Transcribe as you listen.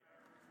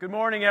Good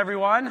morning,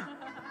 everyone.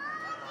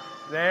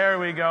 There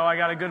we go. I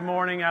got a good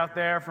morning out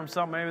there from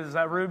something. Is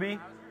that Ruby?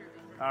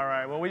 All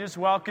right. Well, we just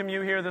welcome you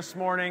here this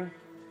morning.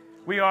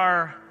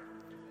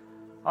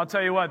 I'll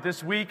tell you what,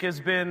 this week has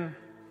been,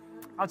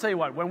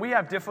 when we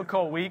have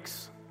difficult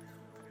weeks,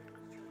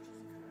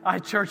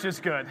 church is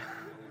good.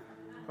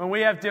 When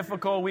we have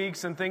difficult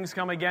weeks and things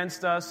come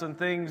against us and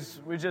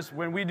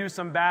when we do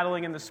some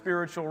battling in the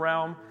spiritual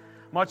realm,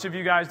 much of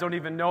you guys don't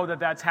even know that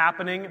that's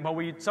happening, but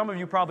some of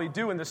you probably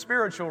do in the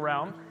spiritual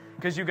realm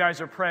because you guys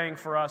are praying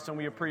for us and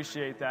we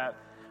appreciate that.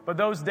 But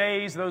those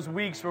days, those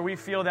weeks where we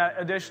feel that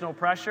additional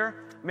pressure,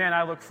 man,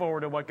 I look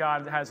forward to what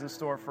God has in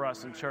store for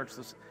us in church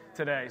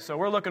today. So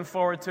we're looking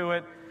forward to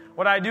it.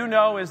 What I do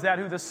know is that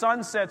who the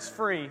Son sets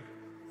free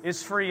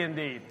is free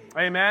indeed.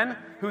 Amen?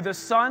 Who the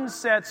Son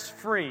sets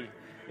free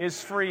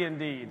is free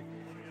indeed.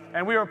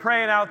 And we were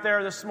praying out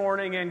there this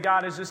morning, and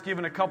God has just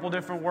given a couple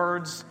different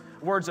words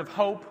of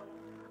hope,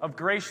 of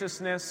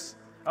graciousness,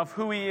 of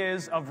who He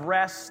is, of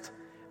rest.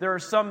 There are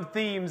some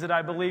themes that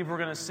I believe we're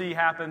going to see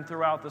happen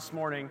throughout this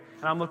morning,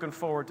 and I'm looking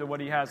forward to what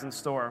He has in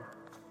store.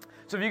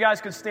 So if you guys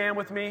could stand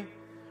with me,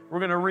 we're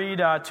going to read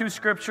two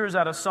scriptures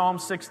out of Psalm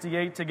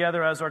 68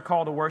 together as our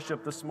call to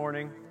worship this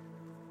morning.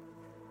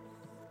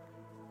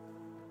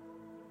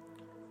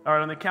 All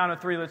right, on the count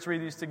of three, let's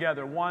read these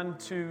together. 1,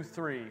 2,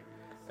 3.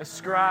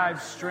 Ascribe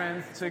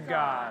strength to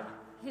God.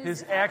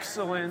 His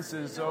excellence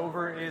is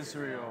over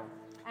Israel.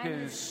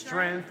 His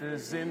strength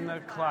is in the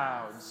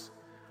clouds.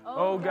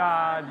 O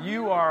God,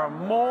 you are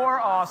more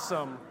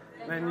awesome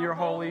than your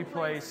holy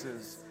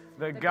places.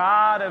 The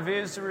God of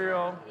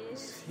Israel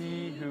is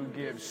He who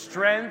gives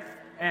strength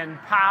and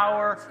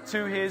power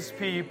to His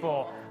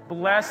people.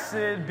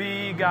 Blessed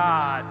be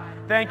God.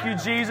 Thank you,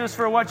 Jesus,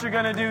 for what you're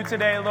going to do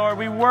today, Lord.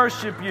 We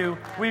worship you.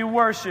 We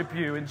worship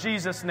you in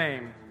Jesus'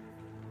 name.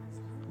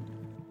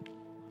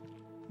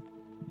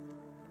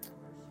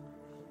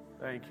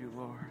 Thank you,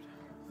 Lord.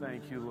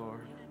 Thank you,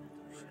 Lord.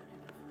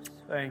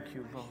 Thank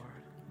you, Lord.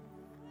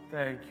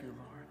 Thank you,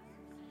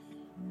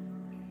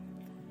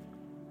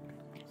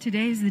 Lord.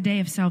 Today is the day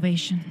of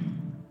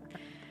salvation.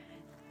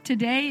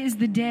 Today is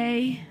the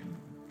day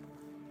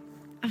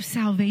of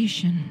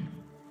salvation.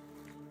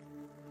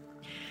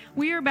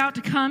 We are about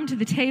to come to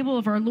the table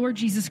of our Lord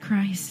Jesus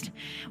Christ.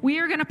 We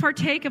are going to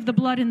partake of the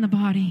blood and the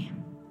body.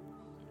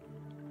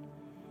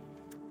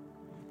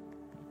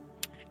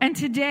 And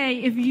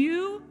today, if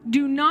you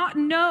do not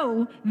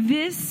know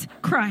this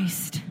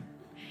Christ,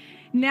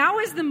 now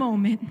is the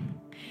moment,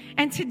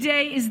 and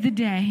today is the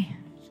day.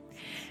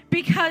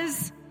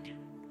 Because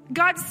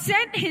God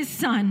sent His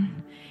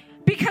Son,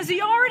 because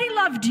He already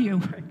loved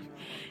you.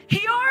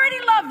 He already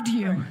loved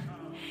you.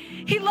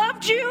 He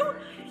loved you.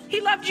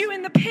 He loved you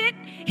in the pit.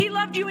 He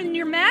loved you in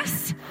your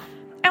mess.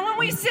 And when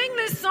we sing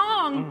this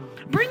song,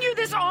 bring you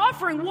this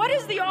offering, what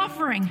is the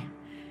offering?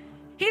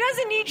 He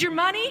doesn't need your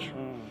money.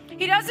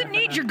 He doesn't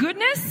need your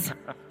goodness.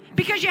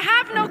 Because you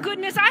have no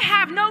goodness. I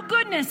have no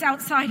goodness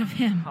outside of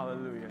Him.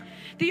 Hallelujah.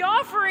 The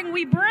offering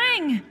we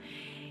bring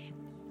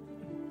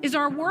is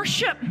our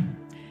worship.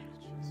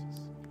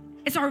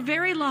 It's our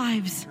very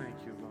lives. Thank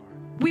you,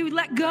 Lord. We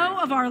let go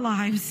of our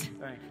lives.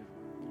 Thank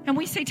you. And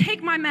we say,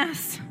 take my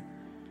mess.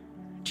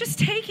 Just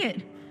take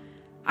it.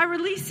 I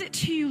release it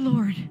to you,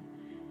 Lord.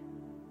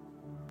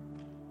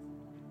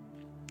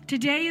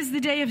 Today is the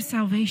day of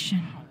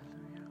salvation.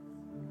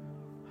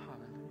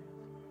 Hallelujah.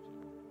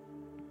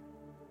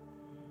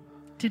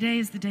 Today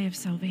is the day of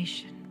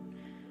salvation.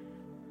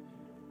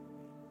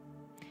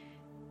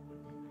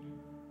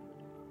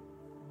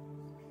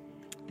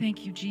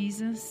 Thank you,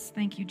 Jesus.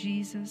 Thank you,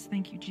 Jesus.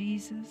 Thank you,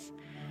 Jesus.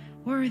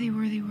 Worthy,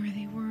 worthy,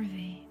 worthy,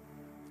 worthy,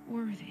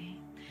 worthy.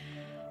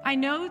 I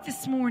know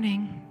this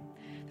morning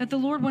that the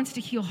Lord wants to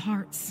heal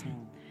hearts.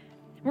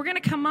 We're going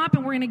to come up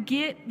and we're going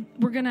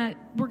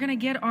to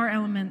get our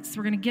elements.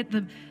 We're going to get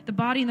the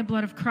body and the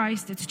blood of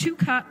Christ. It's 2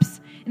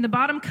 cups. In the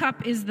bottom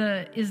cup is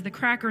the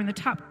cracker, and the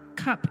top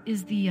cup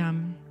is the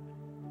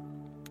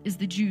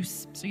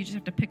juice. So you just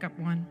have to pick up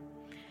one.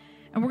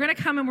 And we're going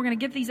to come and we're going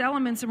to get these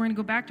elements and we're going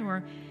to go back to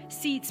our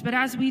seats. But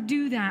as we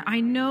do that,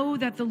 I know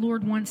that the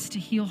Lord wants to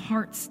heal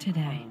hearts today.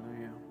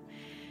 Hallelujah.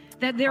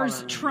 That there's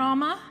Hallelujah.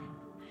 trauma,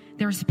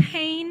 there's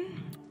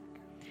pain,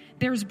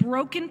 there's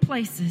broken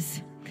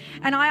places.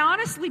 And I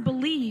honestly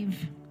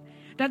believe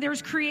that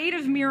there's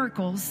creative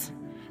miracles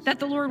that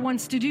the Lord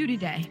wants to do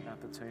today.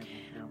 At the table.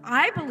 Yeah.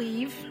 I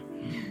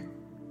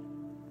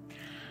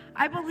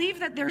believe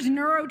that there's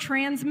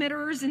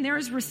neurotransmitters and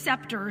there's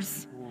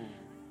receptors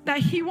that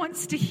He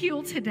wants to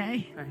heal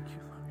today. Thank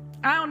you, Lord.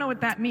 I don't know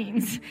what that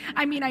means.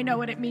 I mean, I know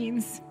what it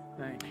means.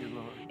 Thank you,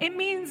 Lord. It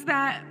means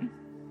that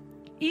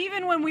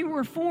even when we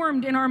were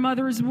formed in our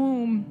mother's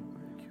womb,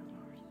 Thank you,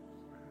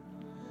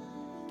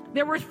 Lord.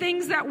 there were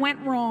things that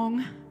went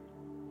wrong.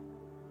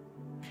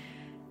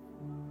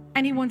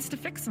 And He wants to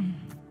fix them.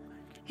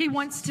 He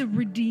wants to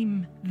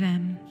redeem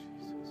them.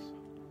 Jesus.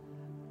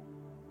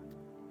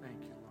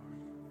 Thank you, Lord.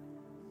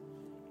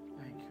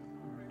 Thank you,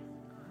 Lord.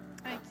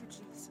 Thank you,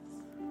 Jesus.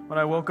 When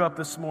I woke up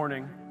this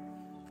morning,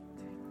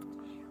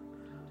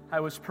 I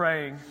was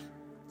praying,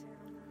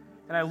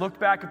 And I looked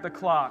back at the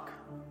clock,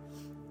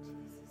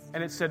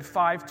 and it said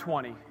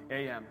 5:20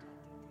 a.m.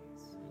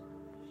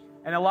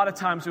 And a lot of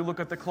times we look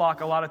at the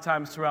clock a lot of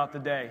times throughout the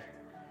day.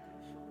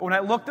 But when I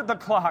looked at the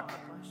clock,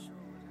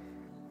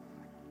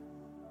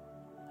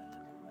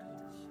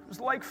 it was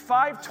like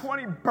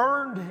 5:20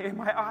 burned in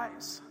my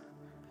eyes.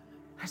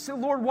 I said,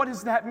 Lord, what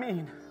does that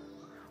mean?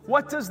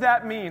 What does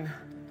that mean?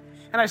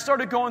 And I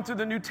started going through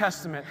the New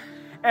Testament.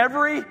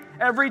 Every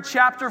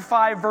chapter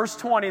 5, verse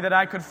 20 that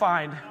I could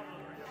find.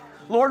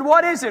 Lord,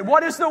 what is it?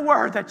 What is the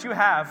word that you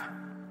have?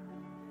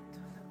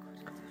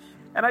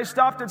 And I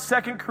stopped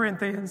at 2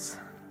 Corinthians.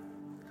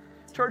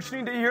 Church, you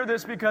need to hear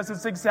this because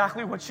it's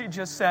exactly what she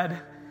just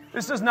said.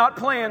 This is not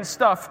playing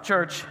stuff,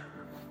 church.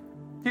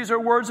 These are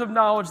words of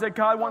knowledge that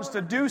God wants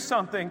to do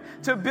something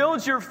to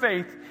build your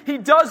faith. He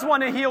does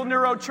want to heal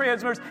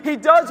neurotransmitters. He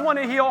does want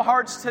to heal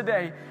hearts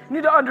today. You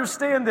need to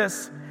understand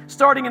this.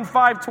 Starting in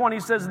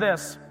 5:20 says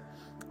this.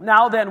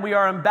 Now then, we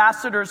are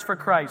ambassadors for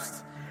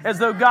Christ, as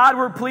though God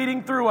were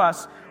pleading through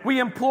us. We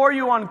implore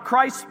you on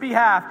Christ's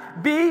behalf,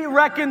 be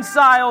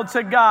reconciled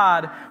to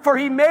God. For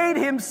he made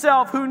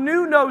himself, who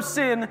knew no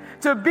sin,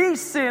 to be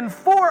sin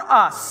for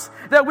us,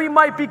 that we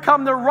might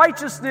become the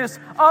righteousness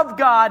of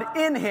God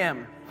in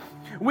him.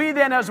 We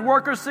then, as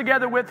workers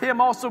together with him,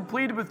 also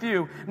plead with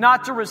you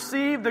not to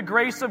receive the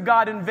grace of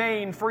God in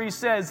vain. For he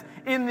says,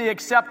 in the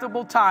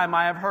acceptable time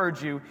I have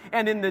heard you,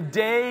 and in the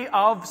day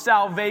of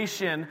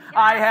salvation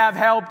I have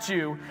helped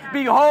you.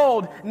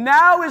 Behold,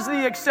 now is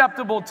the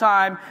acceptable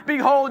time.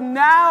 Behold,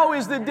 now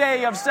is the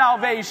day of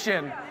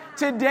salvation.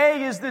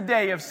 Today is the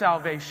day of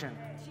salvation.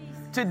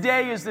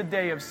 Today is the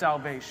day of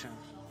salvation.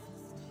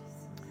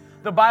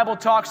 The Bible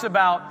talks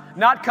about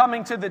not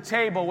coming to the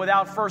table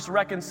without first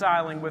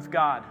reconciling with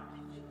God.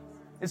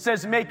 It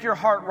says, make your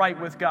heart right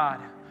with God.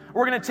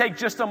 We're going to take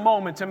just a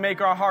moment to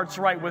make our hearts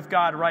right with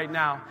God right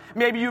now.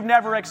 Maybe you've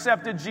never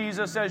accepted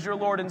Jesus as your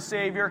Lord and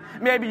Savior.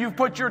 Maybe you've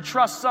put your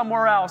trust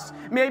somewhere else.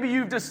 Maybe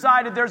you've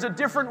decided there's a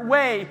different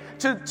way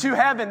to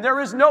heaven.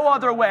 There is no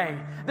other way.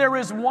 There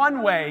is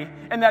one way,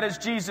 and that is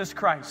Jesus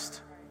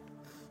Christ.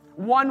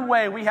 One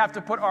way we have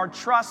to put our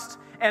trust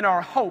and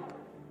our hope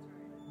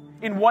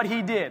in what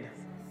He did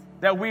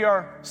that we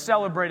are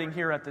celebrating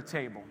here at the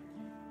table.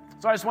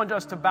 So I just want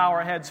us to bow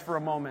our heads for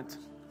a moment.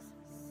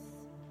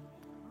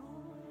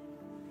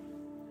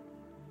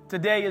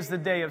 Today is the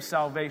day of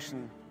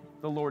salvation,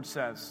 the Lord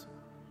says.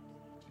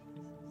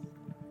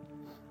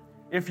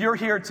 If you're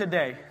here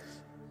today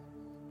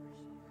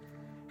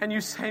and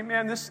you say,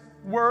 man, this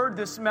word,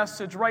 this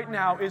message right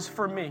now is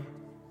for me.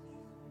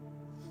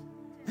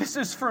 This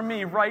is for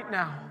me right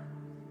now.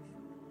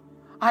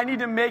 I need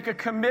to make a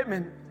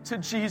commitment to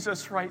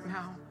Jesus right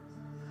now.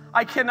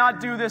 I cannot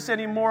do this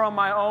anymore on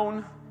my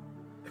own.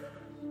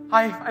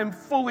 I am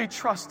fully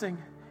trusting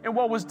in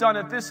what was done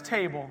at this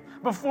table.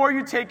 Before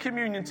you take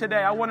communion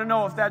today, I want to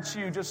know if that's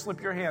you. Just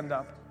slip your hand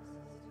up.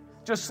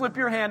 Just slip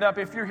your hand up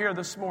if you're here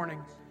this morning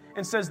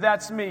and says,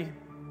 that's me.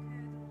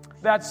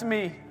 That's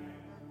me.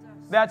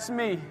 That's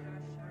me.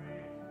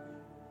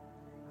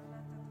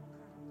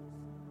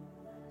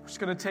 I'm just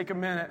going to take a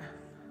minute.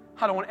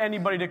 I don't want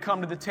anybody to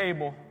come to the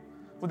table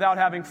without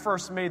having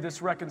first made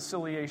this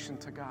reconciliation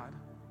to God.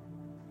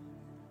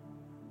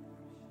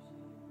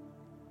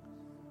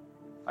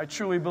 I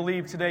truly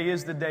believe today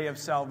is the day of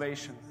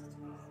salvation.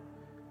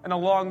 And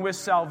along with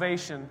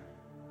salvation,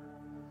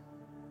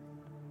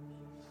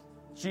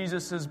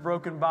 Jesus'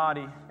 broken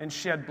body and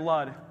shed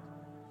blood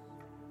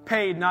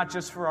paid not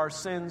just for our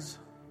sins,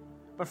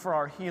 but for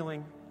our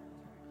healing,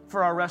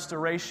 for our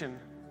restoration,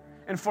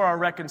 and for our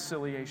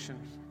reconciliation.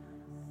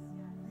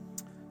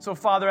 So,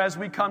 Father, as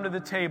we come to the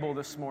table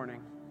this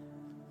morning,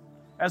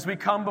 as we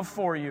come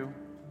before you,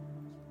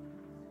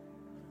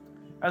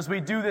 as we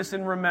do this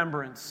in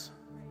remembrance,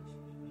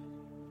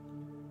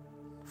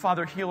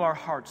 Father, heal our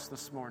hearts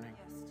this morning.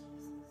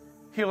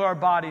 Heal our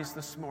bodies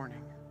this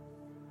morning.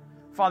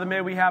 Father, may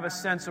we have a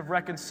sense of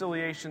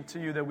reconciliation to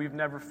you that we've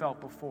never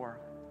felt before.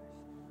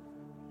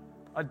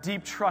 A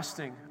deep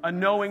trusting, a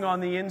knowing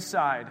on the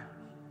inside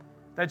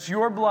that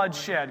your blood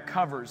shed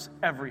covers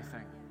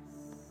everything.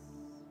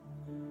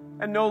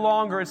 And no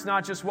longer it's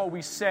not just what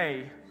we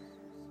say,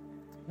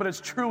 but it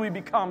truly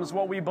becomes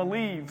what we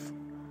believe.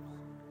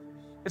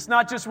 It's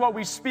not just what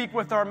we speak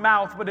with our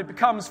mouth, but it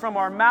becomes from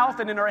our mouth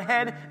and in our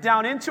head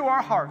down into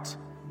our heart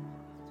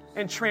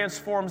and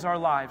transforms our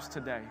lives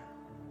today.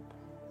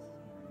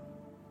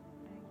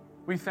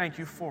 We thank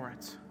you for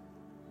it.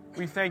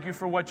 We thank you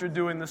for what you're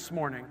doing this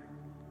morning.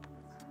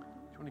 Do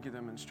you want to give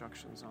them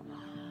instructions on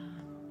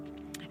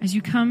that? As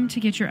you come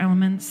to get your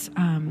elements,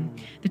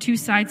 the two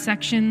side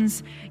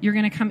sections, you're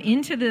going to come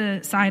into the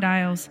side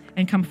aisles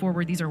and come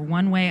forward. These are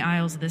one-way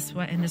aisles this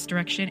way in this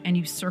direction, and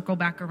you circle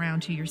back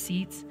around to your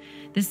seats.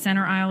 This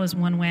center aisle is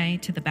one way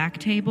to the back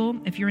table.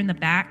 If you're in the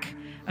back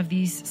of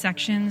these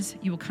sections,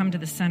 you will come to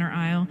the center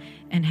aisle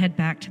and head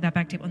back to that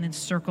back table and then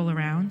circle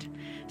around.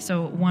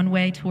 So one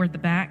way toward the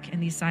back,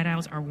 and these side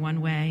aisles are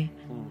one way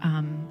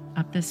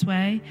up this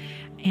way.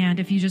 And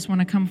if you just want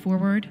to come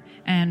forward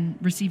and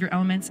receive your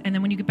elements, and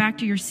then when you get back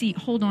to your seat,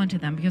 hold on to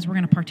them because we're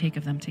going to partake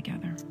of them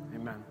together.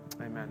 Amen.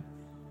 Amen.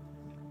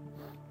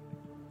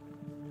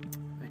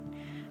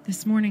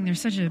 This morning,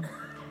 there's such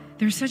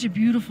a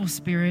beautiful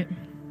spirit.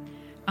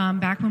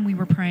 Back when we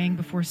were praying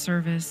before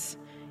service,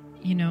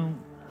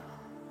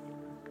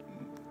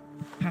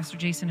 Pastor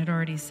Jason had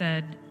already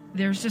said,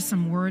 there's just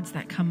some words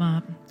that come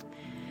up.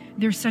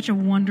 There's such a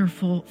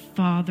wonderful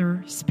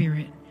Father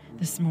spirit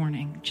this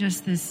morning.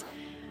 Just this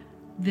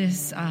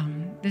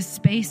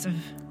space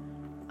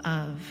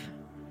of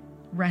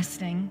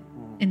resting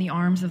in the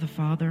arms of the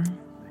Father.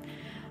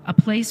 A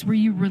place where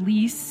you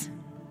release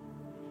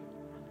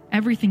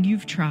everything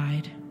you've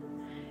tried,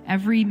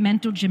 every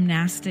mental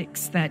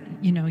gymnastics that,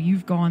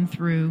 you've gone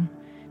through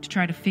to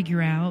try to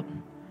figure out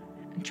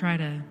and try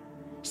to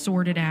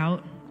sort it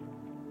out.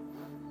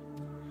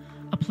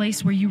 A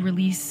place where you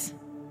release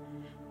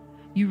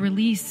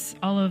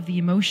all of the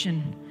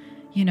emotion,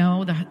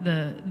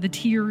 the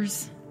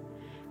tears.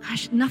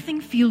 Gosh,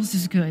 nothing feels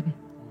as good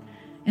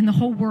in the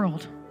whole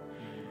world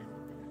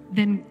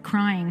than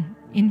crying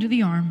into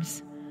the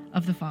arms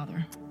of the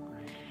Father.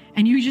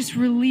 And you just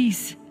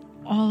release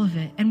all of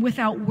it. And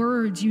without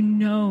words, you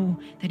know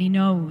that He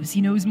knows.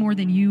 He knows more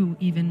than you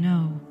even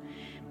know.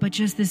 But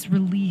just this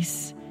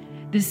release,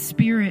 this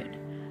spirit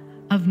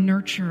of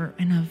nurture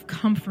and of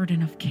comfort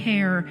and of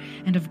care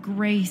and of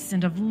grace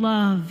and of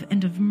love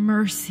and of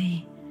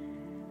mercy.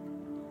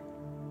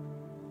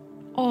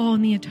 All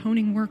in the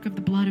atoning work of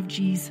the blood of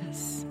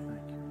Jesus.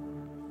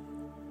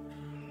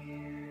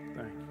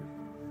 Thank you.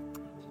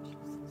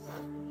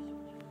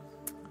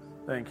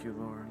 Thank you,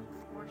 Lord.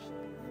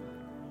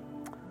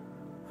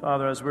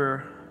 Father, as we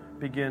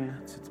begin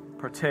to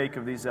partake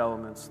of these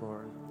elements,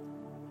 Lord,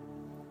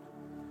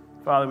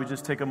 Father, we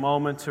just take a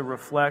moment to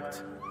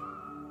reflect,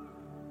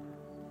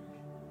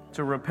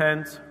 to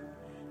repent.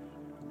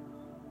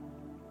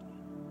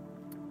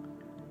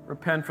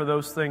 Repent for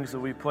those things that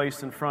we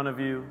placed in front of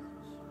you.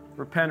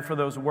 Repent for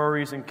those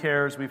worries and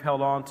cares we've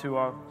held on to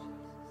on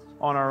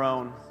our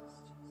own.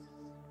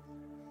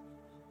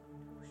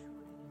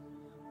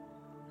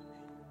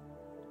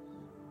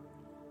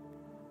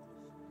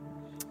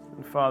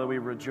 And Father, we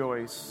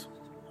rejoice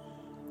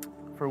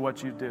for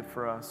what you did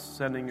for us,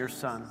 sending your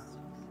Son.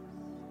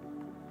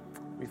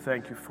 We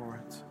thank you for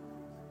it.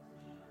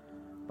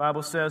 The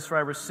Bible says, "For I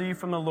received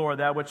from the Lord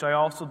that which I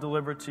also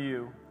delivered to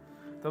you,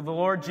 that the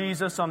Lord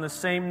Jesus, on the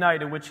same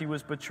night in which he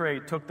was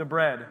betrayed, took the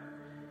bread.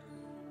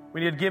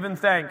 When he had given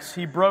thanks,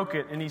 he broke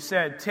it, and he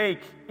said,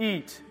 'Take,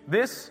 eat.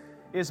 This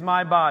is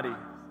my body,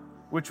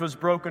 which was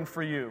broken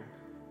for you.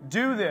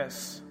 Do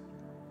this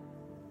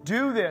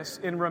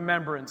in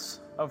remembrance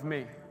of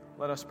me.'"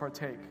 Let us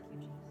partake.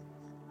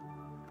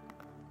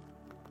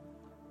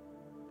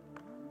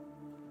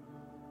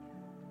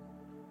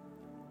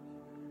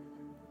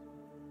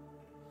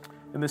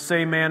 In the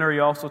same manner, he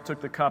also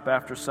took the cup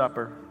after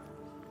supper,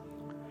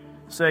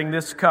 saying,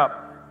 "This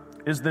cup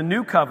is the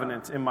new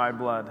covenant in my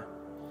blood.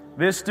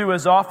 This do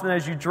as often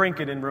as you drink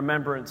it in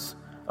remembrance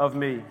of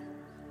me.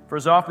 For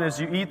as often as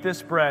you eat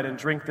this bread and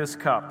drink this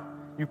cup,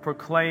 you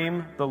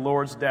proclaim the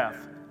Lord's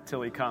death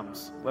till he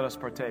comes." Let us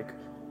partake.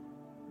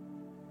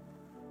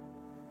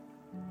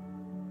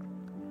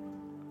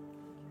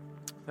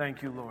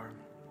 Thank you, Lord.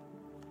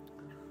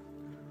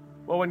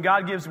 Well, when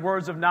God gives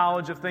words of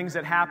knowledge of things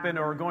that happen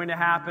or are going to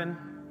happen,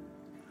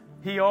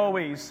 he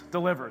always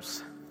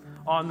delivers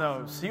on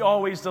those. He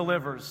always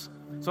delivers.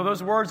 So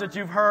those words that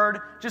you've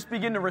heard, just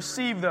begin to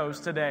receive those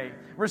today.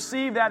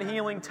 Receive that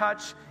healing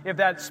touch if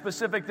that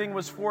specific thing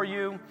was for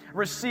you.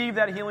 Receive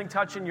that healing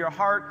touch in your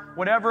heart.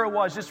 Whatever it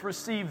was, just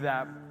receive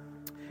that.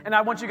 And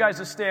I want you guys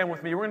to stand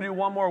with me. We're going to do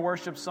one more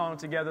worship song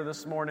together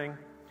this morning.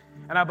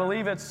 And I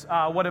believe it's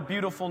What a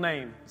Beautiful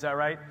Name. Is that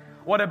right?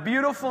 What a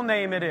beautiful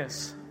name it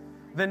is.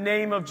 The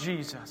name of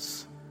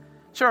Jesus.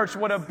 Church,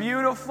 what a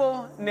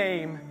beautiful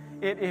name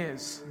it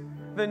is.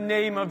 The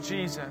name of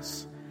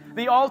Jesus.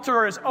 The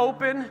altar is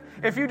open.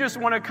 If you just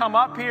want to come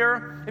up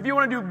here, if you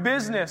want to do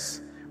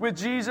business with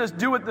Jesus,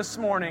 do it this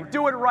morning.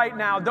 Do it right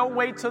now. Don't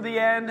wait till the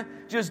end.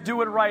 Just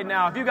do it right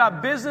now. If you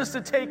got business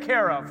to take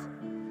care of,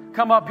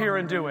 come up here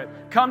and do it.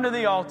 Come to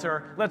the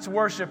altar. Let's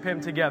worship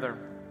him together.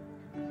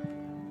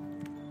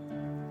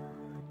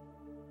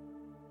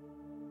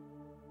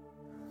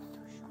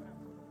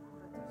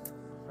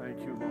 Thank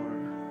you,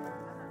 Lord.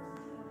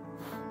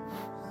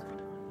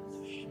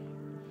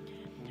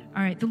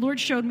 All right, the Lord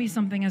showed me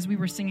something as we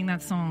were singing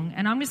that song,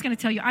 and I'm just going to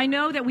tell you, I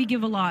know that we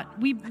give a lot.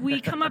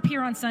 We come up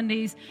here on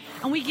Sundays,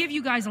 and we give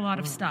you guys a lot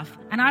of stuff,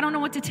 and I don't know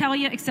what to tell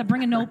you except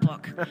bring a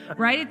notebook.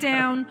 Write it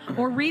down,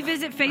 or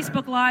revisit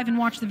Facebook Live and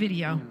watch the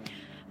video.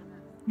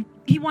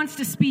 He wants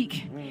to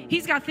speak.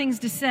 He's got things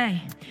to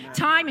say.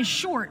 Time is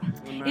short.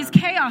 It's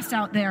chaos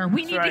out there.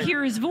 We need to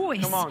hear his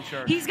voice. Come on,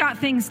 church. He's got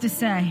things to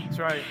say. That's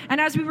right. And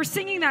as we were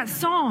singing that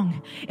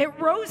song, it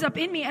rose up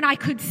in me and I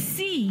could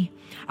see.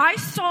 I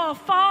saw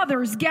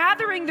fathers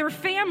gathering their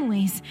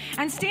families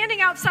and standing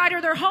outside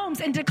of their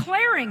homes and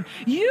declaring,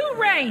 you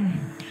reign.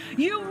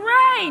 You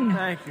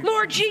reign,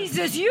 Lord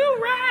Jesus.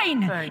 You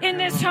reign in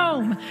this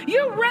home.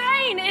 You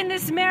reign in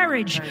this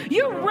marriage.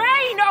 You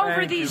reign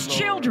over these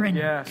children.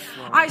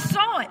 I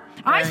saw it.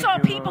 I saw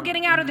people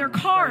getting out of their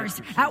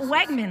cars at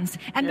Wegmans,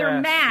 and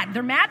they're mad.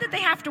 They're mad that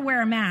they have to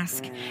wear a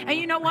mask. And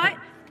you know what?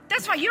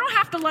 That's fine. You don't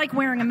have to like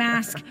wearing a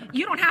mask.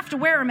 You don't have to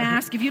wear a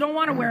mask if you don't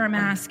want to wear a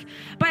mask.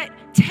 But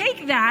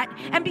take that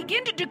and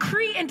begin to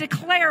decree and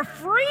declare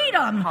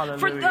freedom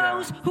for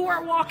those who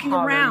are walking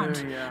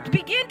around.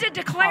 Begin to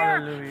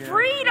declare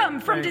freedom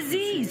from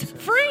disease,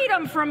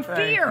 freedom from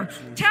fear.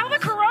 Tell the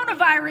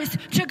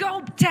coronavirus to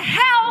go to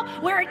hell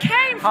where it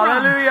came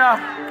from.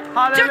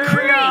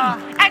 Decree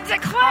and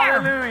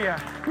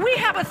declare. We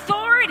have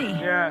authority.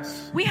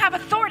 Yes. We have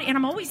authority. And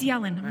I'm always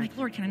yelling. I'm like,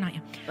 Lord, can I not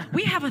yell?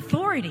 We have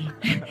authority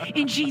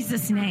in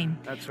Jesus' name.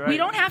 That's right. We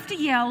don't have to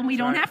yell. And we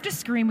don't have to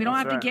scream. We don't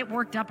have to get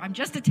worked up. I'm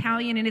just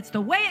Italian, and it's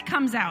the way it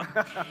comes out.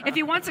 If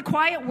he wants a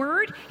quiet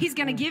word, he's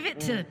going to give it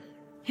to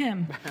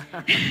him.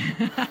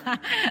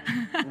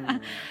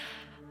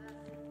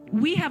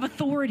 We have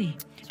authority.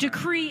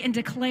 Decree and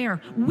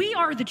declare. We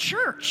are the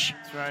church.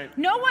 That's right.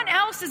 No one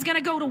else is going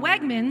to go to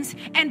Wegmans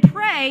and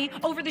pray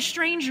over the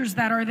strangers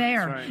that are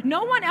there. Right.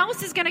 No one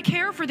else is going to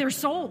care for their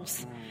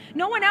souls.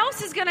 No one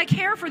else is going to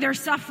care for their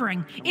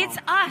suffering. It's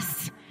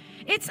us.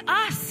 It's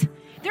us.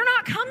 They're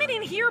not coming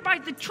in here by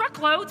the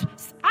truckloads.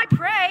 I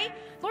pray,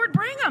 Lord,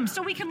 bring them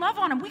so we can love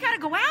on them. We got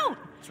to go out.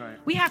 That's right.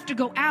 We have to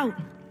go out.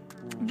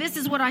 This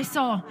is what I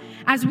saw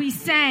as we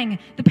sang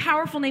the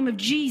powerful name of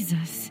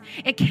Jesus.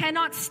 It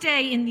cannot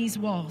stay in these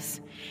walls.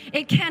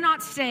 It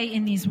cannot stay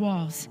in these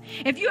walls.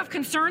 If you have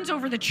concerns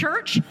over the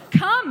church,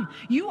 come.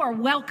 You are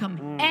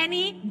welcome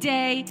any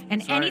day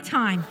and any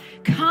time.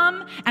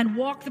 Come and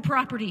walk the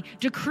property.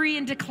 Decree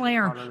and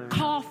declare. Hallelujah.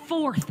 Call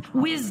forth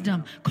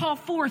wisdom. Call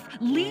forth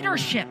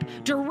leadership,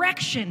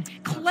 direction,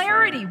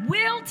 clarity. Right.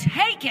 We'll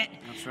take it.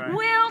 Right.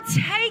 We'll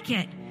take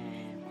it.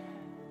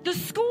 The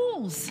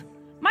schools.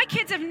 My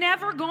kids have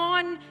never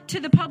gone to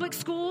the public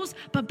schools,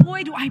 but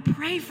boy, do I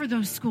pray for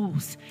those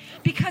schools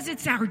because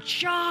it's our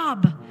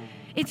job.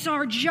 It's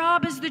our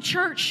job as the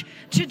church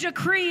to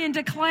decree and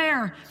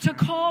declare, to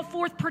call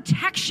forth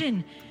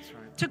protection,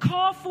 to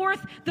call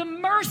forth the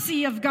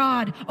mercy of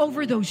God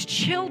over those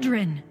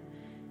children.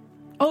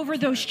 Over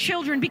those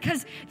children,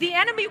 because the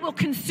enemy will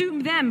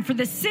consume them for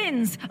the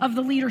sins of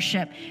the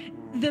leadership.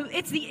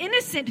 It's the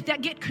innocent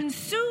that get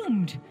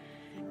consumed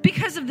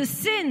because of the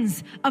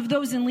sins of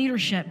those in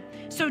leadership.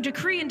 So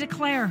decree and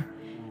declare.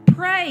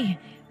 Pray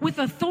with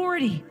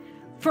authority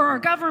for our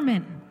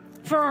government,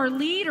 for our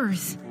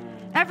leaders.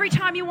 Every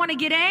time you want to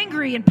get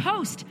angry and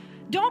post,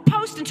 don't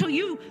post until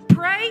you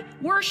pray,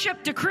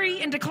 worship,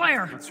 decree, and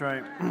declare. That's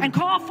right. And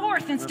call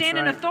forth and stand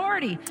in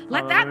authority.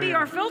 Let that be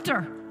our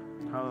filter.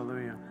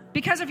 Hallelujah.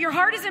 Because if your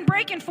heart isn't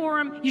breaking for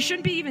him, you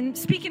shouldn't be even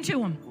speaking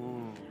to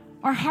him.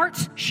 Our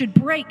hearts should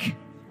break.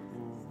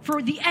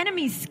 For the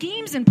enemy's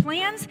schemes and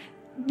plans,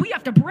 we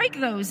have to break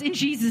those in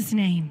Jesus'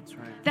 name. That's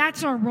right.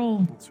 That's our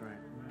role. That's right.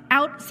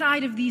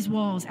 Outside of these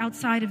walls,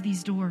 outside of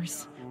these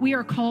doors, we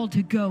are called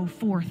to go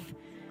forth.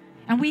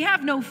 And we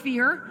have no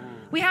fear.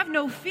 We have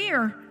no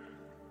fear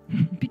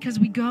because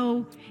we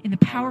go in the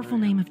powerful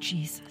name of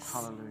Jesus.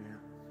 Hallelujah.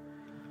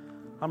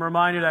 I'm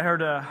reminded, I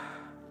heard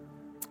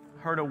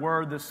a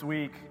word this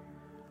week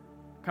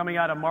coming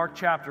out of Mark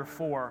chapter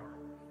 4.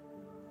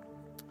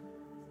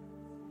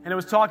 And it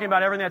was talking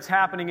about everything that's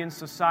happening in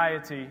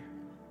society.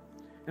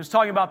 It was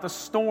talking about the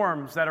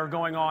storms that are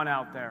going on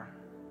out there.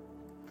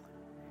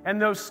 And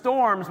those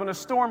storms, when a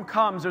storm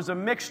comes, there's a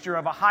mixture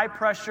of a high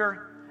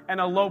pressure and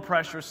a low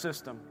pressure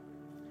system.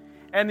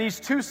 And these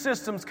two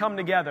systems come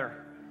together,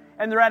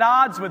 and they're at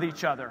odds with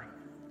each other.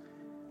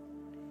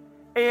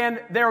 And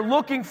they're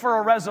looking for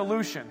a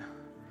resolution.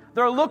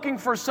 They're looking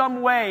for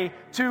some way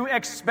to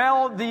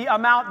expel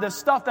the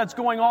stuff that's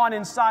going on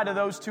inside of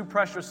those two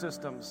pressure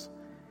systems.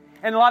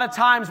 And a lot of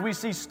times we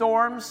see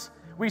storms,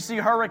 we see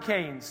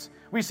hurricanes,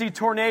 we see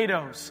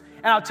tornadoes.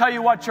 And I'll tell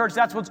you what, church,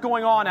 that's what's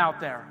going on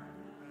out there.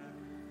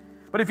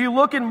 But if you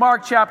look in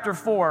Mark chapter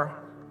 4,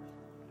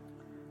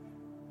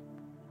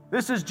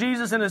 this is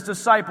Jesus and his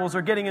disciples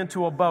are getting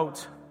into a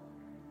boat.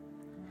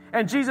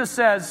 And Jesus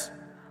says,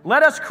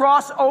 "Let us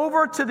cross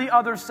over to the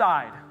other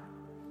side."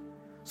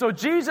 So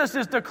Jesus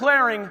is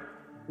declaring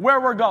where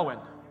we're going.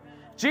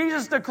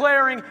 Jesus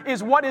declaring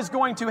is what is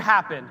going to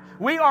happen.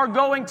 We are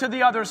going to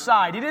the other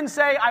side. He didn't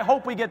say, "I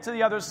hope we get to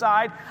the other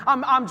side.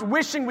 I'm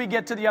wishing we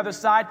get to the other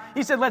side."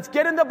 He said, "Let's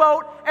get in the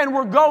boat and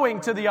we're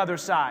going to the other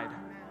side."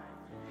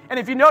 And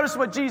if you notice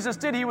what Jesus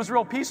did, he was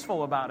real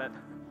peaceful about it.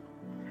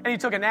 And he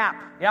took a nap,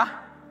 yeah?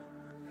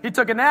 He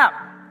took a nap.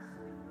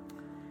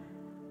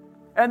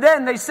 And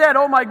then they said,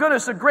 "Oh my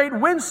goodness, a great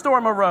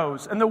windstorm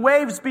arose, and the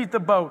waves beat the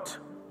boat."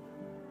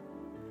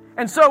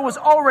 And so it was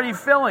already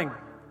filling.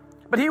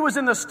 But he was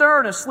in the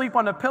stern, asleep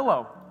on a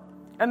pillow.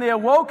 And they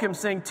awoke him,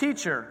 saying,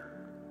 Teacher,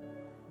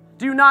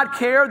 do you not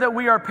care that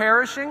we are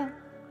perishing?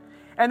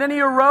 And then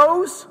he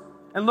arose,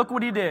 and look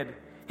what he did.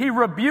 He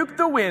rebuked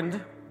the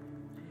wind,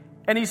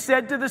 and he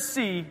said to the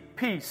sea,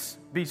 Peace,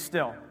 be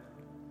still.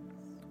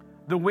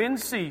 The wind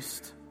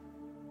ceased,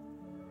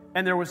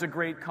 and there was a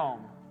great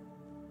calm.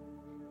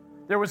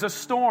 There was a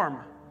storm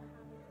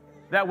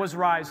that was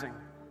rising.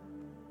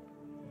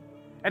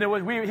 And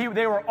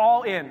they were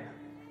all in.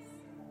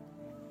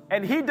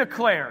 And he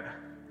declared,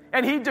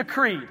 and he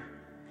decreed,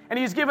 and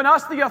he's given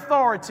us the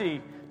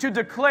authority to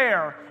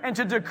declare and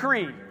to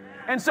decree.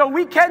 And so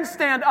we can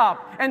stand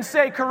up and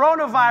say,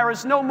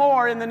 coronavirus, no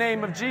more in the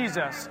name of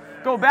Jesus.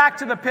 Go back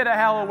to the pit of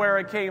hell where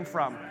it came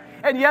from.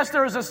 And yes,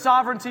 there is a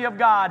sovereignty of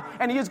God,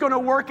 and he is going to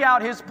work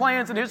out his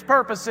plans and his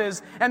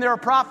purposes, and there are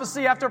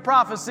prophecy after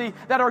prophecy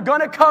that are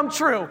going to come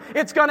true.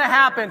 It's going to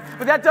happen.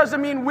 But that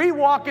doesn't mean we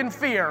walk in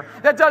fear.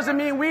 That doesn't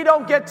mean we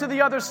don't get to the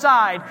other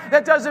side.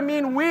 That doesn't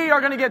mean we are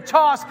going to get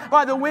tossed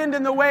by the wind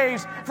and the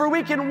waves, for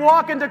we can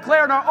walk and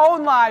declare in our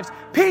own lives,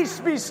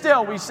 peace be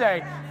still, we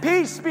say.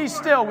 Peace be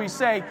still, we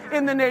say,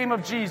 in the name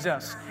of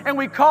Jesus. And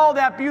we call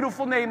that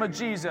beautiful name of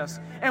Jesus,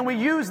 and we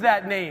use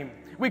that name.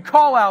 We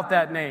call out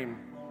that name.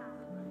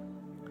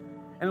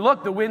 And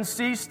look, the wind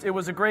ceased. It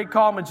was a great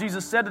calm. And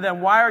Jesus said to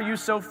them, Why are you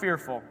so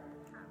fearful?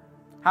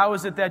 How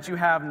is it that you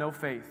have no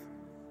faith?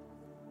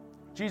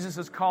 Jesus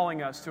is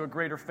calling us to a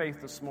greater faith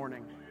this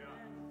morning.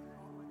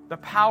 The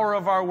power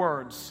of our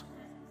words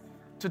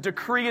to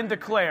decree and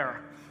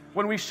declare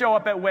when we show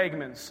up at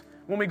Wegmans,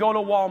 when we go to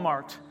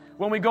Walmart,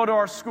 when we go to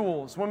our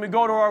schools, when we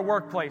go to our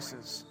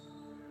workplaces.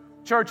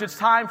 Church, it's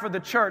time for the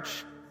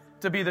church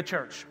to be the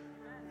church.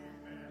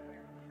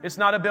 It's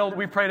not a building.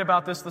 We prayed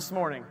about this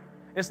morning.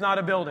 It's not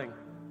a building.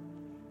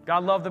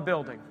 God loved the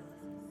building,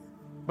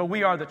 but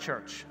we are the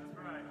church.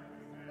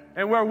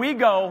 And where we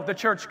go, the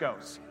church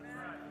goes.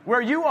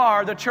 Where you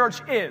are, the church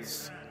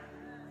is.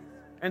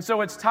 And so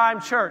it's time,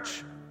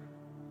 church,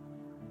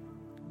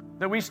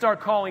 that we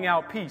start calling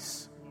out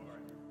peace.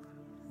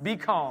 Be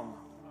calm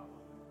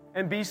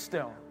and be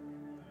still.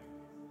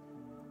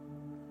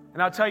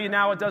 And I'll tell you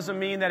now, it doesn't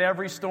mean that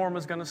every storm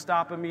is going to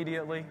stop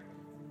immediately.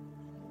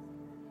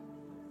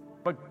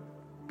 But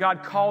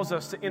God calls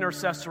us to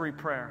intercessory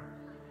prayer.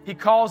 He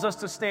calls us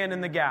to stand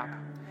in the gap.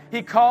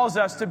 He calls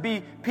us to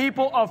be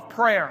people of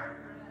prayer,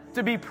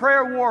 to be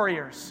prayer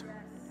warriors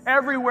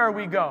everywhere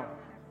we go,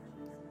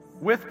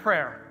 with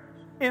prayer,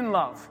 in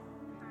love.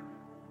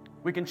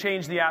 We can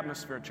change the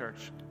atmosphere,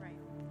 church.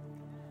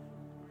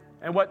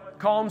 And what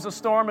calms the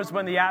storm is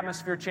when the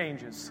atmosphere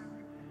changes,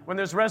 when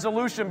there's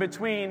resolution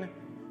between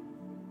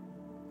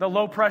the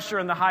low pressure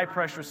and the high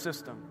pressure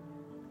system.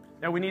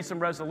 Now we need some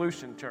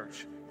resolution,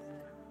 church.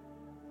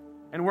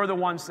 And we're the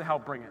ones to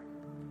help bring it.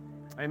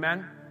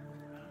 Amen?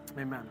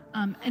 Amen.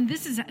 And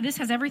this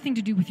has everything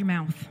to do with your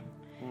mouth.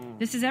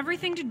 This has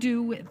everything to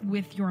do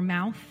with your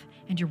mouth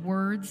and your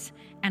words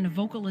and a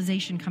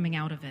vocalization coming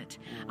out of it.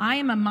 I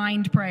am a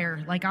mind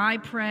prayer. Like I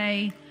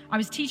pray. I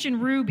was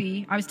teaching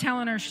Ruby. I was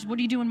telling her, she's, what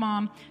are you doing,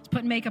 Mom? She's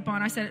putting makeup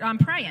on. I said, I'm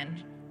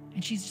praying.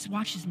 And she just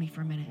watches me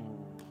for a minute.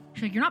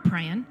 She's like, you're not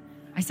praying.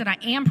 I said, I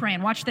am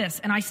praying. Watch this.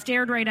 And I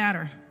stared right at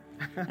her.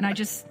 And I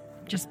just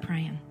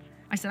praying.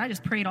 I said, I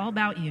just prayed all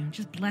about you.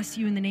 Just bless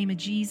you in the name of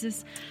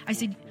Jesus. I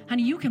said,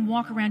 honey, you can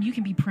walk around. You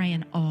can be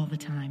praying all the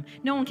time.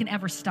 No one can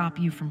ever stop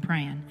you from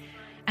praying.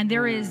 And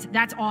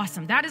that's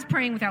awesome. That is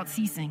praying without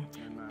ceasing.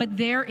 But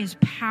there is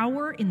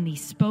power in the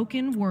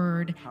spoken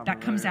word that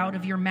comes out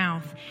of your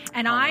mouth.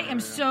 And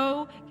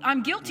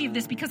I'm guilty of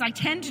this because I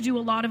tend to do a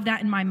lot of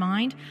that in my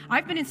mind.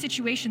 I've been in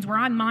situations where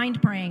I'm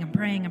mind praying. I'm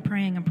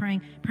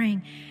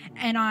praying.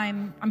 And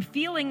I'm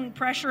feeling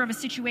pressure of a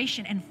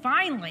situation. And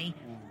finally,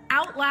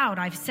 out loud,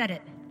 I've said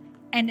it.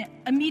 And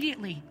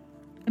immediately,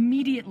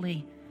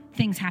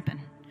 things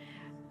happen.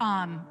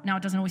 Now,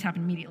 it doesn't always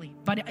happen immediately.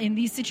 But in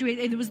these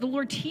situations, it was the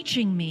Lord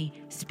teaching me,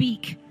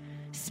 speak.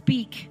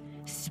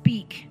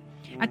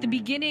 At the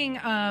beginning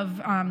of,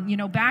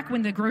 back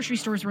when the grocery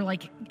stores were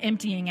like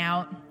emptying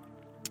out,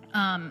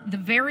 the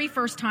very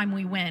first time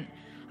we went,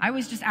 I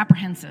was just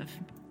apprehensive,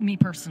 me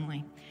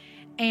personally.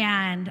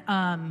 And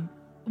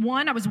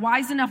I was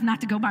wise enough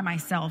not to go by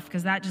myself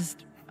because I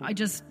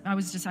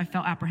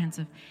felt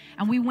apprehensive.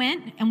 And we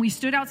went and we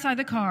stood outside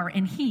the car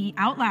and he,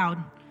 out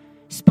loud,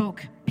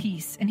 spoke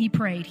peace. And he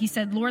prayed. He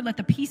said, Lord, let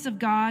the peace of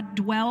God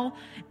dwell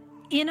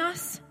in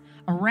us,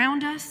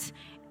 around us,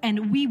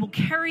 and we will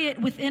carry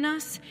it within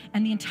us,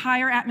 and the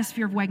entire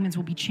atmosphere of Wegmans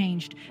will be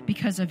changed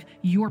because of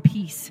your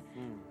peace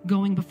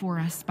going before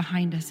us,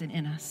 behind us, and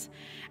in us.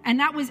 And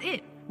that was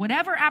it.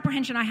 Whatever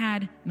apprehension I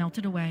had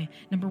melted away.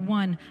 Number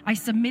one, I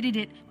submitted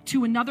it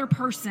to another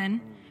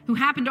person who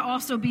happened to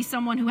also be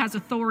someone who has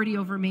authority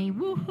over me.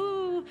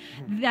 Woohoo!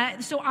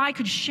 So I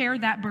could share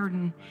that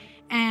burden.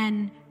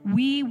 And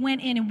we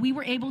went in and we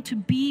were able to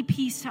be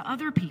peace to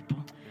other people,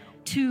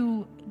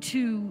 to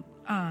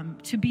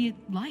be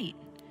light.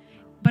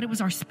 But it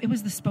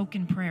was the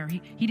spoken prayer.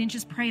 He didn't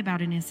just pray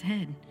about it in his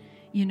head,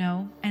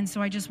 And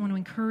so I just want to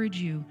encourage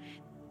you,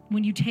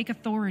 when you take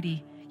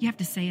authority, you have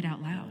to say it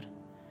out loud.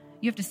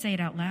 You have to say it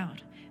out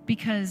loud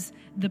because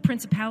the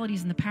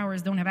principalities and the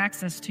powers don't have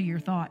access to your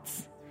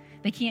thoughts.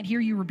 They can't hear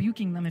you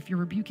rebuking them if you're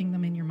rebuking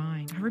them in your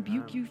mind. I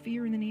rebuke you,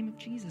 fear, in the name of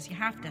Jesus. You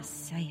have to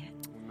say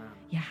it. Amen.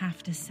 You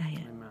have to say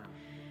it. Amen.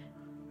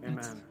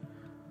 Amen.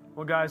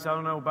 Well, guys, I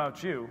don't know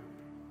about you,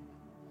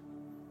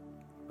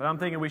 but I'm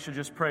thinking we should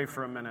just pray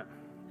for a minute.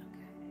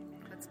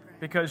 Okay, let's pray.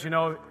 Because,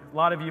 a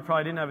lot of you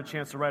probably didn't have a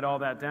chance to write all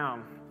that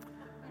down.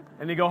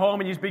 And you go home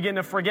and you begin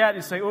to forget.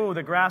 You say, oh,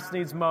 the grass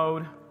needs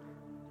mowed,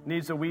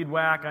 needs a weed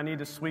whack, I need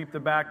to sweep the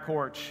back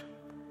porch.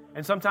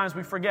 And sometimes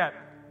we forget.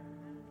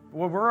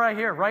 Well, we're right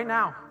here, right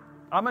now.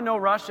 I'm in no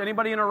rush.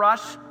 Anybody in a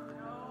rush?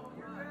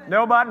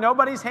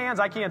 Nobody's hands.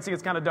 I can't see.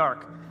 It's kind of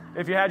dark.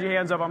 If you had your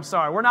hands up, I'm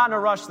sorry. We're not in a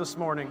rush this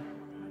morning.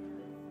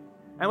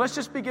 And let's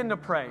just begin to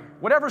pray.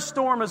 Whatever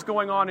storm is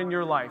going on in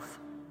your life,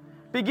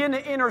 begin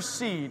to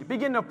intercede.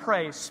 Begin to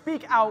pray.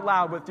 Speak out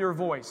loud with your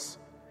voice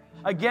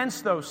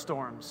against those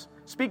storms.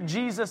 Speak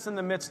Jesus in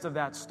the midst of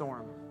that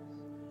storm.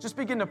 Just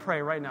begin to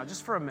pray right now,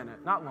 just for a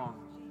minute, not long.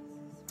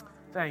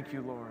 Thank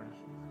you, Lord.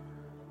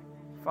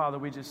 Father,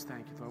 we just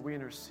thank you, Lord. We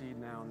intercede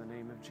now in the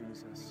name of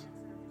Jesus.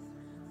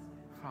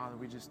 Father,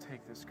 we just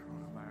take this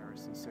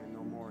coronavirus and say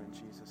no more in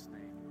Jesus'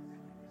 name.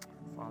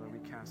 Father, we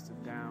cast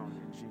it down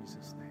in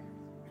Jesus' name.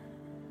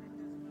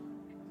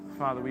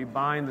 Father, we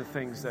bind the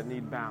things that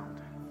need bound.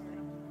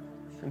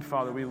 And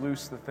Father, we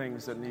loose the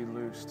things that need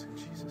loosed in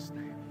Jesus'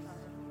 name.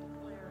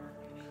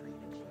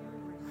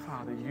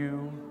 Father,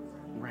 you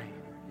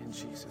reign in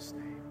Jesus'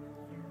 name.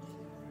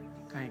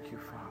 Thank you,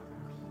 Father.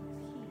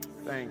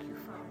 Thank you,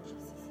 Father.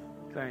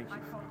 Thank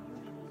you, Father.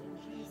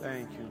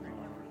 Thank you,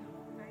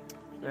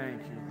 Lord.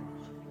 Thank you,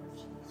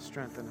 Lord.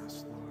 Strengthen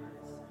us, Lord.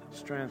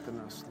 Strengthen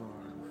us,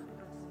 Lord.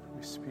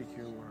 We speak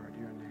your word,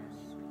 your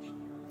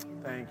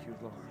name. Thank you,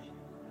 Lord.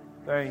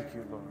 Thank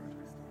you, Lord.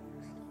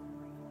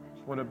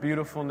 What a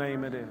beautiful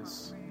name it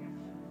is.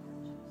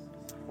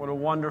 What a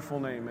wonderful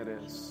name it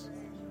is.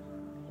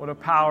 What a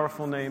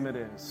powerful name it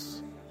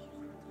is.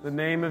 The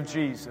name of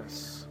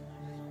Jesus.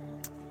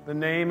 The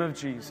name of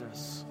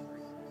Jesus.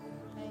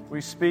 We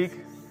speak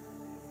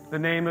the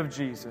name of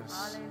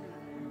Jesus.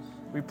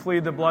 We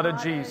plead the blood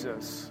of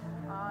Jesus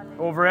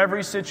over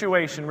every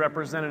situation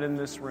represented in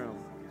this room.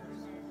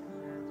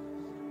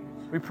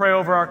 We pray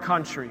over our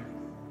country,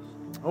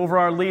 over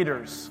our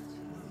leaders,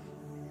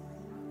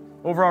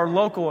 over our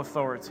local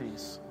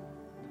authorities.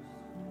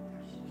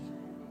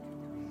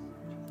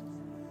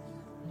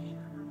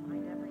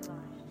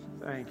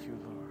 Thank you,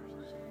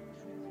 Lord.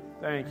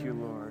 Thank you,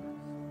 Lord.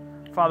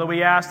 Father,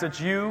 we ask that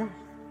you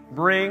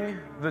bring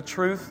the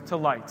truth to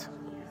light.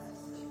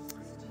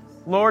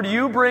 Lord,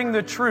 you bring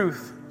the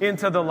truth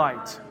into the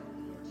light,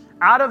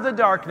 out of the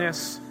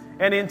darkness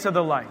and into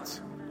the light,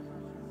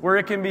 where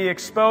it can be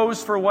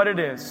exposed for what it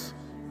is.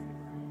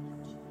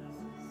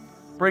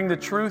 Bring the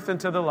truth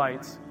into the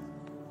light.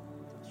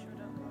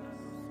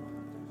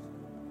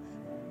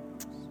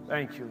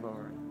 Thank you,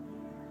 Lord.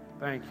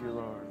 Thank you,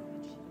 Lord.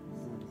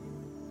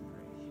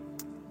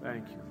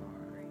 Thank you,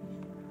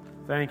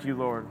 Lord. Thank you,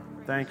 Lord.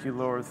 Thank you,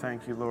 Lord.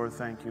 Thank you, Lord.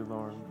 Thank you,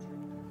 Lord.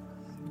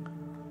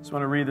 I just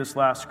want to read this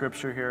last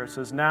scripture here. It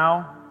says,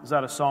 now, is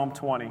out of Psalm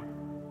 20.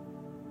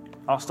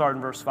 I'll start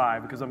in verse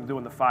 5 because I'm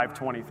doing the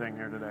 520 thing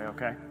here today,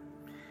 okay?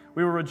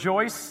 We will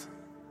rejoice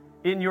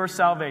in your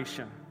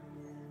salvation.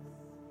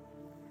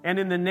 And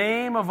in the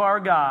name of our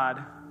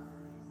God,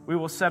 we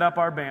will set up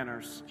our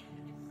banners.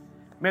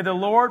 May the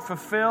Lord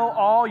fulfill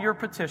all your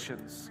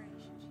petitions.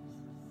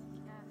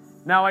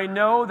 Now I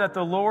know that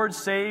the Lord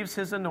saves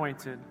his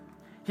anointed.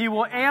 He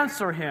will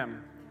answer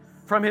him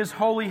from his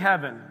holy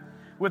heaven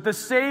with the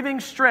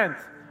saving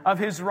strength of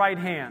his right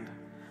hand.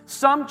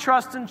 Some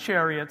trust in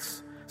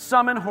chariots,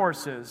 some in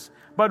horses.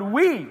 But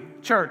we,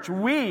 church,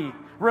 we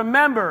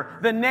remember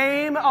the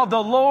name of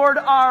the Lord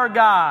our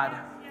God.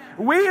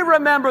 We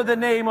remember the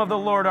name of the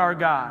Lord our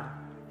God.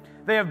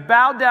 They have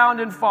bowed down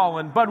and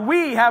fallen, but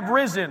we have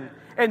risen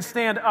and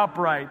stand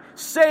upright.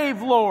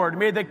 Save, Lord.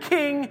 May the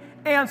King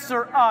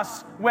answer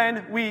us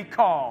when we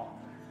call.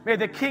 May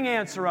the King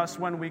answer us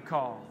when we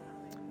call.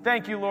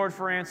 Thank you, Lord,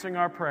 for answering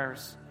our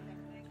prayers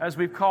as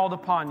we've called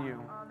upon you.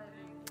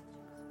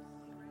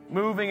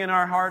 Moving in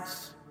our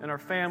hearts, in our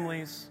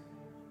families,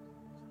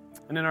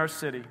 and in our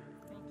city.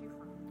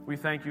 We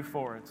thank you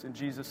for it. In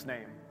Jesus'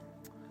 name.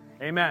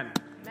 Amen.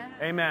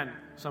 Amen.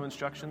 Some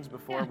instructions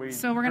before we...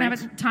 So we're going to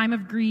have a time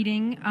of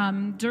greeting.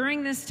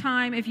 During this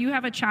time, if you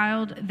have a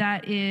child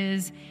that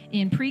is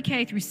in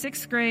pre-K through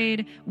 6th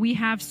grade, we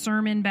have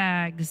sermon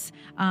bags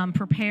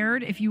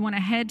prepared. If you want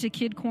to head to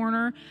Kid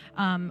Corner,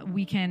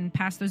 we can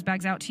pass those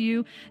bags out to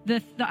you.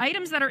 The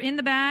items that are in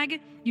the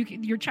bag,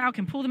 your child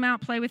can pull them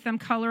out, play with them,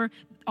 color.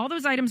 All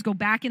those items go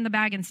back in the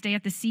bag and stay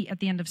at the seat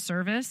at the end of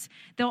service.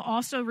 They'll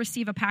also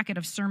receive a packet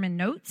of sermon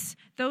notes.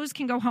 Those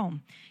can go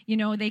home. You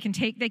know, they can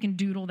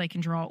doodle, they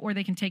can draw, or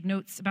they can take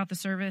notes about the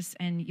service,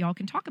 and y'all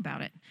can talk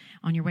about it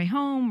on your way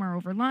home or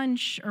over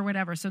lunch or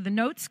whatever. So the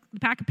notes, the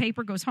pack of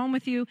paper goes home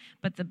with you,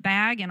 but the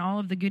bag and all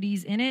of the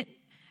goodies in it,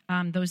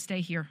 those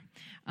stay here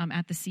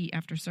at the seat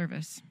after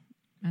service.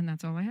 And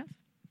that's all I have.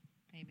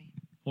 Maybe.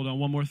 Hold on,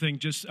 one more thing.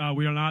 Just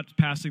we are not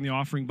passing the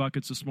offering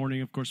buckets this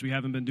morning. Of course, we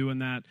haven't been doing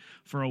that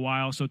for a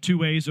while. So 2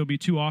 ways. There'll be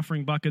 2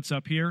 offering buckets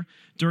up here.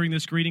 During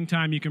this greeting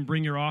time, you can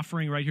bring your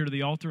offering right here to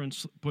the altar and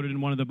put it in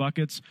one of the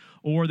buckets.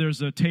 Or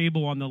there's a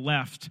table on the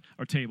left,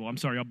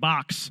 a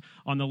box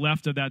on the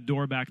left of that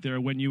door back there.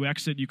 When you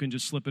exit, you can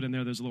just slip it in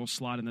there. There's a little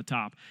slot in the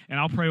top. And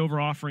I'll pray over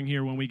offering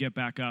here when we get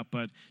back up.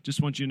 But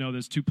just want you to know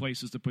there's 2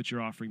 places to put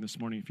your offering this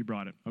morning if you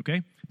brought it.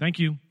 Okay? Thank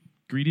you.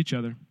 Greet each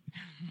other.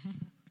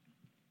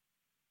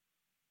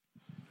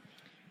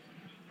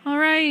 All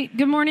right.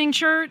 Good morning,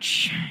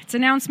 church. It's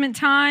announcement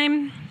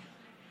time.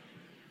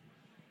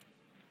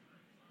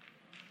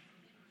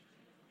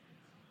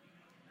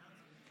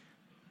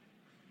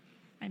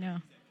 I know.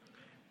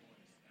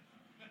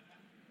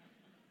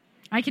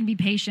 I can be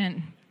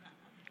patient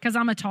because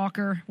I'm a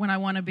talker when I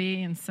want to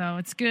be, and so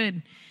it's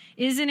good.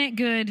 Isn't it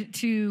good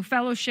to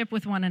fellowship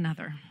with one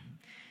another?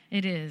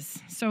 It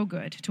is so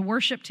good to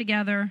worship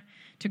together,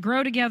 to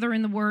grow together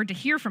in the Word, to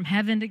hear from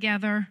heaven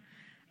together,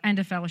 and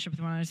to fellowship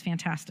with one another is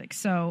fantastic.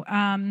 So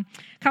a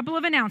couple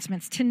of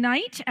announcements.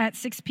 Tonight at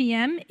 6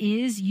 p.m.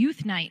 is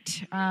Youth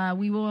Night.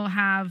 We will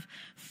have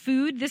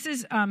food. This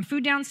is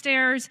food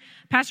downstairs.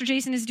 Pastor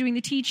Jason is doing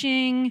the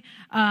teaching.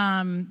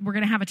 We're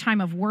going to have a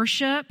time of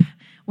worship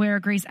where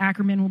Grace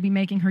Ackerman will be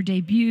making her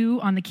debut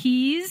on the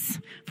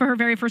keys for her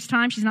very first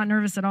time. She's not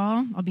nervous at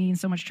all. I'll be in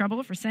so much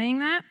trouble for saying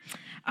that.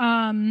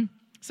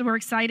 So we're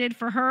excited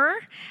for her.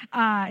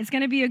 It's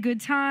going to be a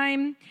good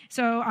time.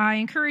 So I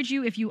encourage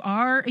you, if you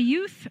are a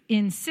youth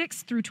in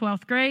 6th through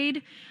 12th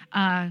grade,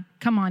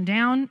 come on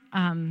down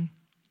and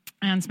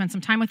spend some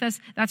time with us.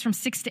 That's from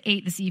 6 to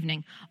 8 this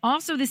evening.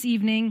 Also this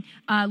evening,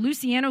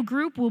 Luciano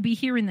Group will be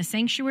here in the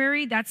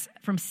sanctuary. That's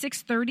from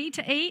 6:30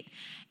 to 8,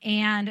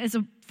 and it's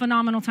a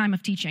phenomenal time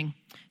of teaching.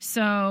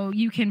 So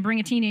you can bring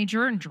a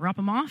teenager and drop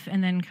them off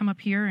and then come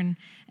up here and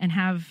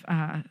have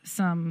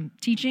some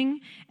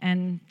teaching.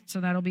 And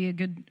so that'll be a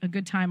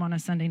good time on a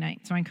Sunday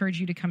night. So I encourage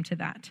you to come to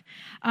that.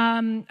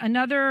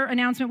 Another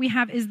announcement we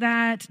have is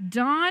that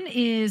Dawn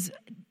is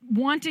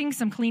wanting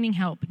some cleaning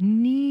help,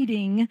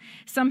 needing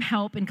some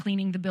help in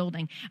cleaning the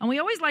building. And we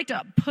always like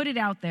to put it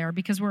out there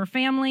because we're a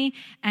family,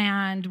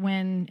 and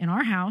in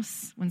our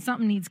house, when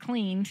something needs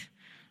cleaned,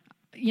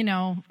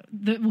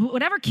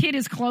 whatever kid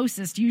is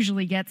closest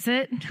usually gets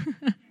it.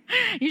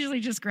 Usually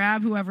just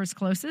grab whoever's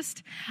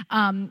closest.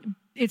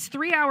 It's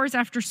 3 hours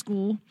after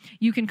school.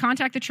 You can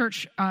contact the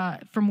church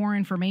for more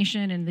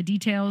information and the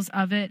details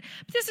of it.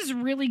 But this is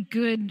really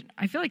good.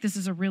 I feel like this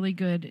is a really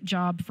good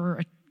job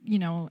for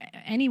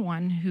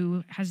anyone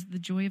who has the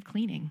joy of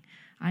cleaning.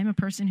 I'm a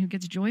person who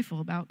gets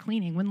joyful about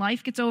cleaning. When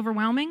life gets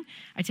overwhelming,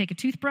 I take a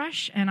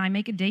toothbrush and I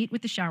make a date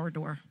with the shower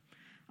door.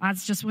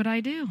 That's just what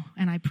I do.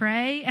 And I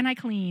pray and I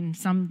clean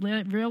some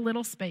real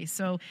little space.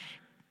 So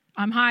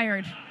I'm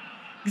hired.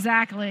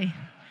 Exactly.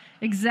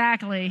 I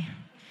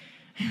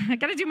have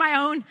to do my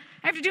own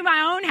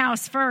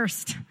house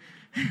first.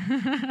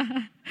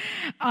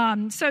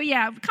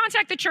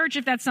 Contact the church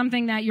if that's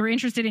something that you're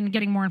interested in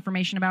getting more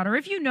information about. Or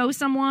if you know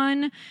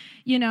someone,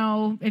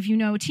 if you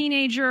know a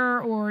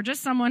teenager or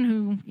just someone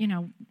who,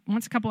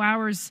 wants a couple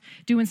hours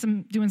doing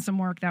some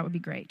work, that would be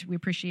great. We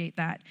appreciate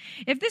that.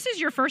 If this is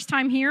your first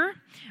time here,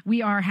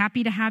 we are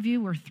happy to have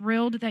you. We're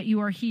thrilled that you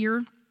are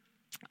here.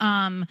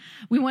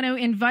 We want to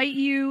invite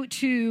you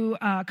to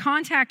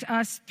contact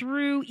us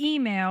through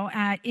email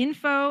at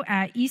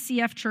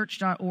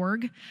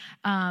info@ecfchurch.org.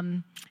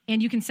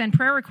 And you can send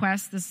prayer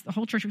requests. The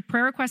whole church with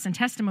prayer requests and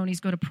testimonies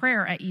go to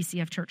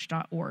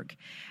prayer@ecfchurch.org.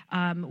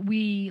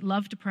 We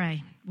love to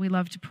pray. We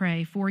love to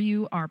pray for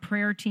you. Our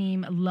prayer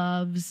team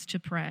loves to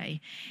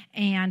pray.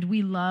 And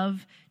we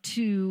love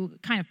to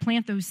kind of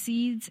plant those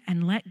seeds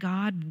and let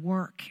God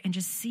work and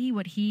just see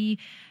what he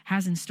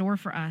has in store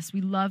for us.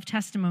 We love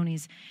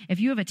testimonies. If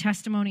you have a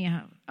testimony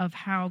of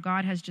how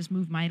God has just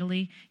moved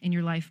mightily in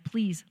your life,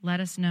 please let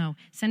us know.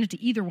 Send it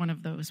to either one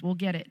of those. We'll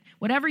get it.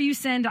 Whatever you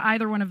send to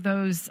either one of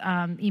those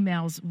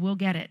emails, we'll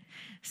get it.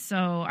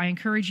 So I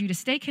encourage you to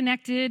stay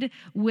connected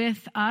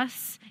with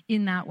us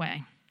in that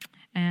way.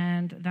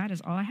 And that is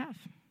all I have.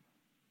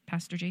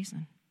 Pastor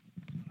Jason.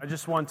 We're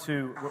going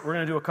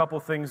to do a couple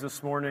things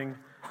this morning.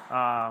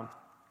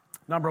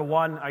 Number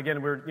one,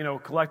 again, we're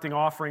collecting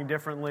offering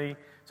differently,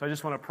 so I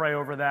just want to pray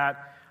over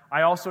that.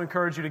 I also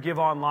encourage you to give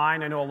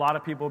online. I know a lot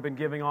of people have been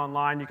giving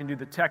online. You can do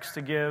the text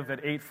to give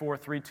at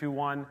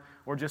 84321,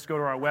 or just go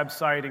to our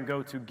website and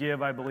go to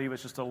give, I believe.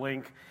 It's just a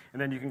link,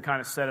 and then you can kind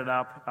of set it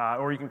up.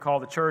 Or you can call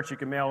the church, you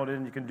can mail it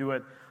in, you can do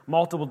it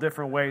multiple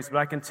different ways. But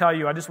I can tell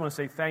you, I just want to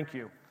say thank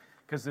you,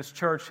 because this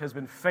church has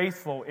been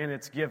faithful in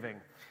its giving.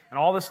 And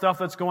all the stuff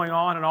that's going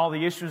on and all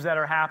the issues that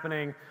are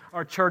happening,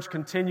 our church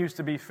continues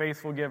to be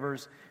faithful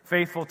givers,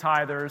 faithful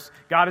tithers.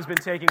 God has been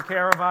taking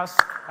care of us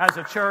as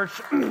a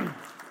church.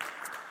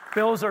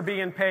 Bills are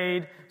being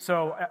paid,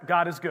 so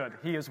God is good.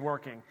 He is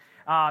working.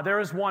 There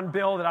is one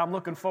bill that I'm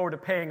looking forward to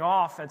paying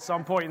off at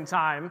some point in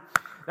time.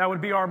 That would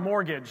be our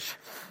mortgage.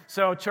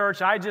 So,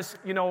 church, I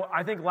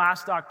think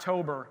last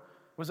October,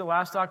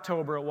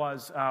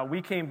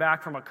 we came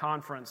back from a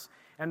conference,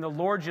 And the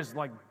Lord just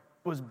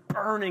was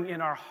burning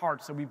in our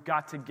hearts that we've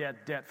got to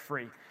get debt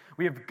free.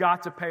 We have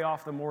got to pay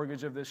off the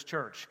mortgage of this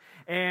church.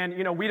 And,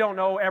 we don't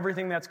know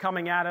everything that's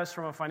coming at us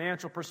from a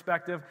financial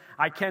perspective.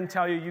 I can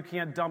tell you, you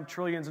can't dump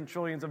trillions and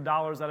trillions of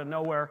dollars out of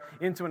nowhere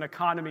into an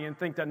economy and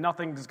think that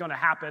nothing is going to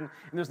happen and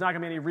there's not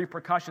going to be any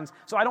repercussions.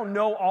 So I don't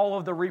know all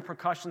of the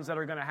repercussions that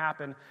are going to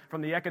happen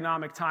from the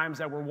economic times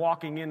that we're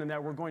walking in and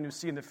that we're going to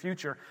see in the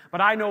future.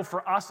 But I know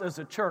for us as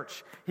a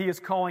church, He is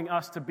calling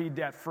us to be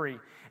debt free.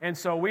 And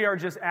so we are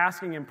just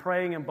asking and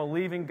praying and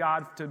believing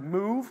God to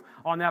move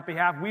on that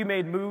behalf. We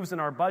made moves in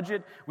our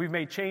budget. We've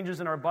made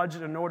changes in our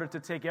budget in order to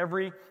take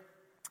everyone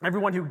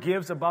who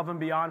gives above and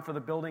beyond for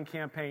the building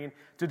campaign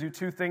to do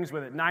two things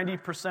with it.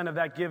 90% of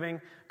that giving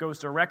goes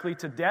directly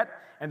to debt,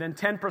 and then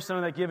 10%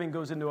 of that giving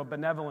goes into a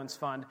benevolence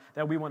fund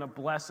that we want to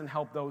bless and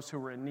help those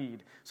who are in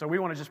need. So we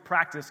want to just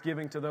practice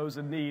giving to those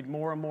in need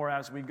more and more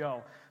as we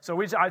go.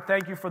 So I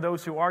thank you for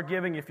those who are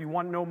giving. If you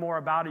want to know more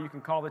about it, you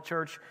can call the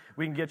church.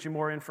 We can get you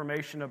more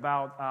information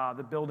about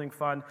the building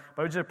fund.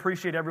 But I just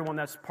appreciate everyone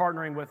that's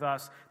partnering with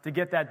us to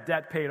get that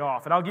debt paid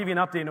off. And I'll give you an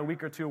update in a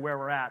week or two where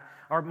we're at.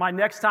 My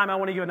next time I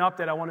want to give an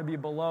update, I want to be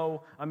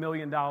below $1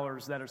 million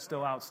that are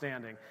still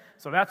outstanding.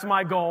 So that's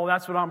my goal.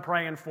 That's what I'm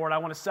praying for. And I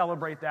want to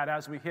celebrate that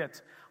as we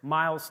hit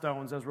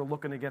milestones as we're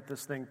looking to get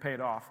this thing paid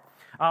off.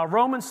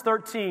 Romans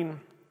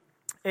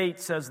 13:8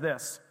 says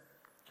this.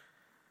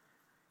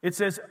 It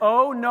says,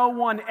 owe no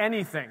one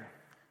anything.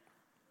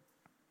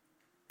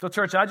 So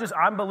church,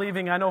 I'm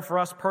believing, I know for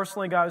us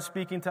personally, God is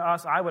speaking to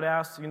us. I would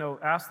ask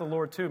the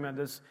Lord too, man,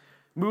 does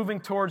moving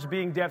towards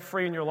being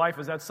debt-free in your life,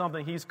 is that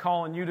something He's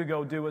calling you to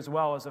go do as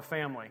well as a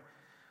family?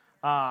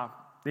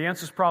 The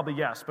answer is probably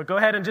yes, but go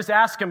ahead and just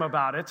ask Him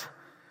about it.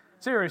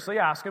 Seriously,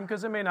 ask Him,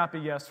 because it may not be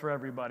yes for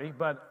everybody,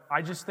 but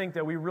I just think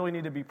that we really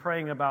need to be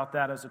praying about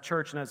that as a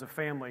church and as a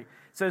family. It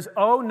says,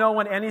 owe no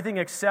one anything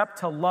except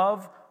to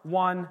love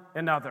one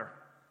another.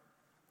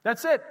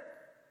 That's it.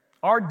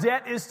 Our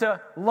debt is to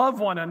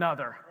love one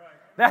another.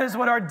 That is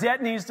what our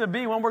debt needs to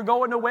be when we're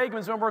going to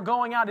Wegmans, when we're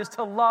going out, is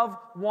to love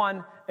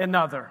one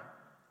another.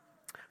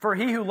 For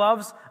he who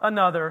loves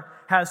another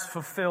has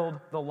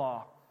fulfilled the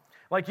law.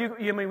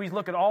 We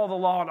look at all the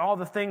law and all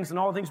the things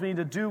we need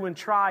to do and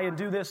try and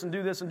do this and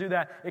do this and do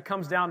that. It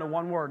comes down to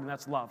one word, and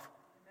that's love.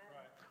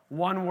 Right.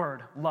 One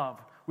word,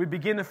 love. We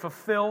begin to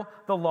fulfill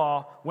the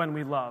law when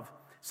we love.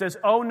 It says,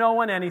 owe no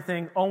one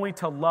anything, only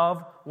to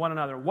love one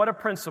another. What a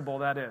principle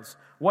that is.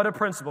 What a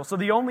principle. So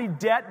the only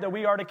debt that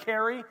we are to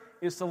carry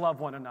is to love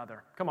one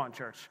another. Come on,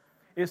 church.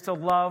 Is to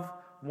love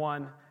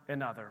one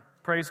another.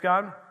 Praise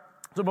God.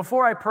 So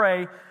before I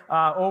pray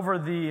over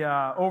the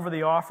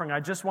offering, I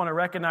just want to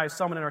recognize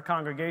someone in our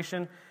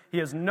congregation. He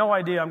has no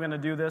idea I'm going to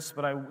do this,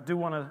 but I do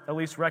want to at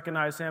least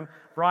recognize him.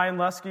 Brian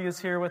Lusky is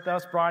here with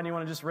us. Brian, you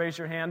want to just raise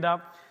your hand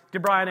up?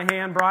 Give Brian a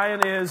hand.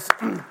 Brian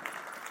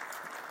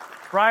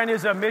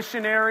is a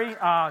missionary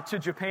to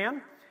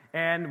Japan.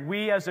 And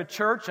we as a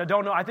church,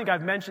 I think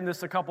I've mentioned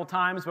this a couple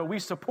times, but we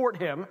support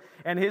him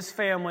and his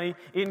family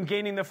in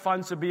gaining the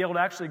funds to be able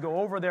to actually go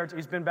over there.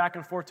 He's been back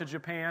and forth to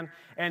Japan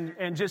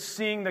and just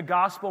seeing the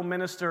gospel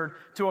ministered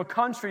to a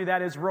country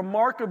that is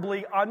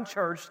remarkably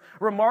unchurched,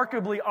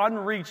 remarkably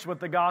unreached with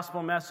the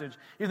gospel message.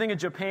 You think of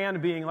Japan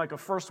being like a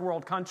first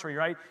world country,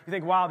 right? You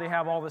think, wow, they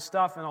have all this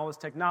stuff and all this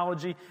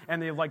technology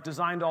and they've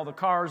designed all the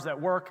cars that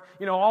work,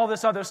 all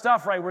this other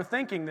stuff, right? We're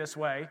thinking this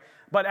way.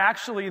 But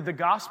actually, the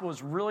gospel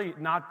has really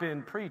not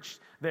been preached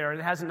there. It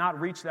has not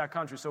reached that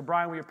country. So,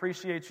 Brian, we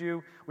appreciate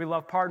you. We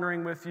love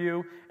partnering with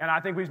you. And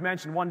I think we've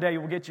mentioned one day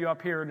we'll get you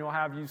up here and we'll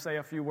have you say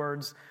a few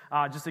words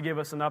just to give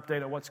us an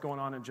update of what's going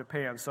on in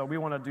Japan. So we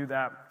want to do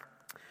that.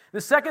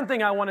 The second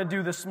thing I want to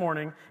do this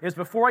morning is,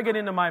 before I get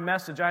into my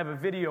message, I have a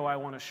video I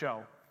want to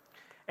show.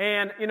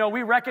 And,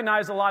 we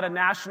recognize a lot of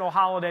national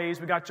holidays.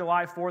 We got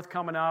July 4th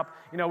coming up.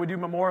 We do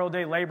Memorial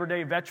Day, Labor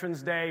Day,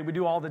 Veterans Day. We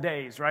do all the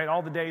days, right?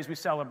 All the days we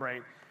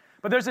celebrate.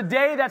 But there's a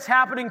day that's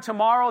happening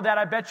tomorrow that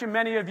I bet you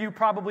many of you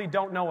probably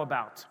don't know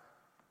about.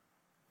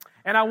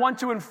 And I want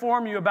to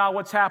inform you about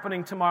what's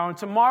happening tomorrow. And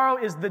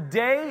tomorrow is the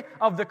day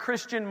of the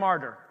Christian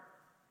martyr.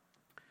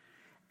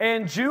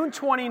 And June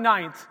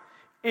 29th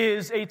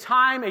is a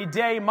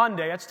day,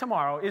 Monday, that's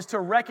tomorrow, is to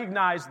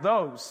recognize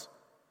those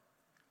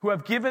who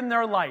have given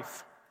their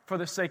life for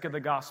the sake of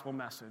the gospel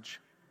message.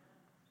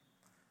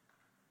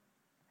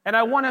 And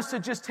I want us to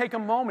just take a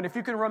moment. If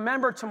you can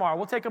remember tomorrow,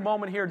 we'll take a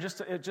moment here just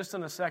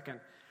in a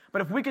second.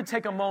 But if we could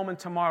take a moment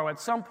tomorrow at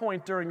some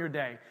point during your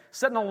day,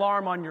 set an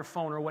alarm on your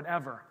phone or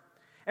whatever.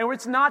 And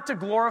it's not to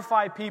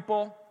glorify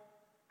people,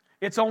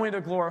 it's only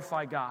to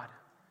glorify God.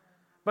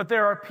 But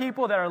there are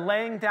people that are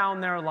laying down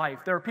their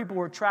life. There are people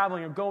who are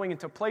traveling and going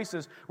into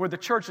places where the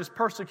church is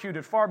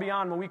persecuted far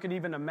beyond what we could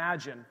even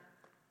imagine.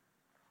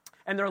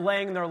 And they're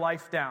laying their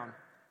life down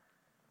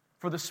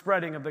for the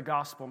spreading of the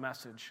gospel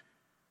message.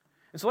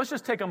 And so let's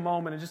just take a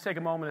moment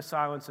of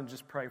silence and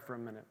just pray for a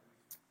minute.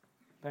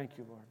 Thank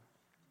you, Lord.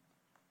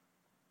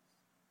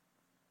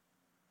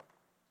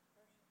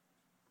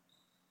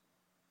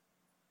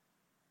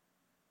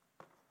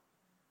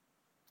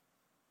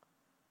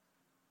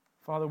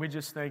 Father, we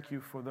just thank you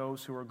for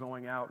those who are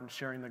going out and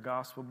sharing the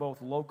gospel,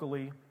 both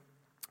locally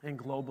and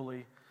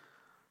globally.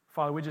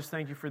 Father, we just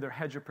thank you for their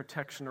hedge of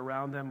protection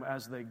around them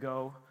as they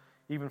go,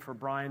 even for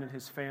Brian and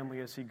his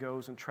family as he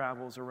goes and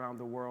travels around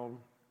the world.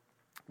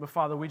 But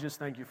Father, we just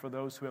thank you for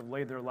those who have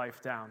laid their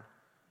life down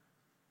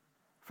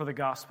for the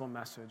gospel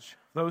message,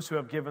 those who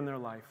have given their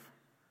life.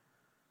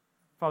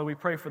 Father, we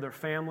pray for their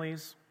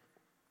families.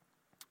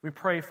 We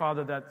pray,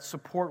 Father, that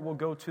support will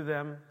go to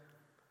them,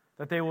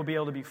 that they will be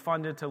able to be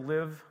funded to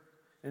live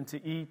and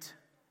to eat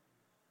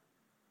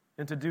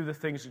and to do the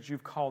things that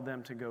you've called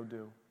them to go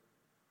do.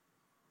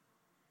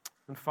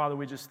 And Father,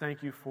 we just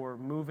thank you for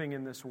moving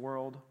in this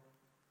world.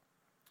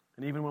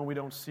 And even when we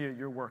don't see it,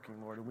 you're working,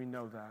 Lord, and we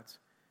know that.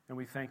 And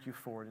we thank you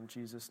for it in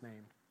Jesus'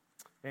 name.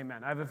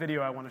 Amen. I have a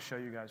video I want to show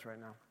you guys right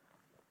now.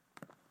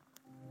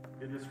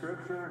 In the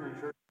scripture and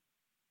in church.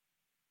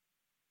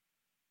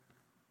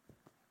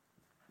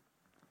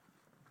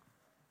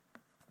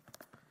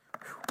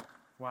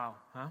 Wow,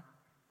 huh?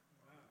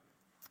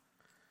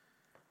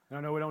 And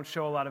I know we don't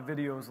show a lot of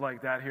videos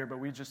like that here, but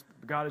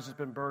God has just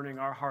been burning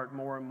our heart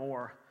more and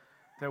more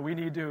that we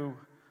need to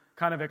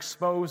kind of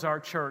expose our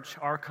church,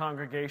 our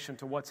congregation,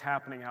 to what's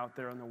happening out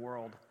there in the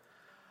world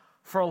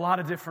for a lot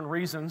of different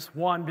reasons.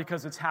 1,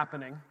 because it's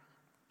happening.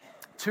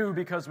 2,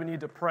 because we need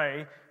to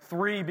pray.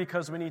 3,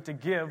 because we need to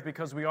give,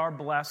 because we are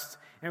blessed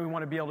and we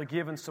want to be able to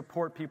give and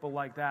support people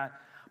like that.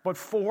 But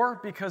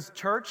 4, because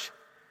church,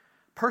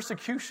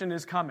 persecution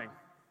is coming.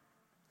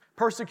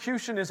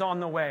 Persecution is on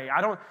the way.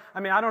 I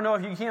don't know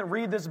if you can't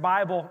read this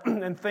Bible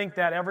and think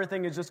that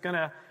everything is just going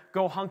to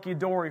go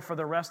hunky-dory for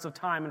the rest of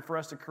time and for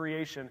rest of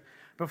creation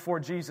before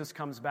Jesus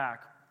comes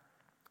back.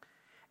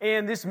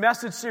 And this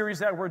message series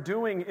that we're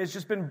doing has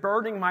just been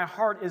burning my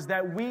heart is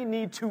that we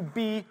need to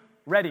be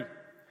ready.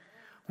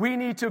 We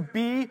need to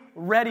be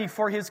ready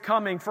for His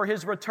coming, for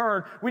His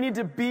return. We need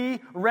to be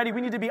ready.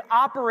 We need to be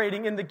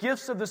operating in the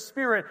gifts of the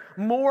Spirit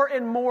more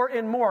and more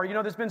and more. You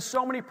know, there's been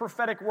so many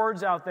prophetic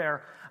words out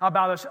there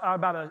about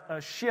a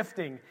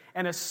shifting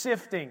and a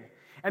sifting.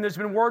 And there's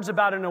been words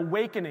about an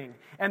awakening.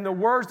 And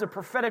the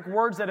prophetic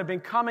words that have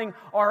been coming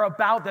are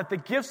about that the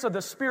gifts of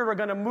the Spirit are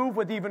going to move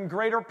with even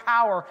greater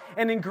power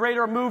and in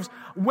greater moves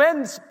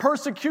when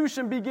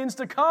persecution begins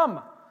to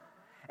come.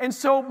 And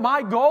so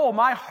my goal,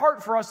 my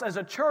heart for us as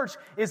a church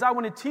is I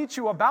want to teach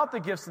you about the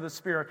gifts of the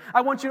Spirit.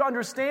 I want you to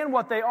understand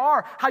what they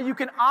are, how you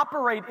can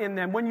operate in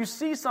them. When you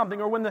see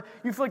something or when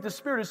you feel like the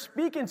Spirit is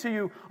speaking to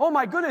you, oh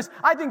my goodness,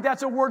 I think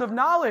that's a word of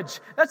knowledge.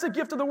 That's a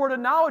gift of the word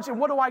of knowledge, and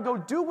what do I go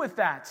do with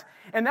that?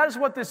 And that is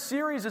what this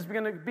series is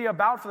going to be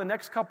about for the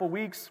next couple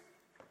weeks,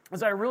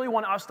 is I really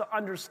want us to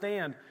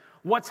understand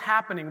what's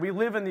happening. We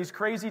live in these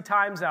crazy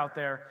times out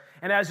there,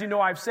 and as you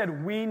know, I've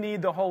said, we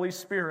need the Holy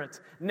Spirit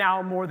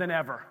now more than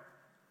ever.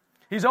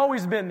 He's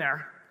always been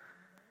there.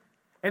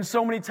 And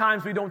so many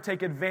times we don't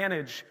take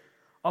advantage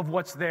of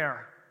what's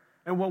there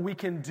and what we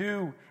can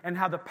do and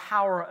how the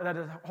power that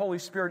the Holy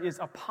Spirit is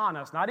upon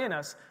us, not in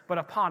us, but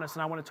upon us.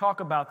 And I want to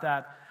talk about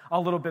that a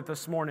little bit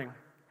this morning.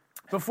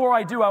 Before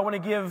I do, I want to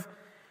give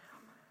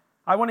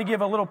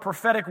a little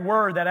prophetic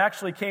word that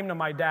actually came to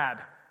my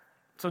dad.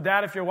 So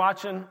Dad, if you're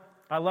watching,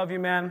 I love you,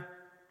 man.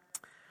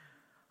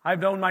 I've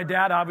known my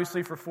dad,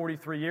 obviously, for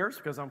 43 years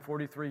because I'm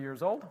 43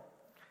 years old.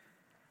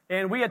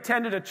 And we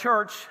attended a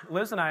church,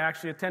 Liz and I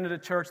actually attended a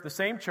church, the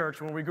same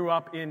church when we grew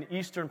up in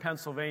eastern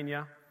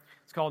Pennsylvania.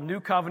 It's called New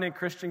Covenant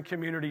Christian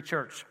Community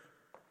Church.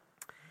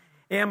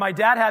 And my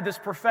dad had this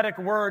prophetic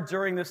word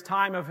during this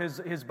time of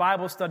his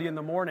Bible study in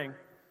the morning.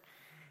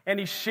 And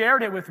he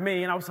shared it with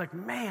me, and I was like,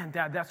 man,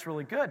 Dad, that's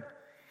really good.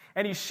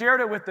 And he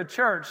shared it with the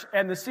church,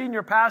 and the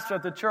senior pastor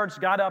at the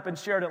church got up and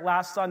shared it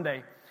last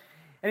Sunday.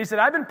 And he said,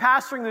 I've been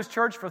pastoring this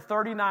church for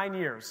 39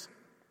 years.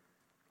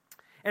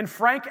 And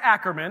Frank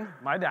Ackerman,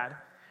 my dad,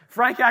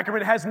 Frank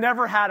Ackerman has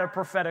never had a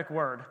prophetic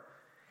word.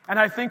 And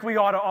I think we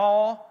ought to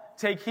all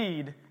take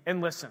heed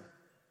and listen.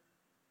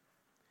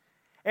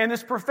 And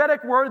this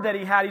prophetic word that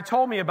he had, he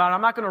told me about, I'm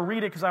not going to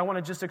read it because I want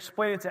to just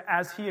explain it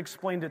as he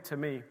explained it to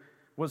me,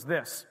 was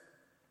this.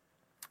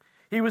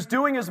 He was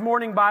doing his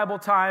morning Bible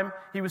time.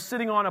 He was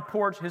sitting on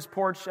his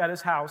porch at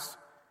his house.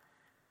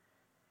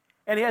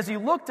 And as he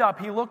looked up,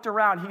 he looked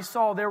around, he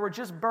saw there were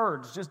just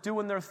birds just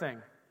doing their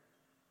thing.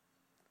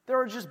 There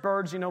were just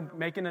birds,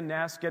 making a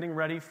nest, getting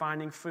ready,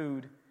 finding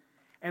food.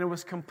 And it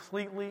was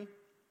completely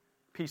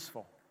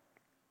peaceful.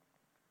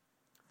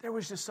 There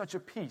was just such a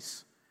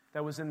peace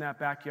that was in that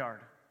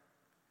backyard.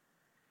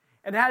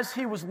 And as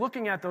he was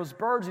looking at those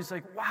birds, he's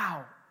like,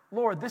 wow,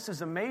 Lord, this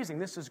is amazing.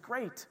 This is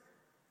great.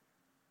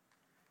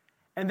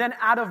 And then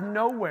out of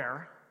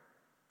nowhere,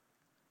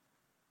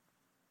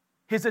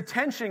 his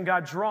attention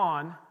got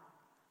drawn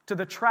to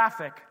the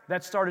traffic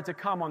that started to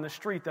come on the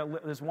street that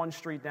is one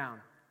street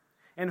down.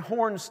 And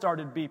horns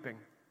started beeping.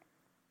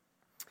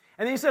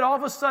 And then he said all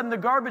of a sudden the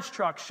garbage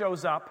truck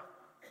shows up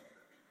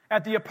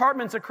at the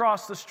apartments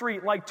across the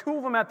street, like two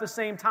of them at the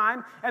same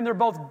time, and they're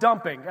both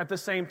dumping at the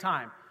same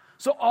time.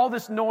 So all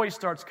this noise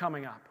starts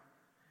coming up.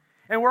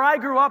 And where I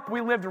grew up, we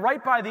lived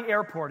right by the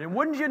airport. And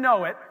wouldn't you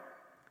know it,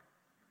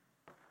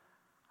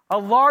 a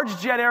large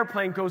jet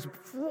airplane goes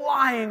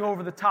flying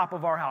over the top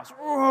of our house.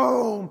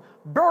 Boom!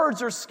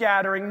 Birds are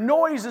scattering.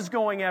 Noise is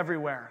going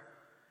everywhere.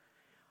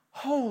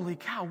 Holy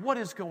cow, what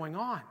is going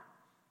on?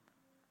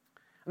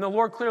 And the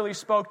Lord clearly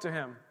spoke to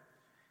him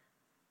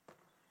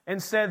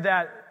and said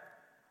that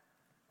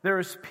there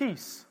is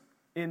peace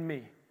in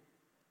me.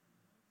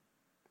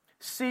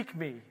 Seek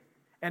me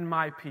and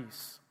my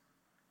peace.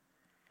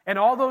 And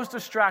all those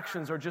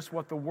distractions are just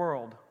what the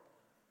world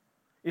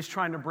is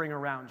trying to bring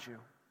around you.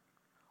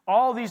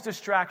 All these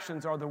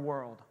distractions are the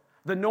world.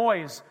 The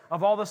noise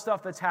of all the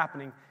stuff that's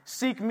happening.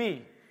 Seek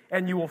me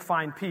and you will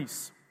find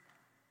peace.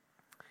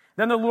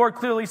 Then the Lord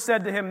clearly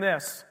said to him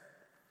this,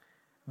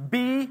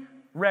 be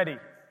ready.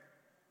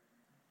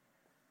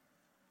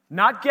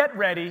 Not get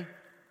ready,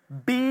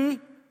 be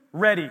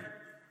ready.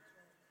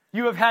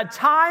 You have had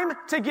time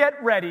to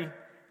get ready.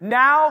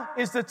 Now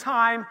is the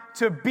time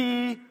to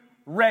be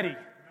ready.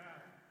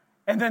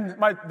 And then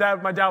my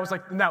dad was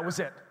like, and that was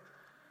it.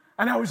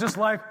 And I was just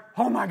like,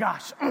 oh my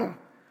gosh. I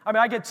mean,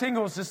 I get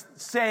tingles just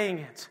saying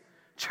it.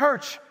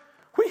 Church,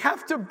 we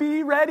have to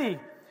be ready.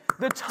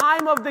 The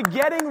time of the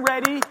getting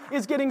ready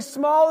is getting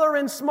smaller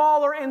and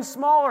smaller and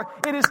smaller.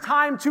 It is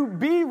time to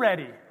be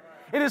ready.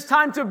 It is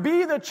time to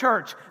be the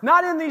church,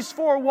 not in these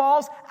four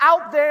walls,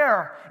 out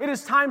there. It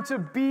is time to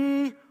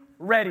be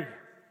ready,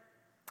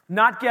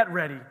 not get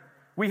ready.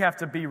 We have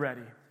to be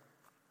ready.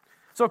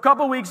 So a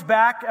couple weeks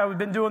back, I've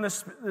been doing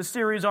this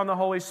series on the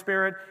Holy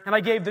Spirit, and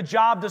I gave the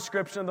job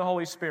description of the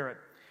Holy Spirit.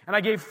 And I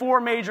gave 4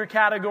 major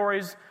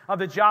categories of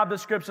the job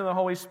description of the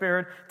Holy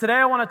Spirit. Today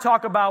I want to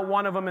talk about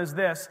one of them is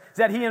this, is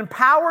that He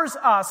empowers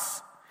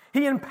us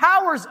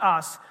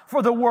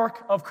for the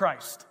work of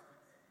Christ.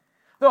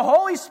 The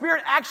Holy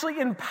Spirit actually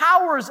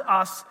empowers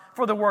us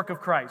for the work of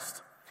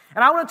Christ.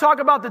 And I want to talk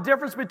about the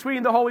difference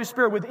between the Holy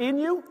Spirit within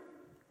you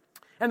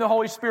and the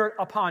Holy Spirit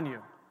upon you,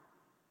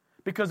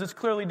 because it's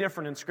clearly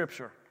different in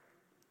Scripture.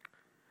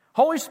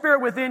 Holy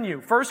Spirit within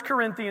you, 1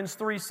 Corinthians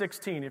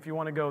 3:16, if you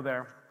want to go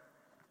there.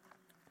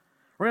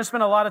 We're going to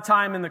spend a lot of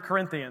time in the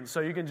Corinthians,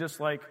 so you can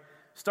just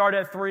start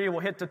at 3,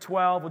 we'll hit to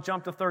 12, we'll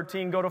jump to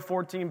 13, go to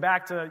 14,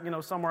 back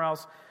to, somewhere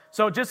else.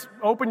 So just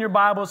open your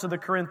Bibles to the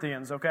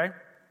Corinthians, okay?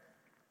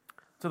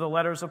 To the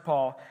letters of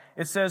Paul.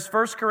 It says,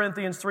 1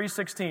 Corinthians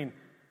 3:16,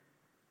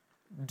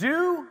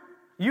 do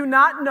you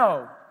not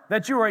know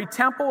that you are a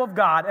temple of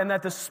God and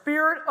that the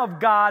Spirit of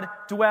God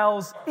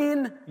dwells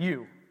in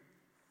you?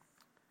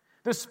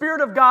 The Spirit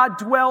of God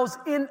dwells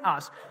in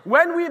us.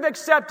 When we've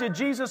accepted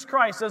Jesus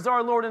Christ as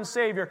our Lord and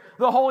Savior,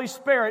 the Holy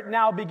Spirit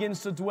now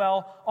begins to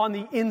dwell on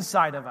the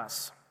inside of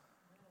us.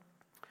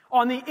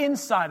 On the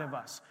inside of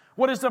us.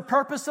 What is the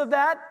purpose of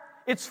that?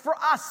 It's for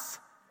us,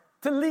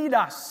 to lead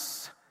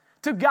us,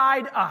 to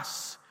guide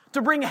us,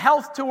 to bring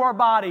health to our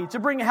body, to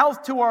bring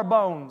health to our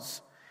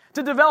bones,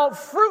 to develop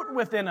fruit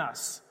within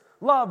us.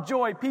 Love,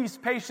 joy, peace,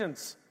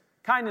 patience,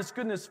 kindness,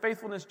 goodness,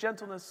 faithfulness,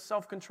 gentleness,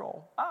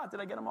 self-control. Did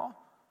I get them all?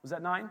 Was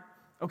that 9?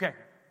 Okay.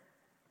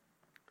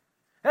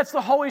 That's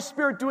the Holy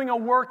Spirit doing a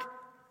work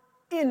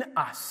in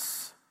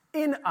us.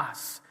 In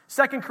us.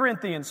 2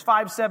 Corinthians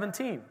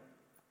 5:17. It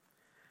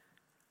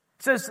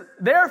says,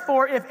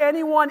 therefore, if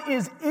anyone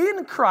is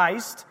in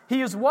Christ,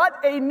 he is what?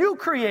 A new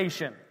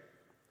creation.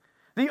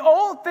 The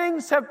old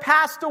things have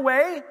passed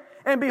away,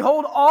 and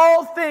behold,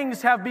 all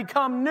things have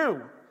become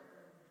new.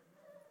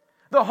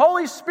 The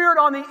Holy Spirit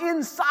on the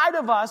inside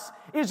of us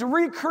is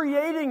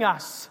recreating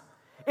us.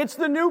 It's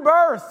the new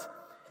birth.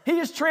 He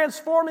is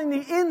transforming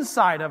the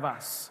inside of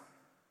us.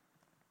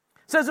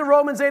 It says in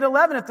Romans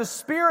 8:11, if the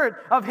Spirit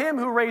of Him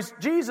who raised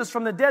Jesus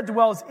from the dead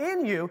dwells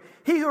in you,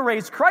 He who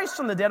raised Christ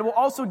from the dead will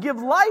also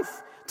give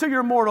life to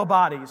your mortal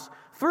bodies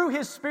through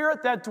His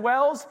Spirit that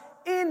dwells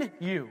in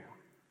you.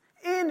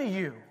 In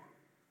you.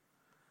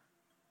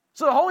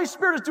 So the Holy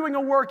Spirit is doing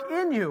a work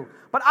in you.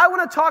 But I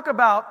want to talk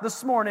about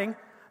this morning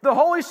the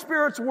Holy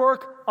Spirit's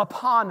work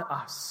upon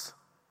us.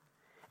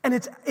 And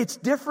it's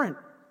different.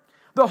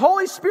 The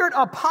Holy Spirit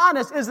upon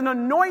us is an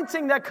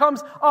anointing that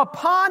comes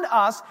upon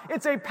us.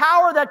 It's a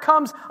power that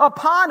comes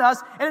upon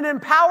us, and it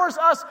empowers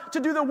us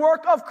to do the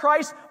work of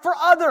Christ for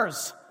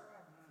others.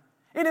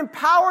 It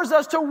empowers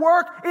us to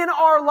work in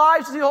our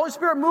lives, the Holy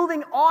Spirit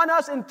moving on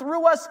us and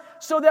through us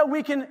so that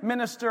we can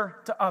minister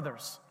to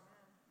others.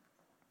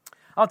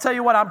 I'll tell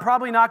you what, I'm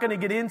probably not going to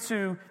get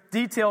into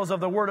details of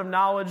the word of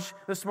knowledge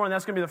this morning.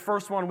 That's going to be the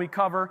first one we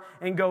cover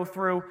and go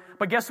through.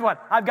 But guess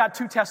what? I've got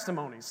 2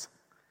 testimonies.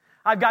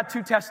 I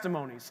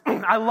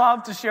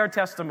love to share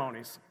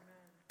testimonies.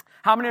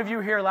 How many of you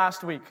here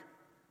last week?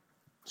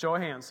 Show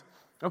of hands.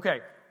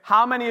 Okay.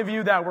 How many of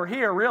you that were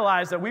here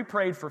realized that we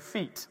prayed for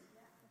feet?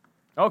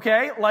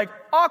 Okay,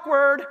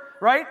 awkward,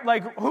 right?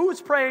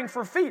 Who's praying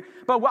for feet?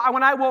 But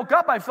when I woke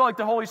up, I felt like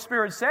the Holy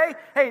Spirit say,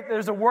 hey,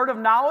 there's a word of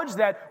knowledge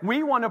that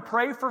we want to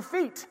pray for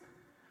feet.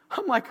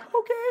 I'm like,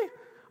 okay,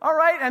 all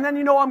right. And then,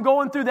 I'm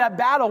going through that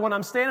battle when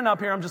I'm standing up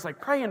here. I'm just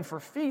praying for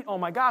feet. Oh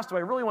my gosh, do I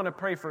really want to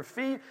pray for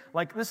feet?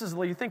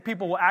 You think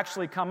people will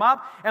actually come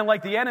up? And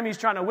the enemy's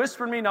trying to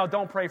whisper to me, no,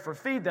 don't pray for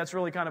feet. That's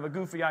really kind of a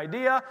goofy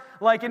idea.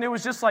 And it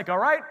was just all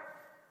right,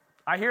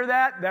 I hear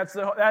that. That's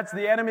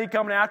the enemy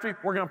coming after me.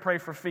 We're going to pray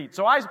for feet.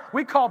 So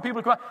we called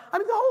people to come out. I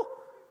mean,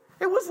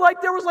 it was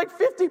like there was like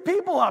 50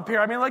 people up here.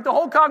 I mean, like the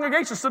whole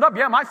congregation stood up.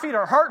 Yeah, my feet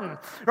are hurting,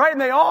 right? And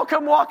they all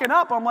come walking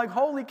up. I'm like,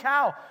 holy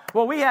cow.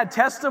 Well, we had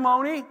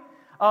testimony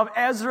of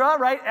Ezra,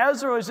 right?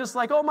 Ezra was just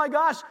like, oh my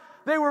gosh.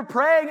 They were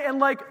praying and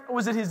like,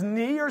 was it his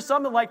knee or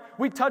something? Like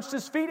we touched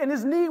his feet and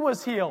his knee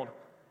was healed.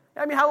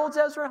 I mean, how old's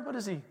Ezra? What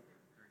is he?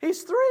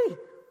 He's 3.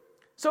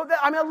 So,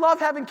 I love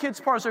having kids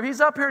part. So he's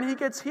up here and he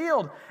gets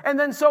healed. And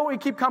then so we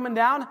keep coming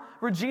down.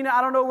 Regina, I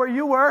don't know where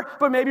you were,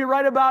 but maybe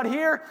right about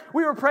here,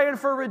 we were praying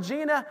for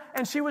Regina,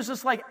 and she was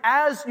just like,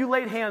 as you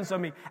laid hands on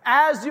me,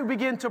 as you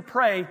begin to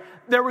pray,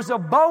 there was a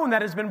bone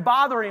that has been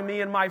bothering me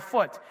in my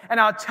foot.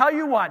 And I'll tell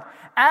you what,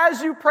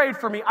 as you prayed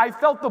for me, I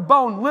felt the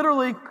bone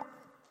literally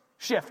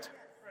shift.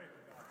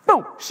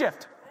 Boom,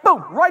 shift.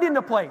 Boom, right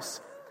into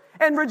place.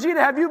 And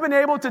Regina, have you been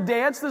able to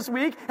dance this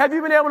week? Have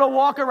you been able to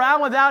walk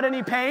around without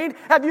any pain?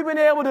 Have you been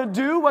able to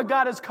do what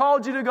God has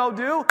called you to go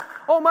do?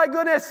 Oh my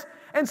goodness.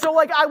 And so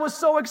I was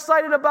so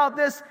excited about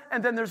this.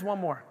 And then there's one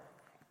more.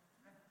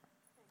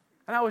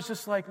 And I was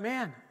just like,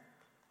 man,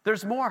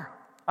 there's more.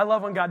 I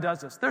love when God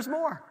does this. There's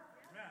more.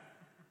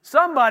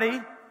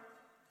 Somebody,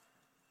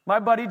 my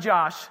buddy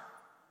Josh,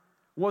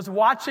 was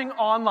watching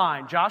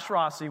online. Josh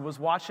Rossi was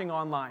watching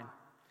online.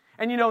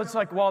 And it's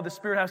like, well, the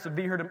Spirit has to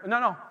be here to...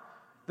 No.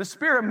 The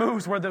Spirit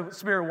moves where the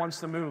Spirit wants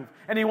to move.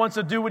 And He wants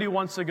to do what He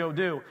wants to go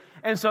do.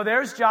 And so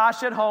there's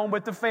Josh at home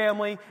with the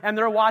family, and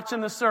they're watching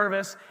the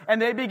service, and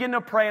they begin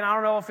to pray. And I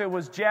don't know if it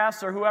was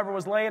Jess or whoever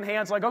was laying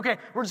hands, like, okay,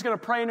 we're just going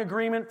to pray in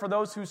agreement for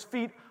those whose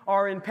feet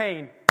are in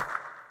pain.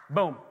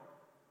 Boom.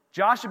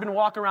 Josh had been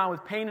walking around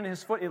with pain in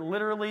his foot. It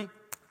literally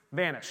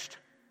vanished.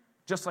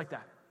 Just like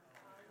that.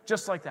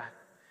 Just like that.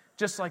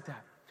 Just like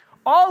that.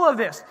 All of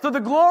this to the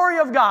glory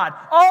of God.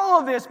 All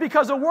of this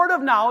because a word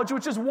of knowledge,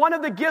 which is one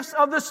of the gifts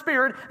of the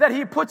Spirit that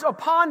He puts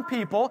upon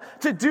people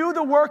to do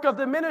the work of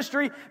the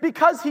ministry,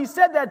 because He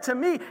said that to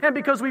me, and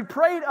because we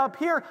prayed up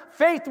here,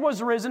 faith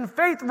was risen,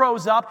 faith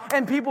rose up,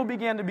 and people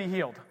began to be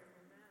healed.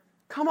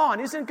 Come on,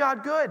 isn't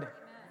God good?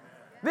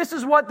 This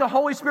is what the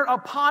Holy Spirit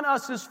upon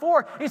us is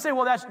for. You say,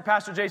 well, that's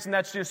Pastor Jason,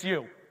 that's just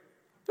you.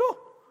 Oh,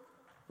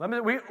 we're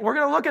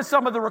going to look at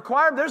some of the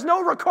requirements. There's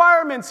no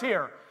requirements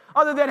here.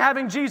 Other than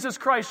having Jesus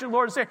Christ, your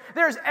Lord and Savior.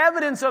 There's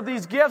evidence of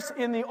these gifts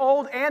in the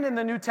Old and in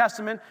the New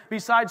Testament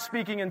besides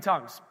speaking in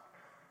tongues.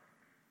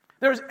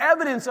 There's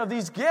evidence of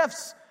these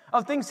gifts,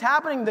 of things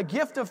happening, the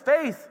gift of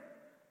faith,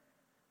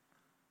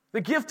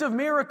 the gift of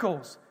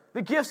miracles,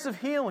 the gifts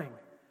of healing.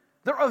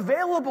 They're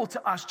available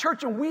to us,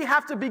 church, and we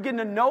have to begin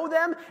to know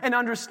them and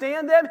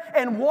understand them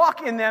and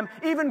walk in them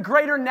even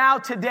greater now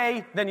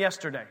today than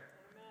yesterday.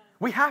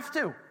 We have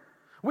to.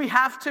 We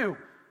have to.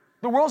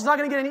 The world's not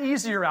going to get any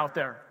easier out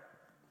there.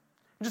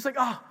 Just like,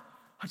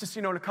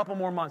 in a couple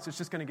more months, it's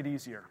just going to get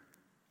easier.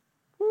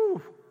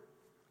 Whew.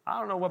 I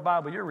don't know what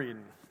Bible you're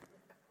reading.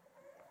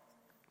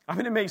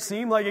 It may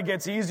seem like it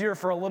gets easier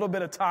for a little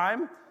bit of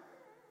time,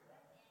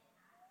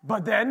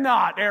 but then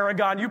not,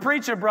 Aragon. You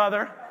preach it,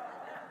 brother.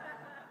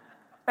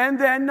 And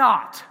then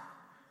not.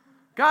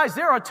 Guys,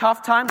 there are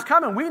tough times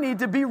coming. We need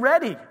to be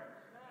ready.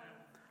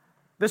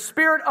 The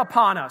Spirit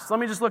upon us. Let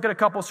me just look at a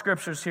couple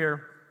scriptures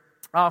here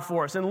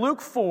for us. In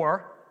Luke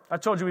 4, I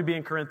told you we'd be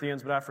in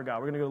Corinthians, but I forgot.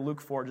 We're going to go to Luke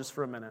 4 just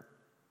for a minute.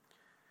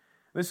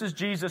 This is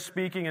Jesus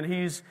speaking, and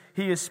he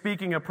is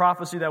speaking a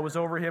prophecy that was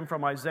over him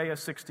from Isaiah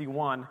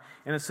 61,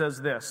 and it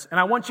says this. And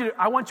I want you,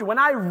 when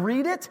I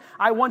read it,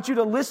 I want you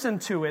to listen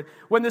to it.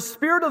 When the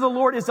Spirit of the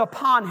Lord is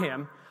upon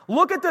him,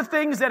 look at the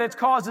things that it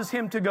causes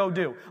him to go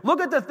do.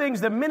 Look at the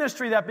things, the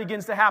ministry that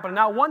begins to happen.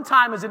 Now, one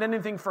time isn't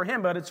anything for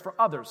him, but it's for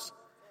others.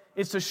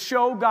 It's to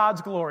show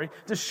God's glory,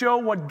 to show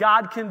what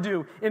God can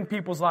do in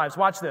people's lives.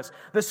 Watch this.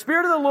 The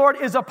Spirit of the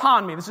Lord is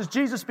upon me. This is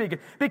Jesus speaking.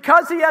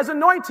 Because He has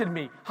anointed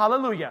me.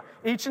 Hallelujah.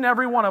 Each and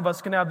every one of us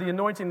can have the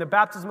anointing, the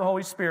baptism of the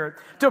Holy Spirit,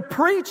 to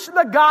preach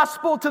the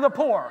gospel to the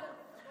poor.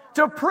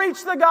 To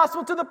preach the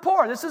gospel to the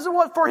poor. This isn't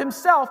what for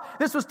Himself.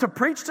 This was to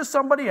preach to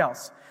somebody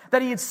else.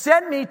 That He had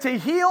sent me to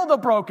heal the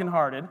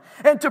brokenhearted,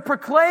 and to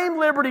proclaim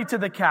liberty to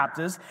the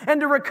captives,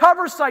 and to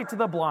recover sight to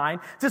the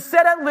blind, to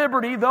set at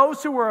liberty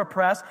those who were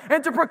oppressed,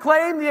 and to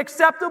proclaim the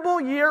acceptable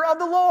year of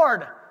the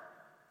Lord.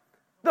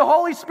 The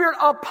Holy Spirit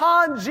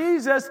upon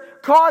Jesus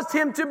caused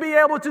Him to be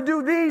able to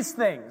do these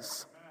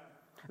things.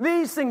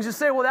 These things, you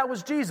say, well, that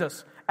was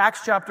Jesus.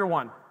 Acts chapter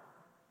 1.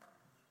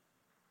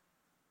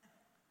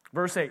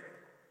 Verse 8.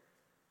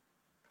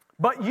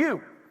 But you.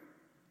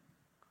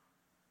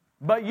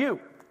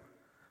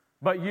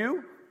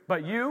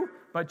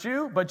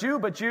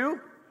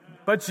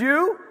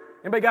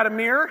 Anybody got a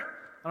mirror?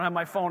 I don't have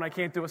my phone. I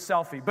can't do a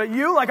selfie. But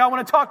you, I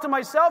want to talk to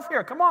myself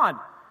here. Come on.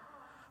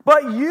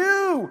 But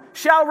you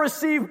shall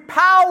receive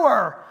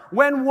power.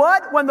 When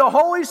what? When the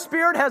Holy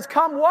Spirit has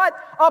come what?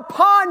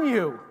 Upon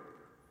you.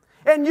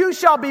 And you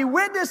shall be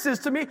witnesses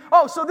to me.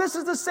 Oh, so this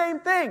is the same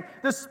thing.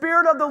 The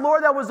Spirit of the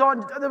Lord that was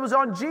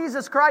on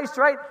Jesus Christ,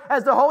 right?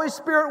 As the Holy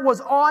Spirit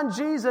was on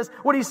Jesus,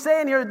 what He's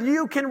saying here,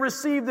 you can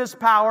receive this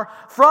power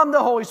from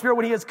the Holy Spirit.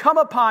 When He has come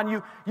upon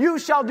you, you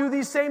shall do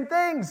these same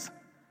things.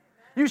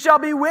 You shall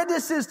be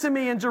witnesses to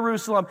me in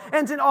Jerusalem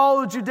and in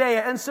all of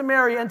Judea and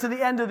Samaria and to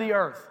the end of the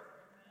earth.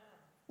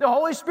 The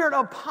Holy Spirit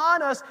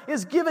upon us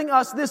is giving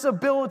us this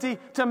ability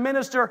to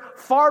minister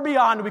far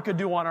beyond we could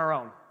do on our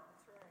own.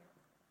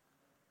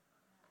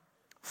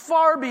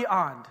 Far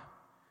beyond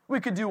we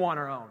could do on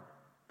our own.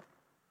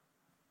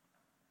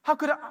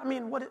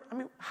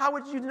 How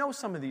would you know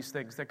some of these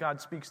things that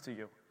God speaks to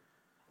you?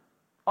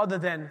 Other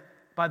than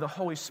by the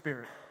Holy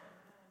Spirit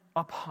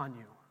upon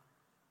you.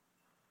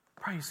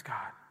 Praise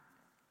God.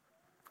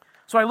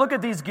 So I look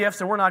at these gifts,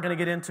 and we're not going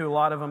to get into a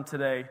lot of them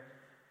today.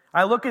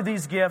 I look at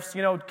these gifts,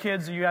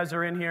 kids, you guys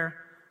are in here.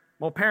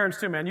 Well, parents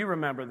too, man, you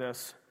remember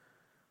this.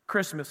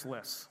 Christmas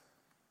lists.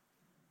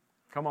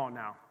 Come on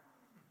now.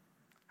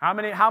 How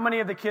many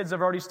of the kids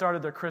have already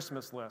started their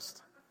Christmas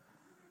list?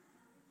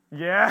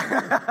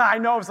 Yeah, I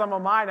know some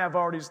of mine have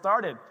already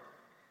started.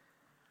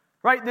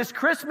 Right, this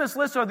Christmas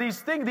list are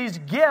these things, these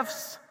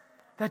gifts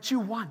that you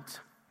want.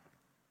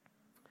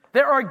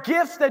 There are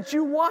gifts that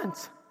you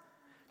want.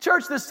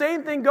 Church, the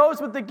same thing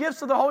goes with the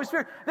gifts of the Holy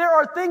Spirit. There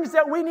are things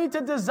that we need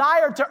to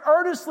desire, to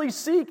earnestly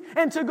seek,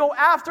 and to go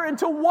after, and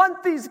to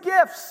want these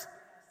gifts.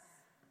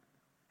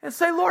 And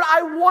say, Lord,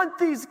 I want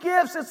these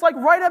gifts. It's like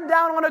write them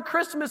down on a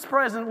Christmas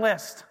present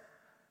list.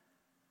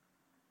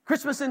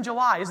 Christmas in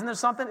July, isn't there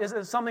something? Is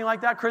it something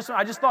like that? Christmas,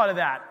 I just thought of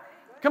that.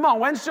 Come on,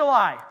 when's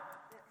July?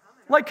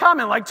 Like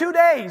 2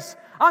 days.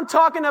 I'm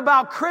talking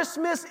about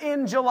Christmas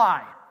in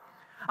July.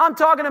 I'm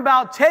talking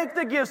about take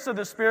the gifts of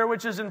the Spirit,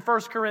 which is in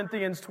 1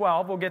 Corinthians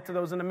 12. We'll get to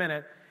those in a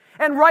minute.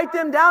 And write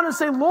them down and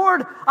say,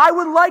 Lord, I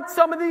would like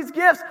some of these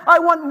gifts. I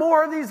want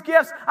more of these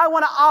gifts. I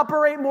want to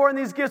operate more in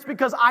these gifts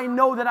because I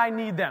know that I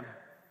need them.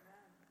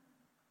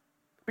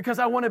 Because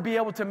I want to be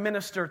able to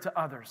minister to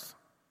others.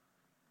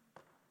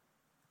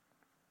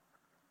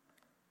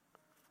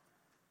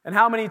 And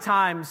how many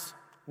times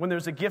when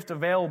there's a gift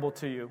available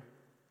to you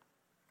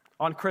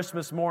on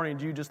Christmas morning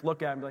do you just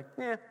look at it and be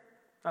like,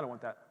 I don't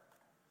want that.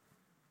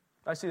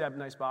 I see that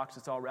nice box,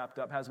 it's all wrapped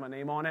up, has my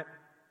name on it,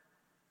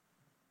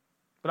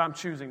 but I'm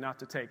choosing not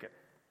to take it.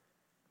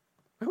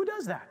 Who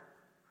does that?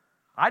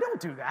 I don't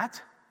do that.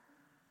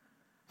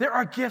 There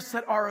are gifts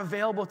that are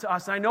available to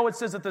us. And I know it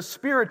says that the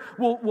Spirit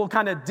will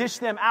kind of dish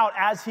them out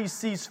as He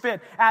sees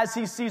fit, as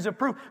He sees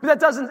approved.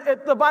 But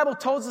the Bible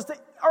tells us to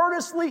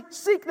earnestly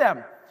seek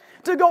them,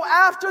 to go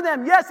after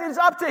them. Yes, it's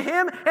up to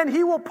Him, and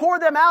He will pour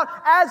them out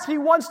as He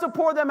wants to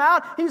pour them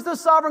out. He's the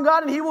sovereign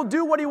God, and He will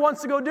do what He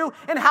wants to go do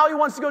and how He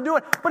wants to go do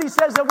it. But He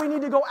says that we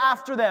need to go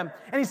after them,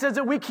 and He says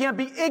that we can't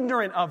be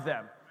ignorant of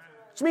them,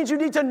 which means you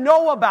need to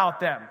know about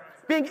them.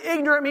 Being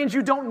ignorant means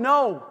you don't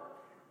know.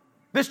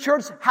 This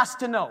church has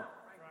to know.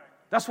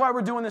 That's why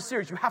we're doing this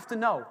series. You have to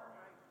know. You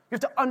have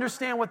to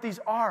understand what these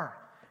are,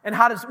 and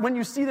when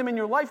you see them in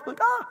your life, be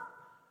like,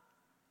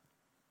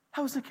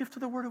 that was the gift of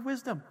the word of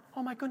wisdom.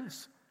 Oh my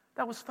goodness.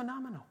 That was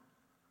phenomenal.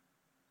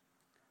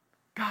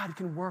 God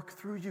can work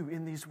through you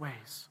in these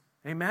ways.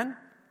 Amen?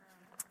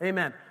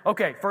 Amen.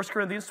 Okay, 1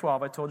 Corinthians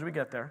 12. I told you we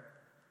get there.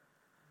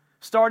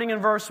 Starting in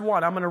verse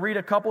 1. I'm going to read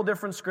a couple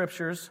different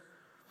scriptures.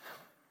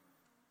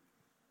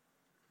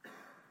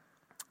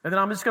 And then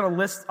I'm going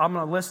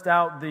to list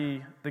out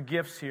the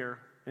gifts here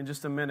in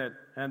just a minute.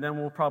 And then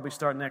we'll probably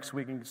start next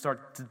week and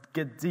start to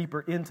get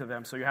deeper into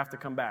them. So you have to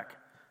come back.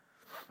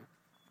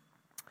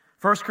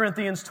 1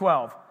 Corinthians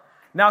 12.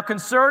 Now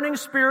concerning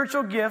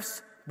spiritual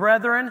gifts,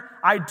 brethren,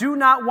 I do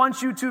not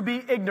want you to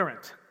be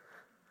ignorant.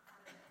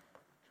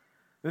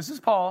 This is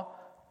Paul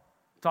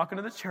talking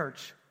to the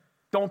church.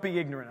 Don't be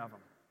ignorant of them.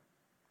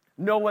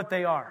 Know what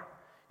they are.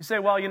 You say,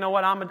 well, you know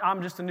what?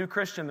 I'm just a new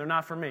Christian. They're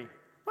not for me.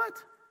 What?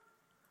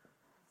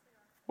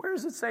 Where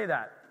does it say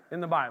that in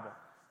the Bible?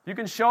 You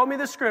can show me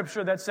the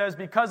scripture that says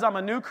because I'm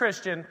a new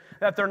Christian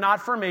that they're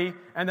not for me,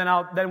 and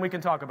then we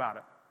can talk about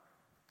it.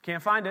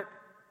 Can't find it.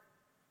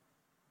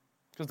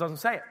 Because it doesn't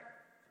say it.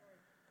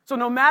 So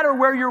no matter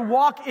where your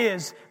walk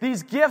is,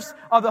 these gifts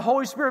of the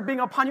Holy Spirit being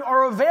upon you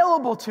are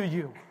available to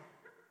you.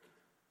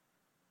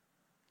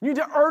 You need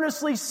to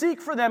earnestly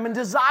seek for them and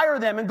desire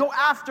them and go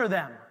after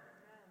them.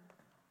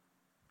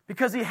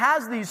 Because He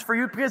has these for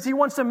you, because He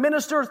wants to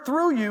minister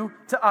through you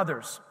to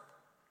others.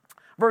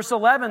 Verse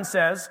 11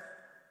 says,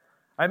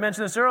 I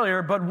mentioned this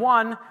earlier, but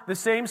one, the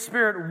same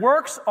Spirit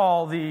works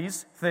all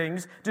these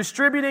things,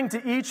 distributing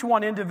to each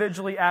one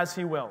individually as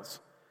He wills.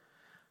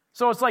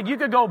 So it's like you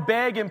could go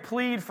beg and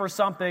plead for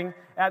something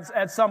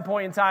at some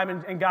point in time,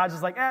 and God's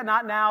just like,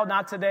 not now,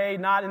 not today,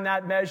 not in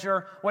that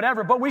measure,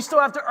 whatever. But we still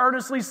have to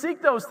earnestly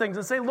seek those things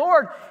and say,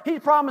 Lord, He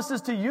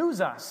promises to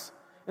use us.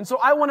 And so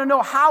I want to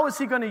know, how is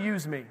He going to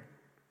use me?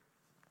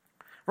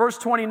 Verse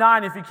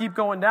 29, if you keep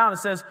going down, it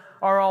says,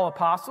 are all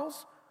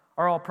apostles?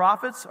 Are all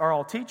prophets? Are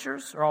all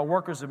teachers? Are all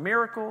workers of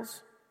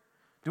miracles?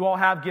 Do all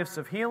have gifts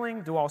of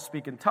healing? Do all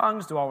speak in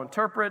tongues? Do all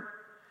interpret?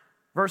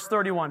 Verse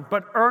 31,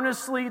 but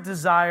earnestly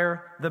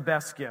desire the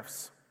best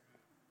gifts.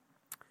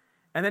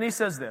 And then he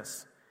says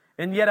this,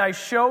 and yet I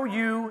show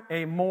you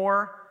a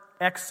more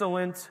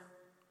excellent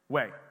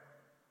way.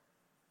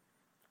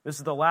 This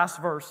is the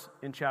last verse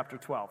in chapter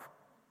 12.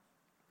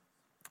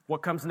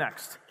 What comes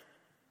next?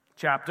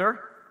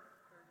 Chapter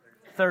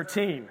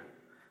 13.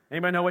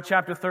 Anybody know what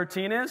chapter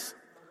 13 is?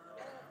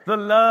 The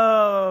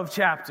love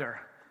chapter.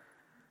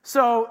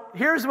 So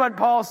here's what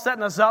Paul's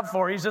setting us up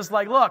for. He's just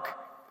like, look,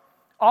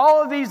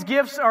 all of these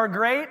gifts are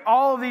great.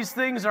 All of these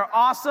things are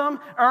awesome.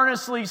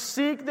 Earnestly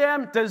seek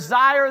them,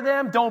 desire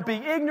them, don't be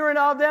ignorant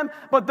of them.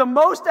 But the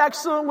most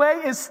excellent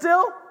way is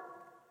still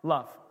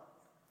love.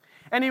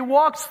 And he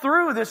walks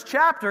through this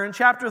chapter. In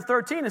chapter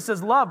 13, it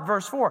says love,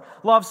 verse 4.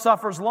 Love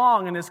suffers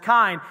long and is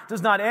kind,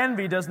 does not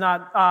envy, does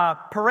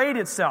not parade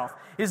itself,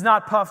 is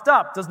not puffed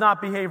up, does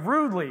not behave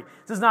rudely,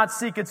 does not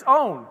seek its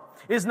own,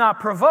 is not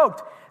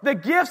provoked. The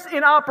gifts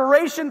in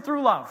operation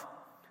through love.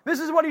 This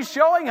is what he's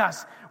showing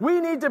us. We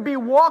need to be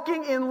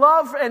walking in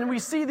love, and we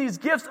see these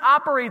gifts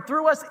operate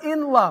through us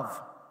in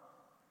love.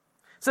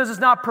 It says it's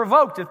not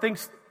provoked. It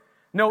thinks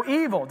no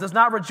evil, does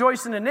not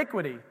rejoice in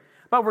iniquity,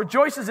 but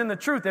rejoices in the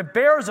truth. It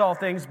bears all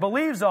things,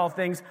 believes all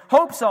things,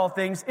 hopes all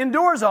things,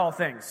 endures all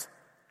things.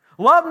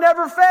 Love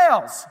never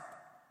fails.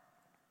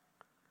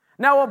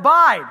 Now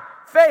abide,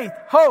 faith,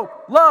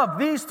 hope, love,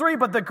 these three,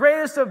 but the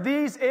greatest of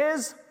these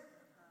is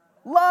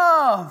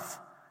love.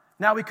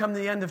 Now we come to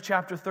the end of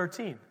chapter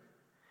 13.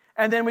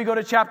 And then we go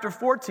to chapter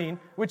 14,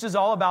 which is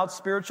all about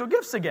spiritual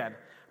gifts again.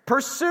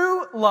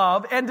 Pursue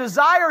love and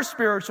desire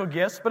spiritual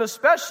gifts, but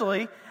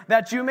especially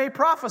that you may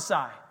prophesy.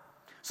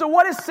 So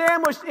what is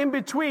sandwiched in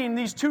between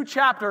these two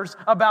chapters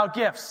about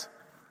gifts?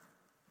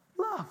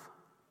 Love.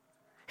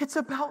 It's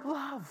about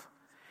love.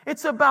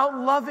 It's about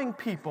loving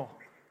people.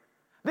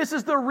 This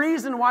is the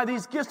reason why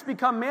these gifts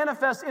become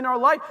manifest in our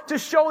life, to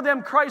show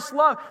them Christ's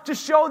love, to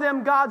show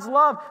them God's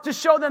love, to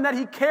show them that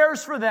He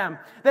cares for them,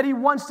 that He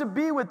wants to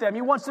be with them.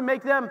 He wants to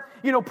make them,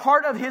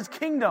 part of His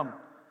kingdom,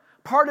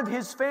 part of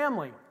His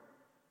family.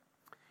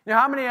 Now,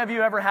 how many of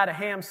you ever had a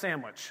ham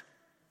sandwich?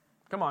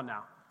 Come on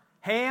now.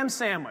 Ham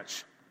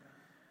sandwich.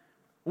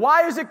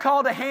 Why is it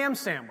called a ham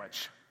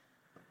sandwich?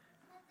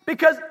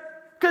 Because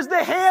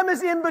the ham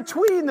is in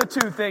between the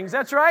two things.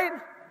 That's right.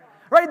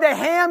 Right? The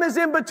ham is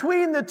in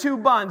between the two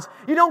buns.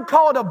 You don't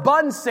call it a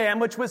bun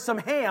sandwich with some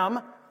ham.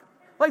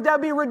 Like,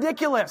 that'd be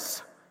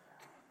ridiculous.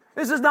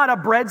 This is not a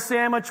bread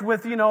sandwich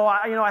with,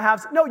 I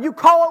have... No, you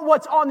call it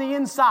what's on the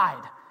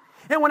inside.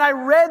 And when I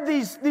read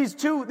these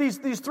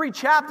three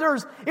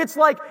chapters, it's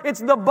like it's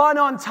the bun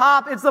on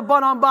top, it's the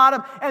bun on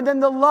bottom, and then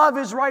the love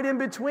is right in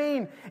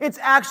between. It's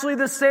actually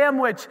the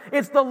sandwich.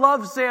 It's the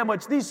love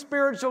sandwich. These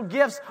spiritual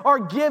gifts are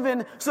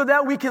given so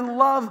that we can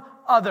love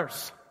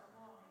others.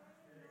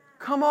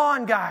 Come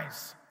on,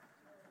 guys.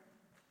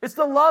 It's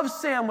the love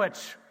sandwich.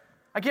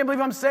 I can't believe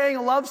I'm saying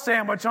a love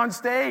sandwich on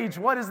stage.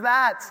 What is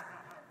that?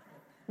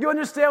 You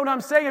understand what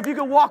I'm saying? If you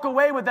could walk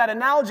away with that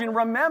analogy and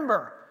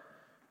remember,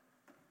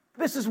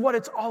 this is what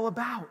it's all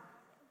about.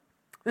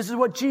 This is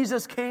what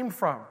Jesus came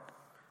from.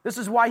 This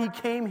is why He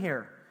came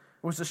here.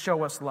 It was to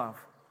show us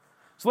love.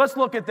 So let's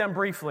look at them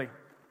briefly.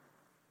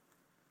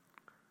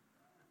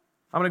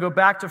 I'm going to go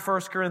back to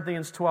 1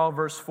 Corinthians 12,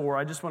 verse 4.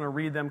 I just want to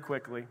read them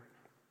quickly.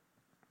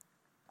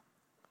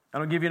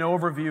 And I'll give you an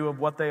overview of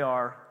what they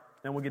are,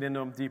 then we'll get into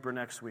them deeper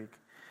next week.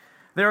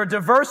 There are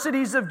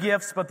diversities of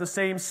gifts, but the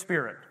same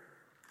Spirit.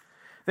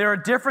 There are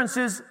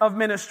differences of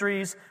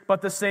ministries,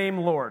 but the same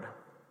Lord.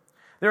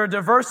 There are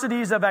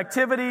diversities of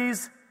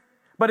activities,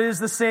 but it is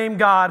the same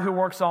God who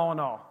works all in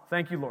all.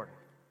 Thank you, Lord.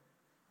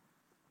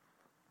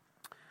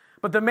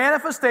 But the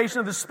manifestation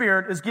of the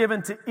Spirit is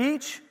given to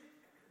each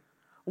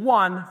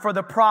one for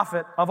the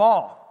profit of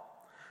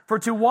all. For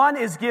to one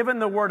is given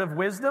the word of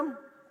wisdom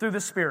through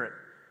the Spirit.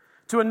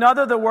 To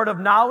another, the word of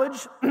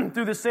knowledge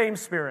through the same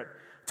Spirit.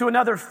 To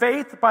another,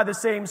 faith by the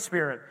same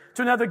Spirit.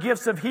 To another,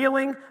 gifts of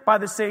healing by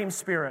the same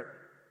Spirit.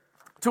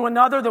 To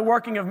another, the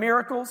working of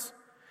miracles.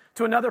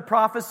 To another,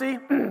 prophecy.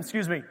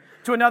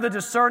 To another,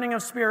 discerning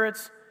of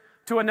spirits.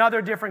 To another,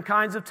 different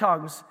kinds of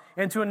tongues.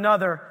 And to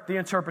another, the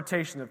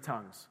interpretation of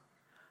tongues.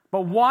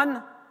 But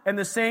one and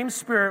the same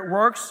Spirit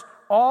works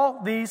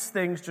all these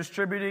things,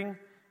 distributing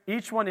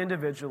each one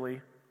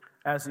individually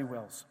as He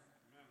wills.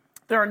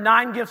 There are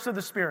 9 gifts of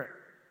the Spirit.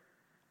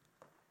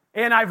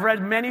 And I've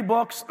read many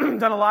books,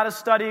 done a lot of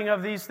studying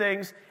of these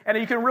things, and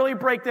you can really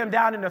break them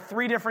down into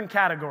 3 different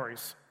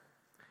categories.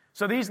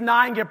 So these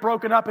 9 get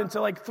broken up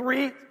into like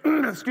 3,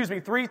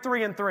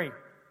 3, and 3.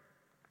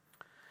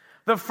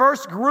 The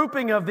first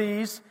grouping of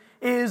these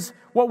is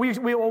what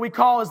we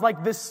call is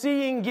like the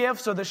seeing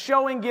gifts or the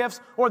showing gifts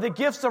or the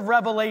gifts of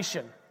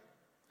revelation.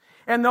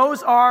 And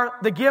those are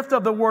the gift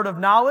of the word of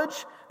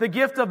knowledge, the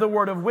gift of the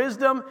word of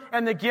wisdom,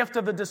 and the gift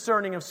of the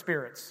discerning of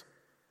spirits.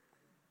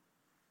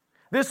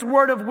 This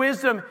word of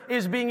wisdom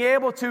is being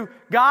able to,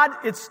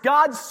 it's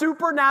God's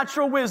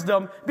supernatural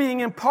wisdom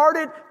being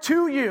imparted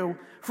to you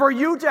for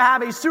you to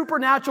have a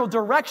supernatural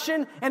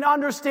direction and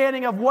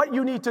understanding of what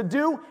you need to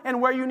do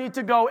and where you need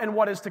to go and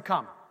what is to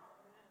come.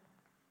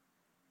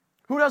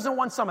 Who doesn't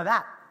want some of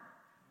that?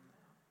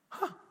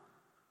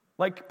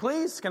 Like,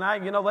 please, can I,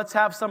 let's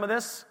have some of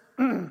this?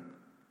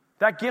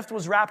 That gift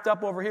was wrapped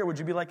up over here. Would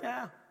you be like,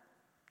 I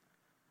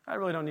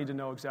really don't need to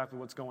know exactly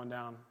what's going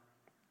down.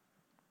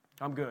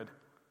 I'm good.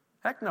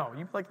 Heck no.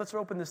 You'd be like, let's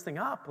open this thing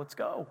up. Let's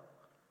go.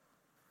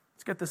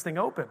 Let's get this thing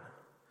open.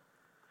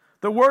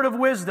 The word of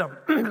wisdom,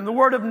 the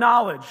word of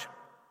knowledge.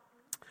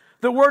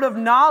 The word of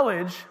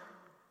knowledge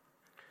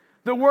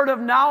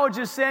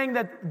is saying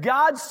that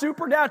God's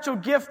supernatural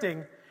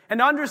gifting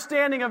and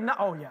understanding of...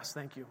 Oh, yes,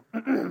 thank you.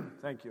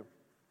 Thank you.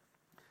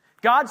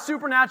 God's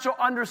supernatural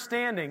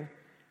understanding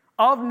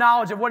of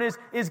knowledge of what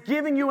is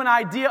giving you an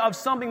idea of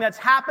something that's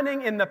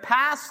happening in the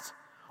past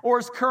or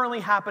is currently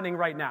happening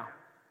right now.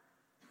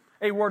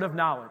 A word of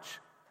knowledge.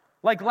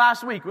 Like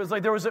last week, it was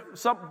like there was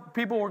some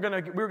people we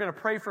were gonna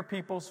pray for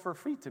people's for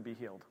feet to be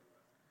healed.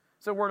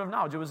 It's a word of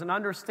knowledge. It was an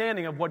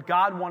understanding of what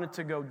God wanted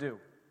to go do.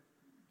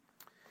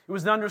 It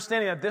was an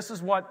understanding that this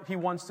is what He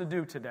wants to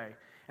do today,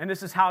 and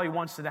this is how He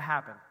wants it to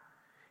happen.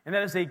 And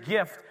that is a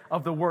gift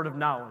of the word of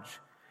knowledge.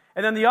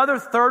 And then the other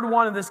third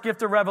one of this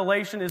gift of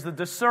revelation is the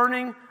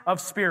discerning of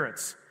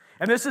spirits.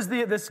 And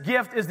this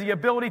gift is the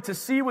ability to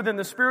see within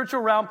the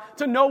spiritual realm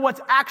to know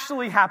what's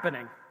actually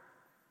happening.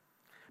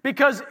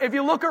 Because if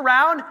you look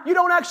around, you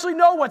don't actually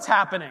know what's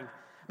happening.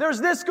 There's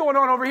this going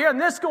on over here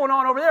and this going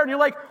on over there. And you're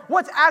like,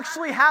 what's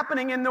actually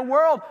happening in the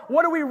world?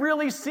 What are we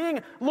really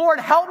seeing? Lord,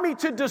 help me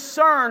to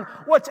discern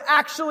what's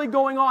actually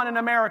going on in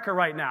America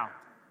right now.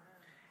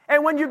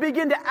 And when you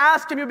begin to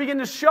ask Him, you begin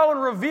to show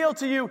and reveal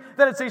to you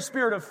that it's a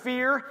spirit of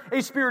fear,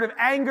 a spirit of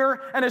anger,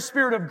 and a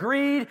spirit of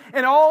greed,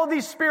 and all of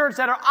these spirits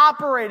that are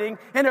operating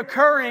and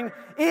occurring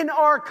in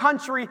our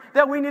country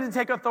that we need to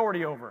take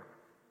authority over.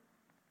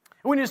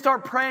 We need to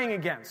start praying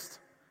against.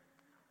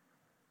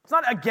 It's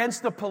not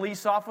against the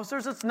police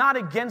officers. It's not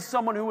against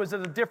someone who is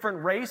of a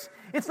different race.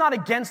 It's not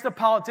against the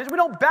politicians. We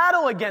don't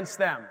battle against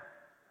them.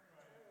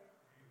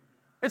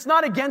 It's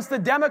not against the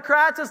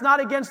Democrats. It's not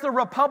against the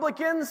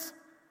Republicans.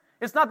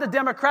 It's not the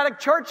Democratic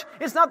Church.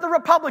 It's not the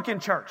Republican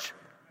Church.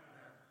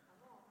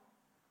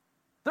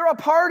 They're a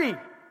party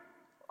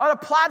on a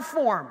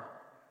platform.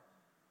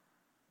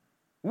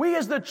 We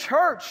as the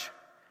church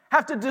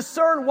have to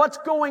discern what's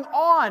going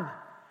on.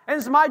 And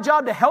it's my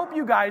job to help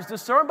you guys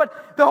discern,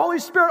 but the Holy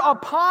Spirit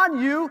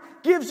upon you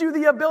gives you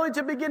the ability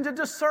to begin to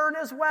discern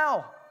as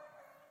well.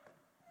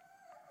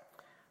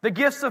 The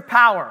gifts of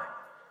power,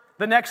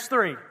 the next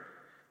three.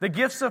 The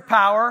gifts of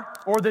power,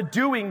 or the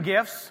doing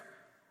gifts,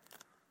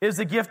 is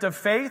the gift of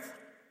faith,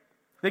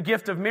 the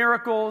gift of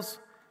miracles,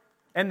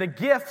 and the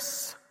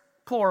gifts,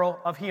 plural,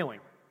 of healing.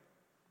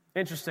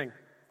 Interesting.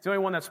 It's the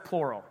only one that's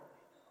plural.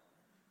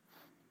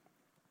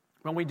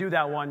 When we do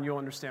that one, you'll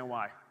understand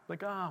why.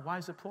 Like, why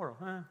is it plural?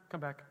 Come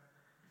back.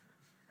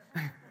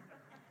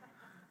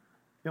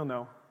 You'll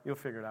know. You'll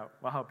figure it out.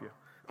 I'll help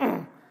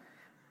you.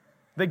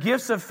 The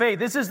gifts of faith.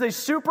 This is the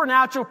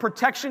supernatural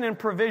protection and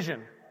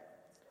provision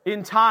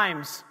in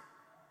times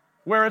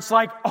where it's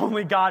like,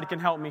 only God can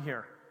help me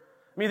here.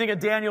 I mean, think of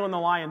Daniel in the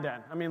lion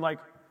den. I mean, like,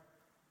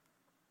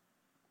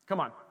 come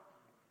on.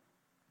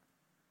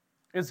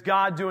 It's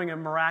God doing a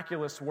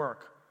miraculous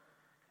work.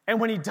 And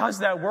when He does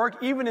that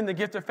work, even in the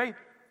gift of faith,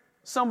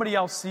 somebody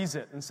else sees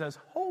it and says,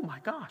 oh my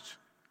gosh,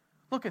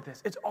 look at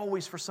this. It's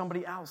always for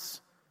somebody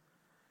else.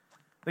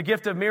 The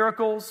gift of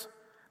miracles.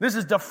 This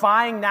is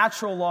defying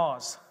natural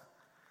laws.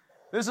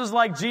 This is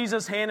like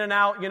Jesus handing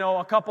out,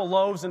 a couple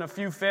loaves and a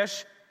few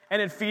fish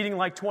and it feeding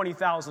like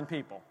 20,000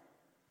 people.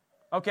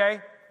 Okay?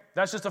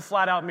 That's just a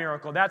flat out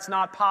miracle. That's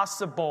not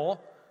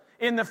possible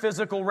in the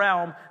physical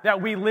realm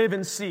that we live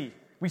and see.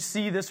 We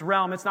see this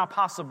realm. It's not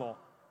possible.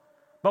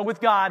 But with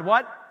God,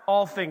 what?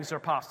 All things are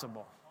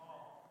possible.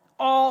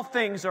 All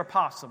things are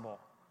possible.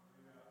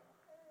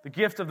 The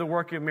gift of the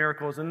working of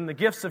miracles. And then the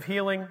gifts of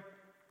healing.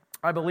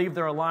 I believe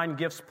they're aligned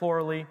gifts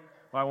plurally.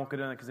 Well, I won't go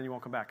into that because then you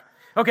won't come back.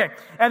 Okay,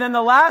 and then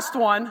the last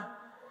one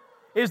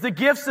is the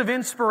gifts of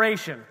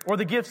inspiration, or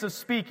the gifts of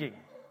speaking,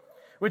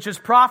 which is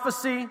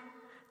prophecy,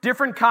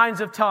 different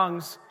kinds of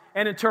tongues,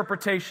 and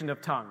interpretation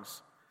of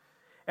tongues.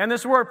 And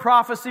this word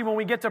prophecy, when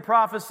we get to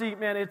prophecy,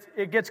 man,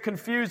 it gets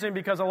confusing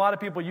because a lot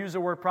of people use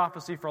the word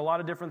prophecy for a lot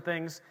of different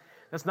things.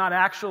 That's not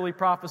actually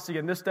prophecy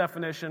in this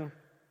definition.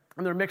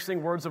 And they're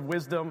mixing words of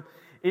wisdom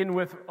in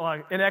with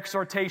an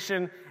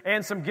exhortation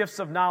and some gifts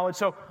of knowledge.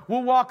 So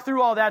we'll walk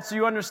through all that so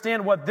you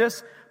understand what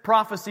this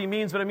prophecy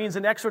means, but it means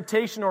an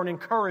exhortation or an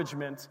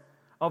encouragement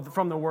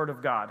from the Word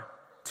of God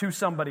to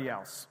somebody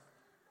else.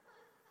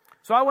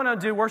 So I want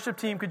to do, worship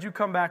team, could you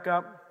come back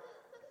up?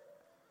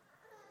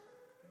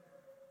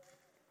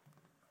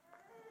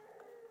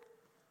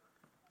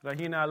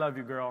 Rahina, I love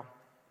you, girl.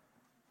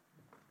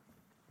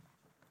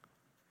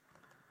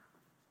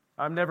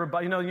 I've never,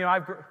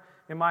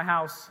 in my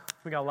house,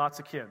 we got lots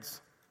of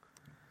kids.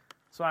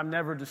 So I'm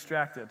never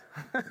distracted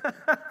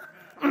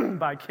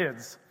by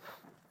kids.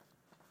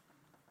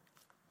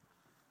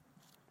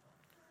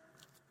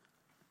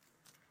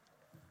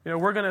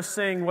 We're going to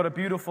sing What a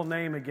Beautiful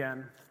Name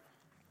again.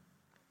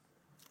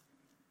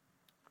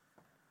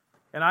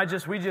 And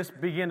we just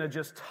begin to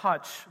just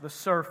touch the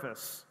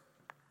surface.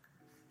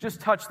 Just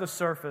touch the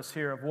surface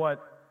here of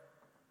what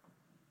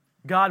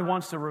God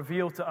wants to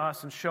reveal to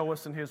us and show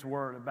us in His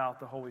Word about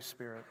the Holy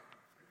Spirit.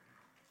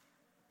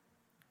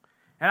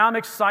 And I'm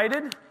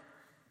excited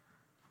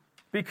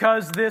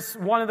because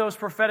one of those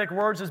prophetic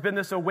words has been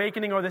this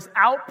awakening or this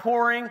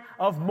outpouring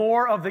of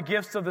more of the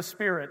gifts of the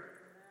Spirit.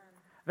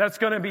 that's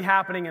going to be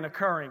happening and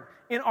occurring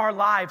in our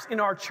lives, in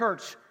our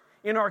church,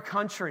 in our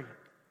country.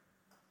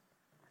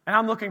 And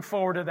I'm looking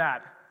forward to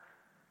that.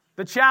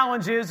 The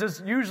challenge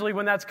is usually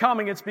when that's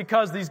coming, it's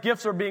because these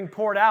gifts are being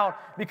poured out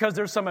because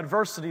there's some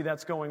adversity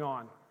that's going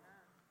on.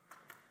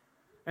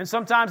 And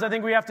sometimes I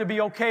think we have to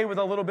be okay with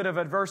a little bit of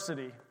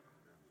adversity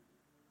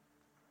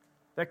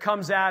that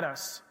comes at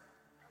us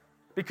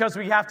because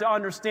we have to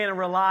understand and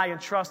rely and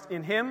trust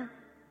in Him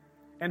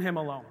and Him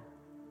alone.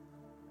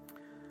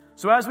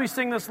 So as we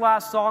sing this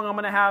last song, I'm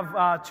going to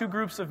have two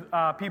groups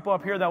of people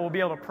up here that will be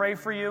able to pray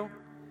for you.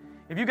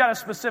 If you've got a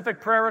specific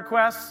prayer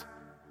request,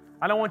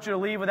 I don't want you to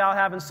leave without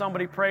having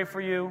somebody pray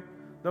for you.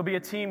 There'll be a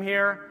team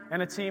here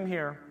and a team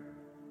here.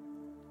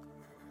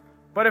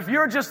 But if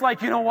you're just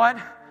like, you know what,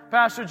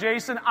 Pastor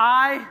Jason,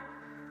 I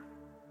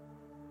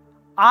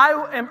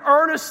am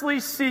earnestly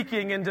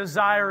seeking and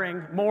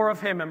desiring more of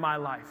Him in my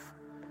life.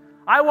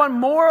 I want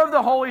more of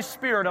the Holy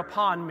Spirit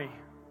upon me.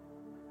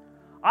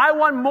 I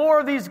want more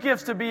of these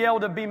gifts to be able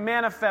to be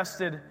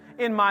manifested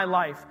in my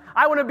life.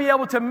 I want to be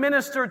able to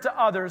minister to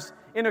others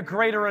in a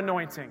greater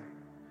anointing.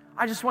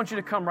 I just want you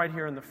to come right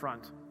here in the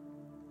front.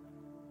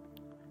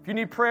 If you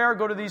need prayer,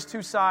 go to these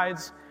two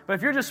sides. But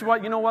if you're just,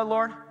 you know what,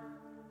 Lord?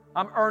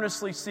 I'm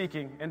earnestly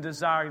seeking and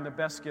desiring the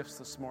best gifts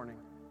this morning.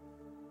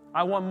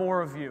 I want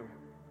more of you.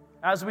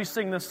 As we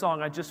sing this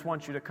song, I just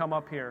want you to come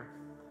up here.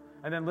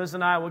 And then Liz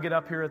and I will get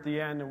up here at the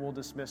end and we'll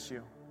dismiss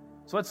you.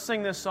 So let's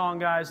sing this song,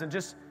 guys, and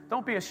just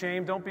don't be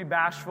ashamed. Don't be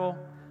bashful.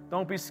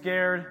 Don't be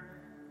scared.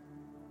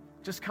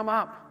 Just come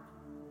up.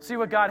 See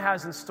what God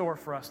has in store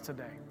for us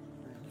today.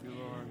 Thank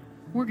you, Lord.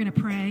 We're going to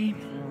pray.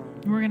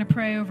 We're going to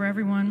pray over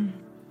everyone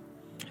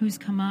who's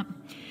come up.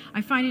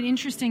 I find it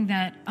interesting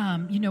that,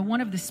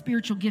 one of the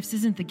spiritual gifts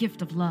isn't the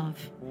gift of love,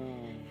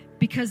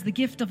 because the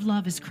gift of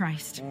love is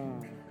Christ.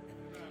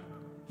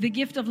 The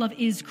gift of love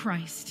is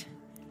Christ.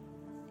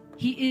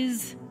 He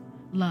is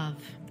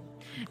love.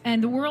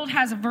 And the world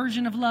has a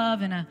version of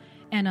love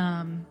and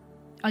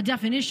a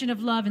definition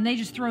of love, and they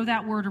just throw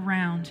that word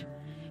around.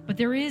 But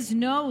there is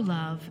no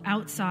love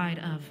outside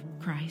of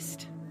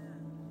Christ.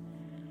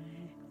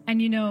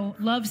 And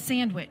love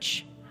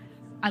sandwich.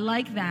 I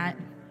like that.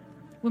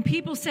 When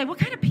people say, what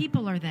kind of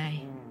people are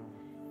they?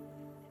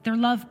 They're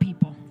love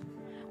people.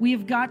 We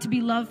have got to be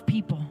love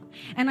people.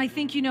 And I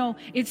think,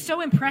 it's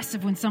so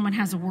impressive when someone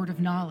has a word of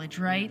knowledge,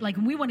 right? Like,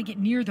 when we want to get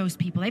near those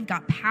people, they've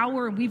got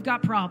power and we've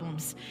got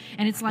problems.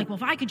 And it's like, well,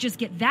 if I could just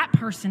get that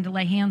person to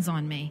lay hands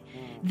on me,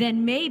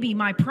 then maybe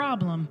my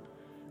problem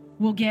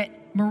will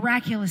get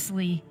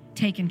miraculously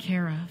taken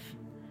care of.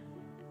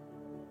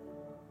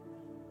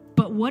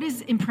 But what is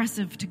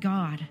impressive to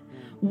God?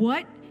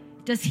 What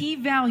does He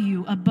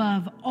value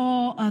above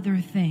all other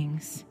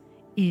things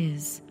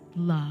is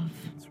love.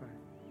 That's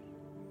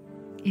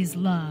right. Is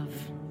love.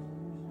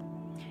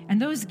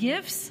 And those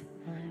gifts,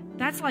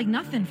 that's like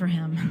nothing for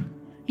Him.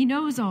 He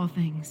knows all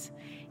things.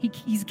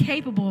 He's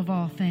capable of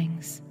all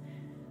things.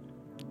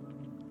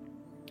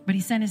 But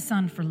He sent His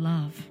Son for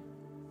love.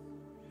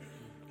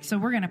 So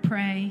we're going to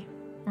pray.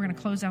 We're going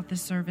to close out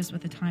this service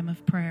with a time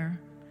of prayer.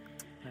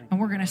 And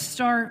we're going to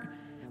start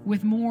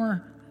with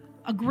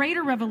a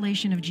greater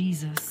revelation of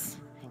Jesus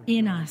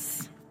in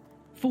us,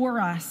 for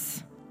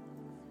us,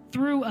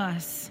 through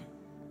us.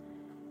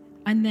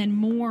 And then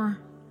more,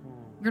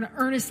 we're going to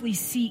earnestly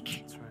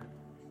seek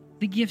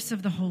the gifts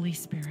of the Holy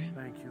Spirit.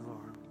 Thank you,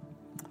 Lord.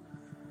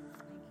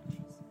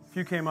 If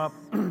you came up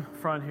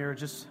front here,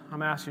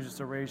 I'm asking you just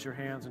to raise your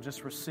hands and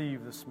just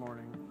receive this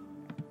morning.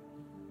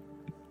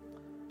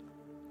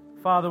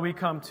 Father, we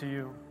come to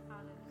you.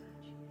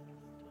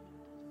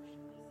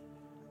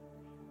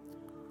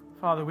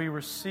 Father, we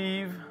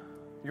receive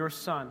your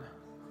Son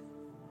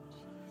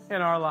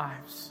in our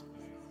lives.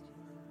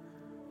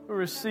 We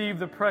receive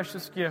the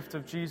precious gift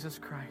of Jesus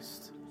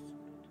Christ.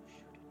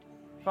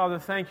 Father,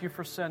 thank you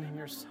for sending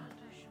your Son.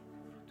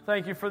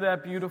 Thank you for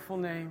that beautiful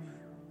name.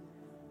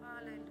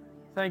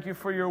 Thank you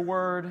for your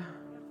word.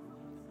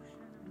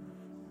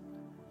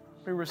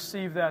 We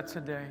receive that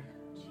today.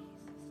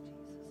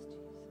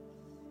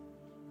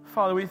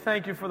 Father, we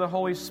thank you for the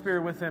Holy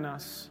Spirit within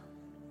us,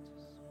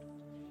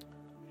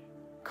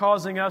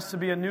 causing us to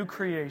be a new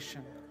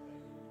creation,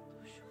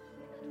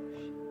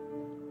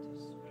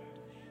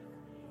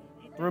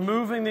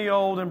 removing the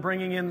old and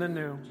bringing in the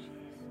new.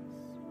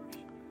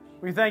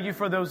 We thank you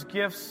for those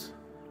gifts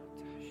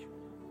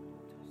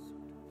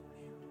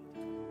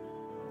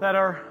that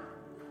are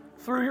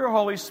through your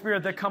Holy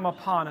Spirit that come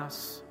upon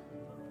us.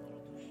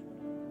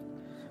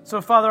 So,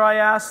 Father, I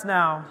ask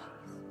now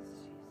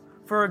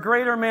for a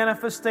greater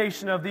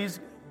manifestation of these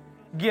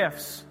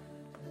gifts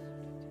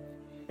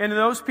and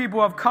those people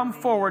who have come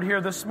forward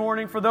here this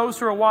morning, for those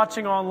who are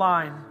watching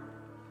online.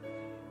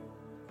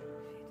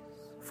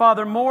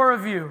 Father, more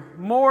of you,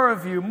 more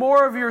of you,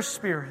 more of your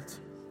Spirit.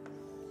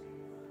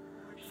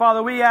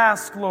 Father, we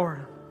ask,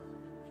 Lord,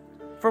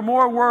 for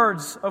more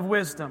words of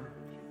wisdom,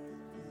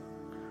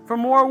 for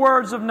more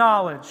words of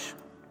knowledge.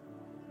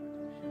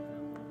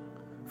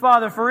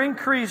 Father, for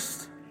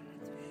increased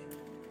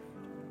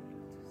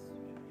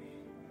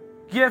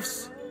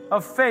gifts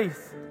of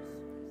faith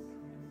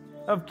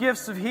of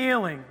gifts of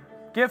healing,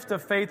 gift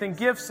of faith and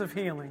gifts of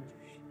healing,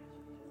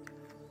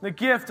 the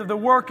gift of the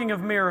working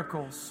of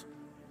miracles.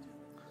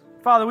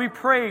 Father, we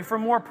pray for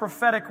more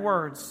prophetic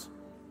words,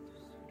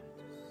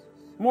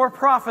 more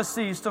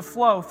prophecies to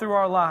flow through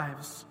our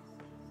lives.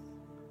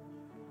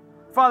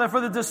 Father, for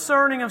the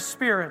discerning of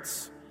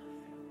spirits,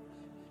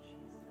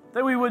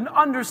 that we would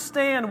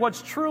understand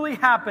what's truly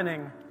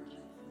happening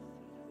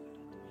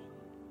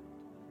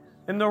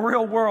in the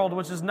real world,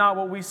 which is not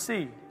what we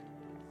see.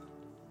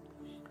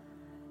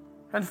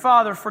 And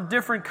Father, for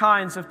different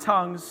kinds of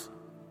tongues,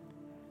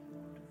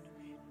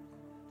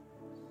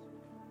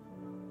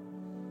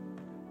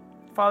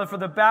 Father, for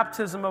the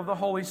baptism of the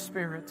Holy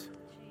Spirit,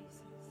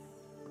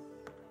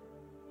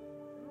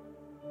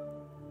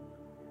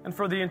 and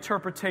for the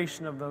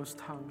interpretation of those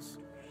tongues.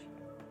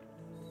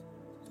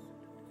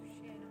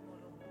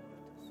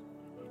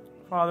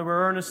 Father,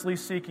 we're earnestly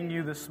seeking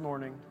you this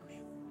morning.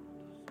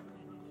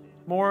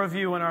 More of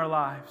you in our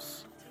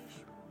lives.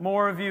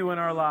 More of you in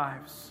our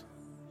lives.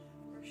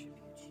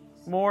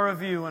 More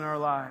of you in our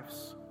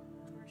lives.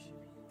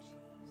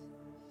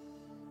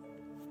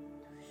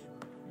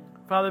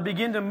 Father,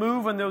 begin to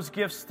move in those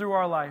gifts through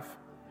our life.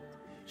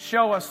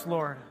 Show us,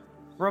 Lord.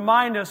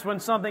 Remind us when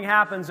something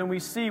happens and we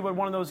see what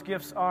one of those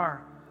gifts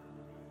are.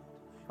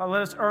 Father,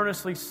 let us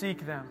earnestly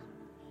seek them.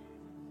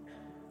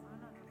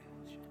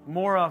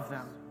 More of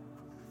them.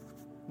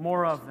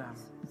 More of them.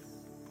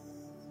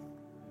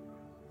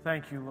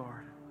 Thank you,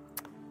 Lord.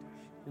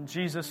 In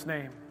Jesus'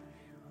 name.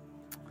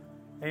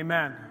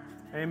 Amen.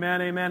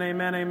 Amen, amen,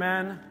 amen,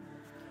 amen.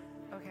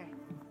 Okay.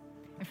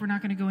 If we're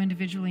not going to go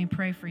individually and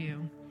pray for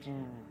you.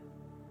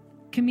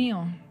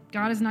 Camille,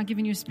 God has not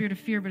given you a spirit of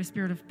fear, but a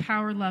spirit of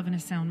power, love, and a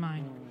sound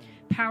mind.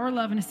 Power,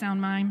 love, and a sound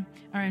mind.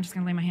 All right, I'm just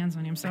going to lay my hands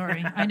on you. I'm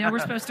sorry. I know we're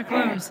supposed to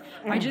close.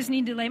 I just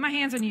need to lay my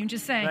hands on you and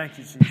just say, Thank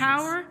you, Jesus.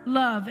 power,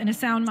 love, and a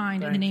sound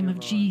mind in the name of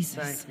Lord.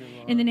 Jesus. Thank you,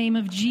 Lord. In the name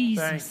of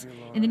Jesus. Thank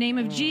you, Lord. In the name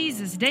of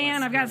Jesus.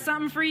 Dan, I've got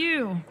something for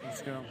you.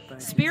 Let's go.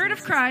 Thank you, Spirit of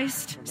Jesus.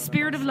 Christ,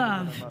 Spirit of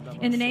love,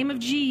 in the name of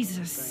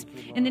Jesus.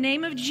 In the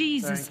name of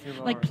Jesus. Thank you,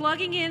 Lord. Like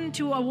plugging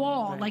into a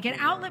wall, like an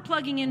outlet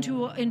plugging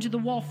into the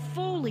wall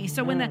fully.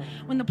 So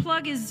when the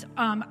plug is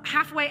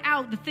halfway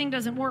out, the thing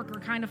doesn't work or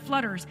kind of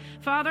flutters.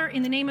 Father,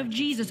 in the name of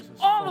Jesus,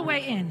 all the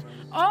way in.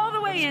 All the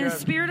way in, good.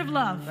 Spirit of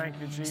love. Thank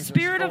you, Jesus.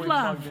 Spirit of Fully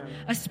love. plugged in.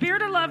 A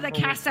spirit of love that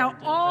Fully casts out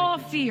plugged in. all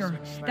Thank you, fear.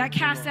 Jesus. That Thank you,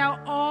 casts Lord. out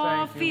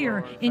all Thank you, fear.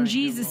 Lord. In Thank you,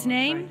 Jesus' Lord.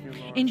 name. Thank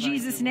you, Lord. In Thank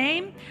Jesus' you, Lord.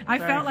 name. I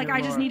Thank felt like you, I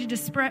just Lord. needed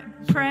to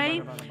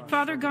pray.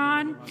 Father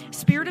God,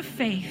 spirit of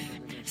faith.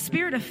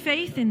 Spirit of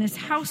faith in this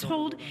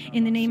household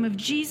in the name of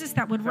Jesus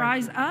that would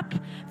rise up.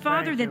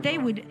 Father, Thank that you, they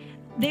Lord. would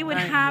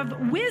Thank you, have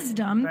Lord.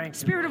 wisdom, Thank you,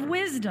 spirit of Lord.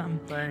 wisdom,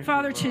 Thank you,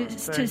 Father, Lord. to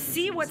Thank you,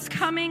 see what's Jesus.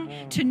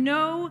 coming, to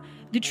know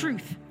the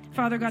truth.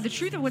 Father God, the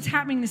truth of what's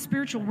happening in the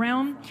spiritual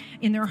realm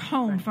in their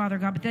home, Father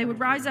God, but they would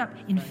rise up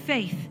in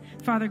faith,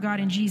 Father God,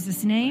 in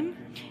Jesus' name.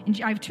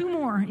 And I have two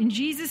more, in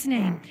Jesus'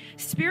 name.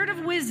 Spirit of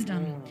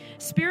wisdom,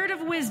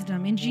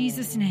 in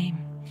Jesus' name.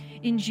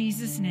 In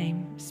Jesus'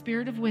 name,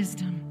 spirit of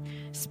wisdom.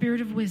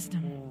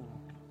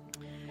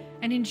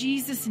 And in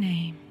Jesus'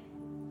 name.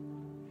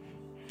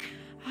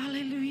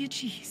 Hallelujah,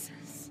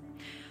 Jesus.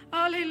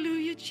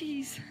 Hallelujah,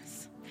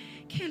 Jesus.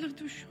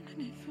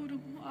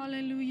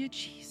 Hallelujah,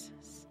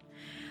 Jesus.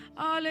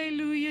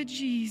 Hallelujah,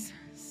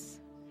 Jesus.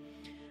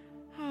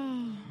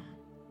 Oh.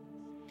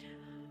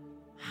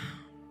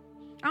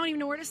 I don't even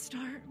know where to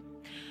start.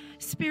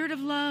 Spirit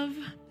of love,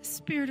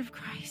 Spirit of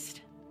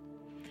Christ.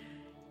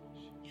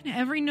 In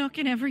every nook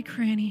and every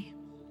cranny.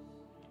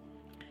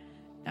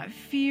 That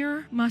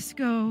fear must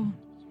go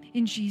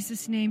in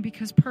Jesus' name,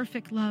 because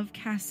perfect love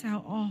casts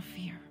out all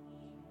fear.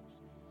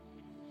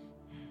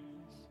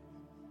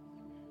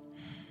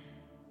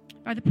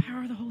 By the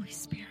power of the Holy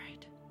Spirit.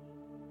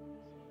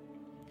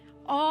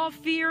 All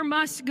fear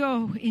must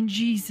go in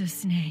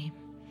Jesus' name.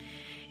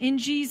 In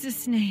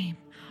Jesus' name.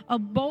 A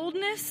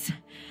boldness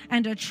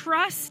and a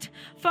trust,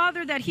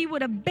 Father, that he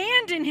would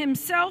abandon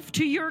himself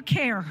to your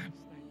care.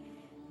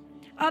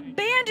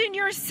 Abandon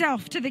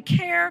yourself to the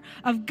care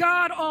of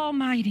God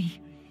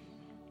Almighty,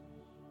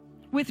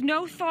 with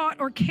no thought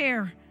or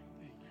care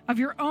of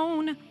your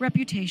own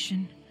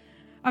reputation,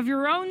 of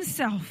your own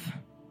self,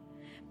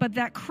 but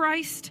that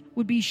Christ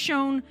would be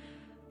shown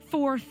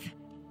forth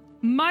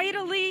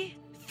mightily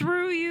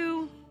through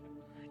you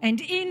and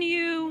in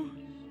you.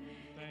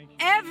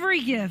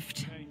 Every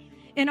gift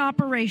in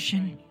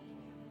operation.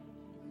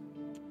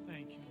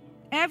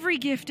 Every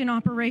gift in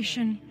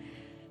operation,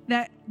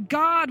 that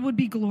God would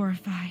be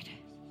glorified.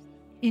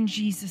 In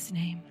Jesus'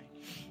 name.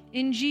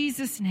 In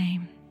Jesus'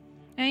 name.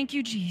 Thank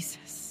you,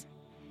 Jesus.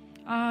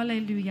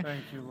 Hallelujah.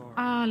 Thank you, Lord.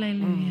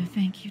 Hallelujah.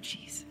 Thank you,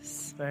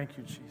 Jesus. Thank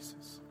you,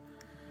 Jesus.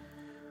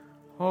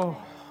 Oh,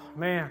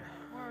 man.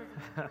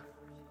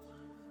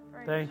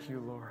 Thank you,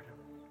 Lord.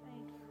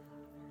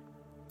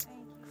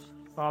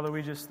 Father,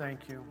 we just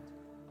thank you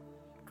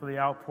for the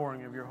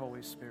outpouring of your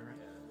Holy Spirit.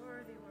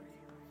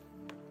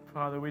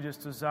 Father, we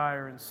just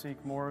desire and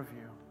seek more of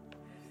you.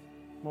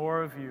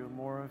 More of you,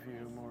 more of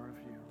you, more of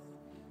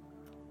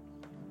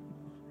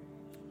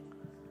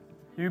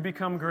you. You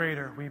become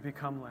greater, we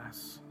become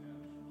less.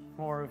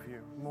 More of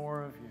you,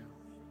 more of you,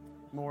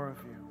 more of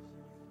you.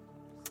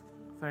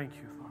 Thank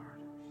you, Lord.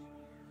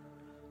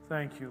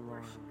 Thank you,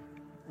 Lord.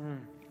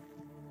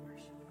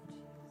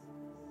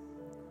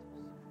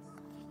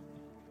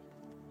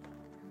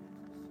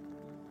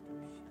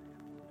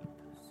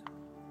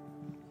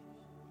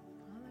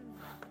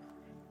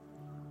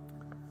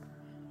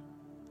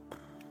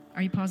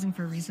 Are you pausing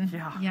for a reason?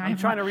 Yeah, I'm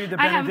trying to read the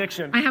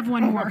benediction. I have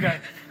one more. Okay.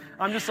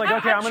 I'm just like,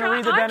 okay, I'm going to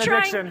read the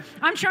benediction.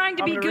 I'm trying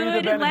to be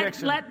good and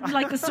let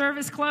benediction. the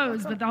service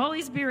close, but the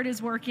Holy Spirit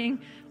is working.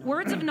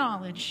 Words of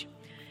knowledge.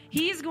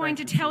 He is going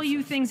to tell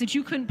you things that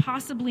you couldn't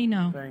possibly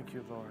know. Thank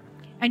you, Lord.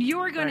 And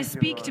you're going to Thank you,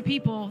 speak Lord. to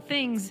people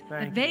things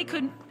that they you,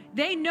 couldn't,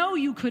 they know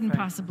you couldn't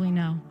possibly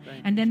know.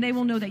 And then they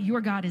will know that your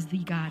God is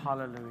the God.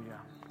 Hallelujah.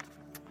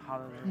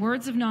 Hallelujah.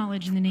 Words of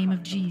knowledge in the name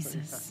of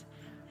Jesus.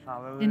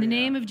 Hallelujah. In the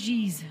name of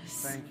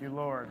Jesus. Thank you,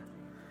 Lord.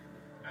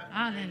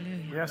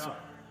 Hallelujah. Yes, sir.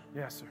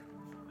 Yes, sir.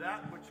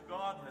 That which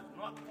God has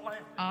not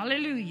planted.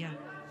 Hallelujah.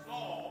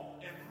 Saul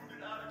and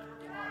rooted out of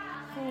your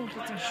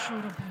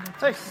heart.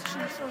 Thank you,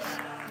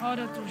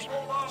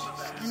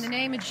 Jesus. In the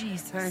name of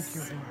Jesus. Thank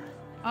you, Lord.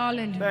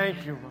 Hallelujah.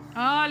 Thank you, Lord.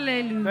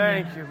 Hallelujah.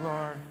 Thank you,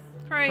 Lord.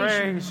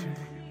 Praise you.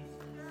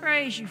 Praise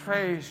Praise you. you.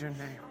 Praise your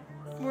name.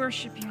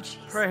 Worship you, Jesus.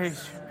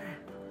 Praise your name.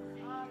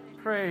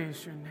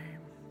 Praise your name.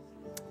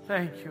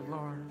 Thank you,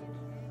 Lord.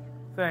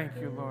 Thank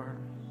you, Lord.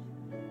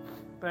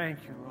 Thank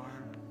you,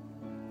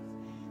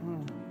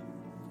 Lord.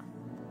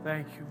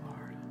 Thank you, Lord.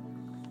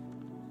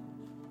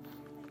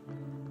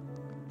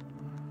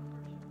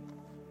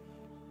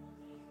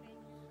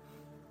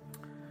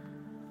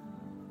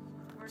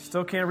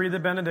 Still can't read the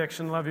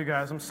benediction. Love you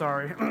guys. I'm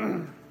sorry.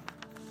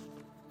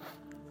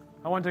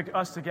 I want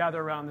us to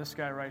gather around this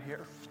guy right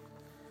here.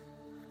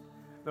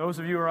 Those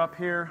of you who are up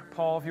here,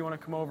 Paul, if you want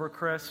to come over,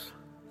 Chris,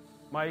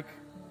 Mike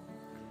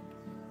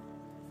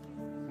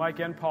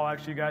and Paul,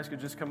 actually, you guys could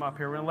just come up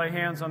here. We're going to lay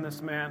hands on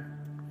this man.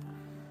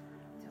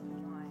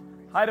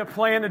 I had a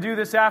plan to do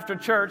this after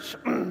church,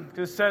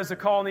 because it says to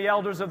call on the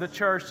elders of the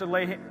church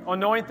to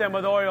anoint them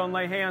with oil and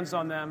lay hands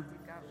on them.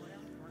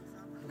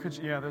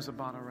 Yeah, there's a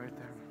bottle right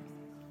there.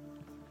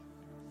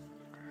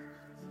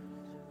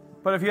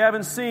 But if you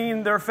haven't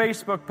seen their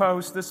Facebook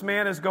post, this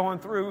man is going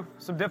through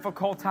some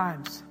difficult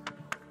times.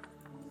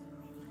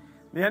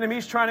 The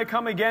enemy's trying to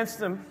come against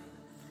him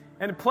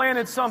and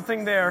planted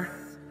something there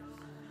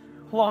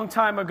a long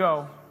time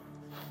ago.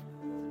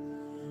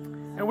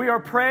 And we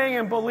are praying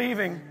and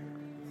believing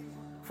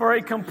for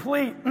a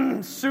complete,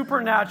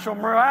 supernatural,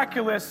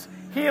 miraculous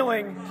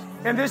healing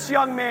in this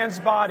young man's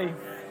body.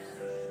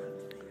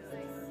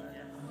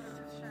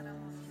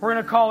 We're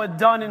going to call it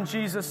done in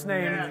Jesus'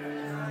 name.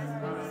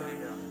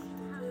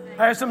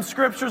 I have some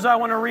scriptures I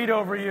want to read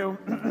over you.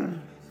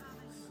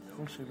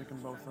 Actually, we can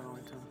both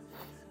anoint him.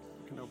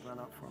 You can open that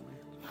up for me.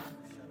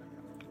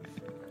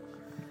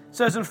 It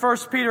says in 1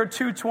 Peter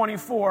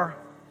 2:24,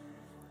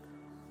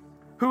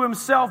 who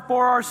himself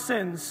bore our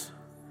sins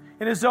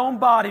in his own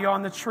body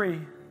on the tree,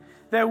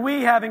 that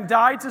we, having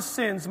died to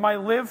sins,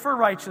 might live for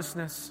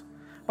righteousness.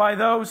 By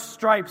those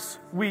stripes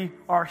we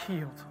are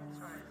healed.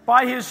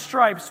 By his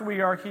stripes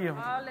we are healed.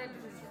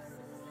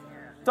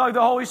 Doug,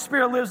 the Holy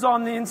Spirit lives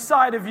on the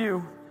inside of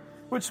you,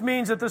 which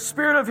means that the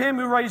Spirit of him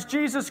who raised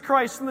Jesus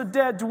Christ from the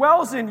dead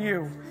dwells in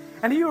you.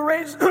 And he who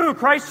raised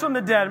Christ from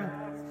the dead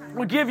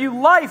will give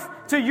you life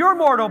to your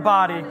mortal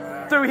body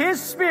through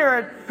his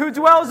Spirit who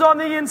dwells on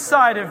the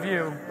inside of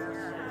you.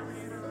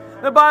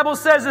 The Bible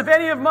says, if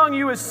any among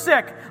you is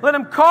sick, let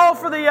him call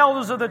for the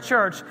elders of the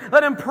church.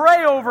 Let him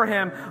pray over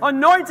him,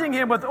 anointing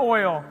him with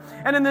oil.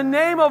 And in the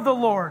name of the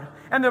Lord,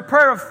 and the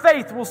prayer of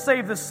faith will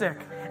save the sick.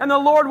 And the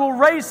Lord will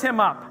raise him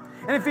up.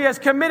 And if he has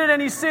committed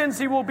any sins,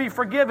 he will be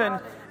forgiven.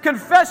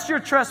 Confess your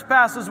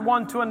trespasses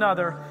one to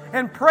another,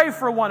 and pray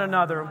for one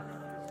another,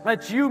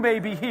 that you may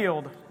be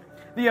healed.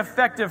 The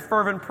effective,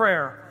 fervent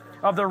prayer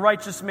of the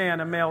righteous man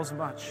avails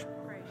much.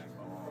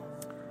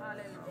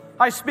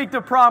 I speak the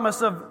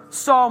promise of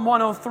Psalm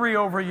 103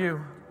 over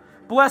you.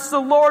 Bless the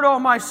Lord, O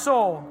my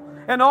soul,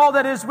 and all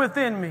that is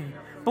within me.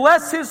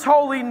 Bless his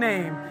holy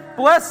name.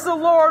 Bless the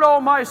Lord,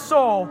 O my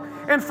soul,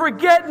 and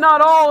forget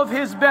not all of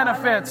his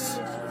benefits.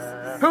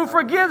 Who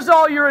forgives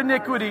all your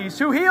iniquities,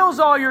 who heals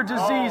all your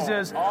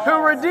diseases,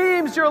 who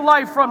redeems your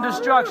life from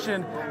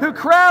destruction, who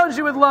crowns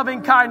you with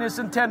loving kindness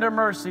and tender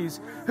mercies,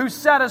 who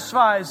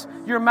satisfies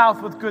your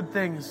mouth with good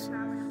things,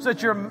 so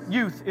that your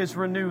youth is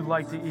renewed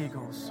like the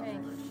eagles.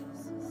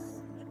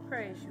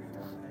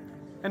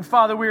 And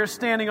Father, we are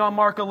standing on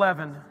Mark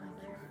 11.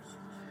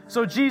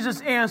 So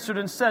Jesus answered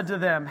and said to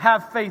them,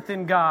 have faith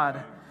in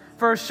God.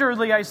 For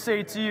assuredly I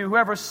say to you,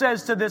 whoever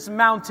says to this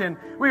mountain,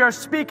 we are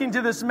speaking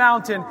to this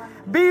mountain,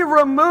 be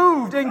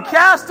removed and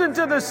cast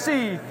into the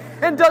sea,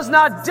 and does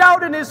not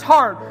doubt in his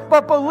heart,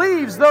 but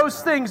believes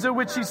those things of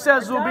which he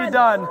says will be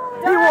done,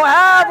 he will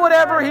have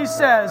whatever he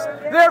says.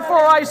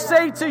 Therefore I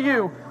say to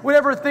you,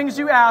 whatever things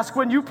you ask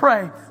when you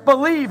pray,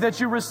 believe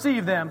that you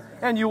receive them,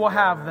 and you will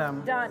have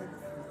them. Done.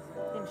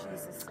 In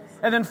Jesus' name.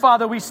 And then,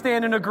 Father, we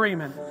stand in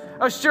agreement.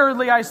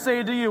 Assuredly, I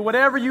say to you,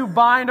 whatever you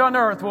bind on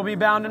earth will be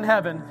bound in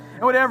heaven,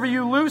 and whatever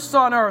you loose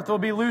on earth will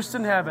be loosed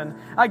in heaven.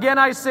 Again,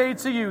 I say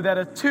to you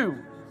that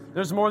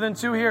there's more than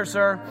two here,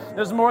 sir.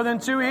 There's more than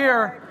two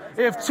here.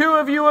 If two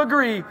of you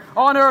agree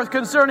on earth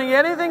concerning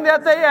anything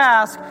that they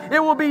ask, it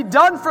will be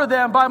done for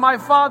them by my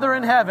Father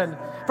in heaven.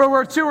 For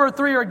where two or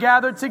three are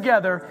gathered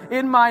together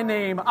in my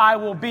name, I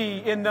will be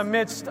in the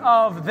midst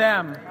of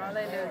them.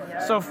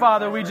 Hallelujah. So,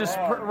 Father, we just,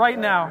 right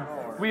now,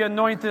 we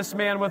anoint this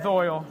man with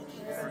oil.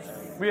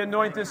 We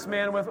anoint this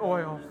man with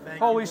oil.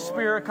 Holy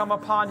Spirit, come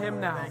upon him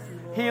now.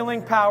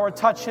 Healing power,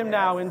 touch him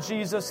now in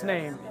Jesus'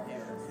 name.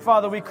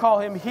 Father, we call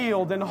him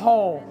healed and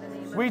whole.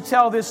 We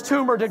tell this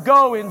tumor to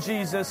go in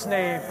Jesus'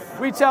 name.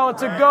 We tell it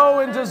to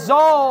go and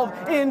dissolve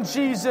in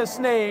Jesus'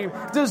 name.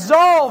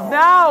 Dissolve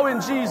now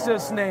in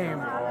Jesus'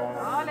 name.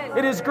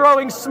 It is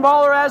growing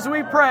smaller as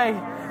we pray.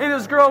 It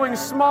is growing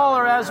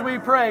smaller as we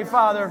pray,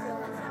 Father.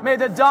 May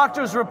the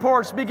doctor's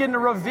reports begin to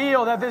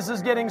reveal that this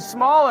is getting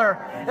smaller,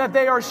 that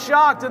they are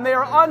shocked and they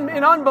are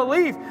in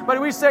unbelief.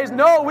 But we say,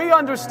 no, we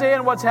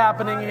understand what's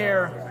happening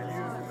here.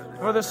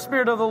 For the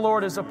Spirit of the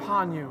Lord is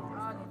upon you.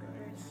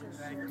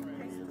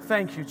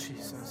 Thank you,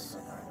 Jesus.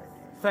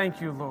 Thank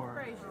you,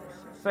 Lord.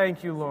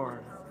 Thank you, Lord.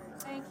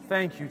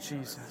 Thank you,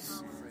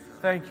 Jesus.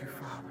 Thank you,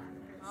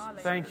 Father.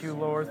 Thank you,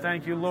 Lord.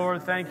 Thank you,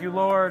 Lord. Thank you,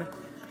 Lord.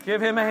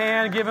 Give him a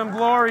hand. Give him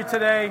glory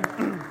today.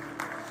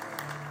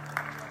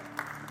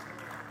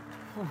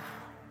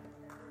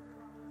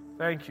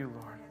 Thank you,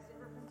 Lord.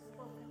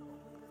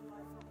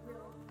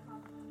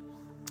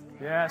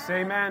 Yes,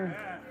 amen.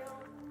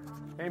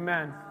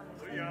 Amen.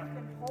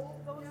 And hold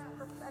those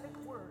prophetic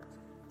words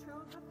to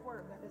the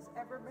word that has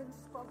ever been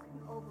spoken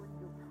over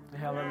you.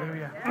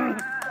 Hallelujah.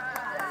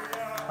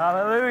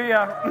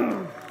 Hallelujah.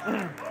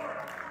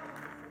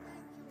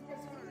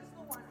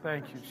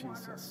 Thank you,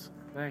 Jesus.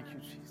 Thank you,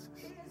 Jesus.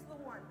 Thank you,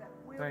 Lord.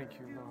 Thank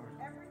you, Lord.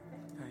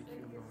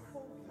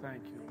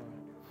 Thank you, Lord.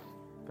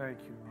 Thank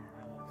you, Lord.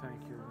 Thank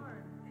you,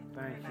 Lord.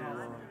 Thank you,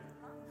 Lord.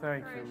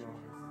 Thank you,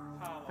 Lord.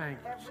 Thank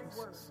you,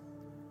 Jesus.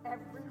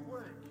 Every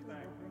word.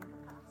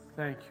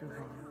 Thank you,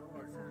 Lord.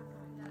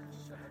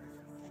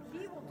 He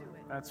will do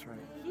it. That's right.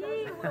 He will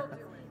do it.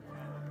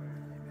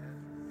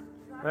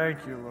 Thank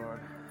you,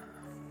 Lord.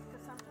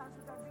 Because sometimes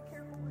we got to be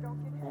careful we don't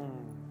get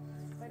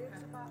hit. But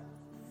it's about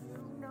you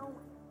knowing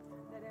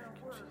that every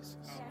word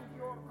and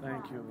your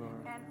Thank you,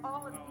 Lord. and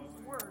all of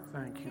these words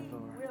Thank you,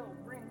 Lord. will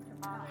bring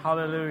to mind.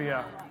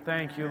 Hallelujah.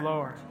 Thank you,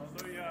 Lord.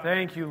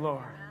 Thank you,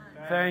 Lord.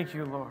 Thank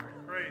you, Lord.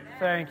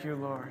 Thank you,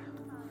 Lord.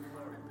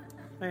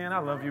 Man, I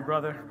love you,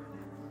 brother.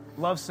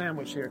 Love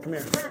sandwich here. Come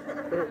here.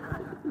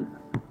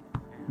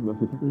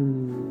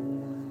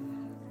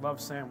 Love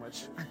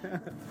sandwich.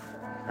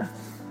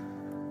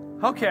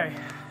 Okay.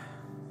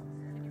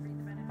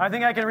 I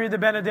think I can read the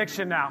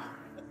benediction now.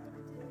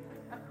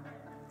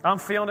 I'm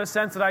feeling a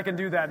sense that I can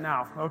do that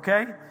now,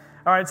 okay?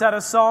 All right, it's out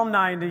of Psalm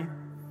 90. It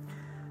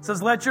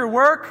says, "Let your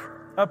work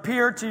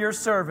appear to your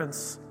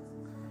servants,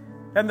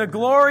 and the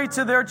glory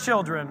to their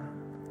children,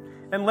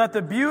 and let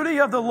the beauty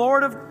of the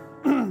Lord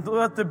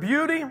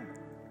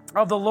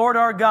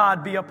our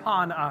God be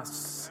upon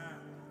us,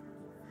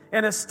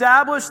 and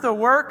establish the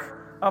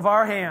work of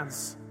our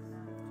hands."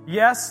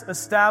 Yes,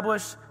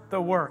 establish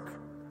the work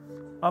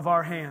of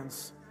our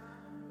hands.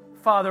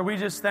 Father, we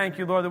just thank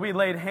you, Lord, that we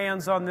laid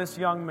hands on this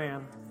young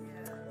man.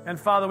 And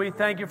Father, we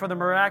thank you for the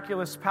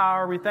miraculous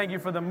power. We thank you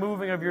for the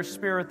moving of your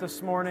Spirit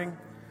this morning.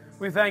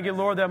 We thank you,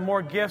 Lord, that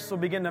more gifts will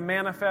begin to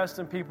manifest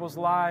in people's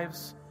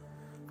lives.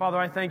 Father,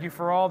 I thank you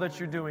for all that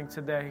you're doing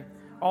today,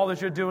 all that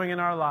you're doing in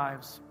our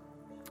lives.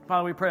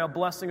 Father, we pray a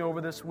blessing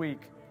over this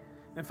week.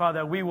 And Father,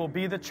 that we will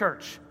be the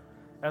church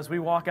as we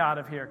walk out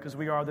of here, because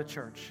we are the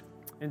church.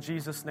 In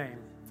Jesus' name,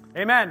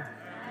 amen.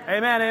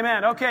 Amen,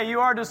 amen. Okay, you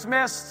are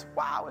dismissed.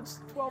 Wow, it's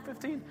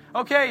 12:15.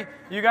 Okay,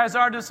 you guys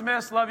are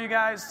dismissed. Love you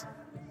guys.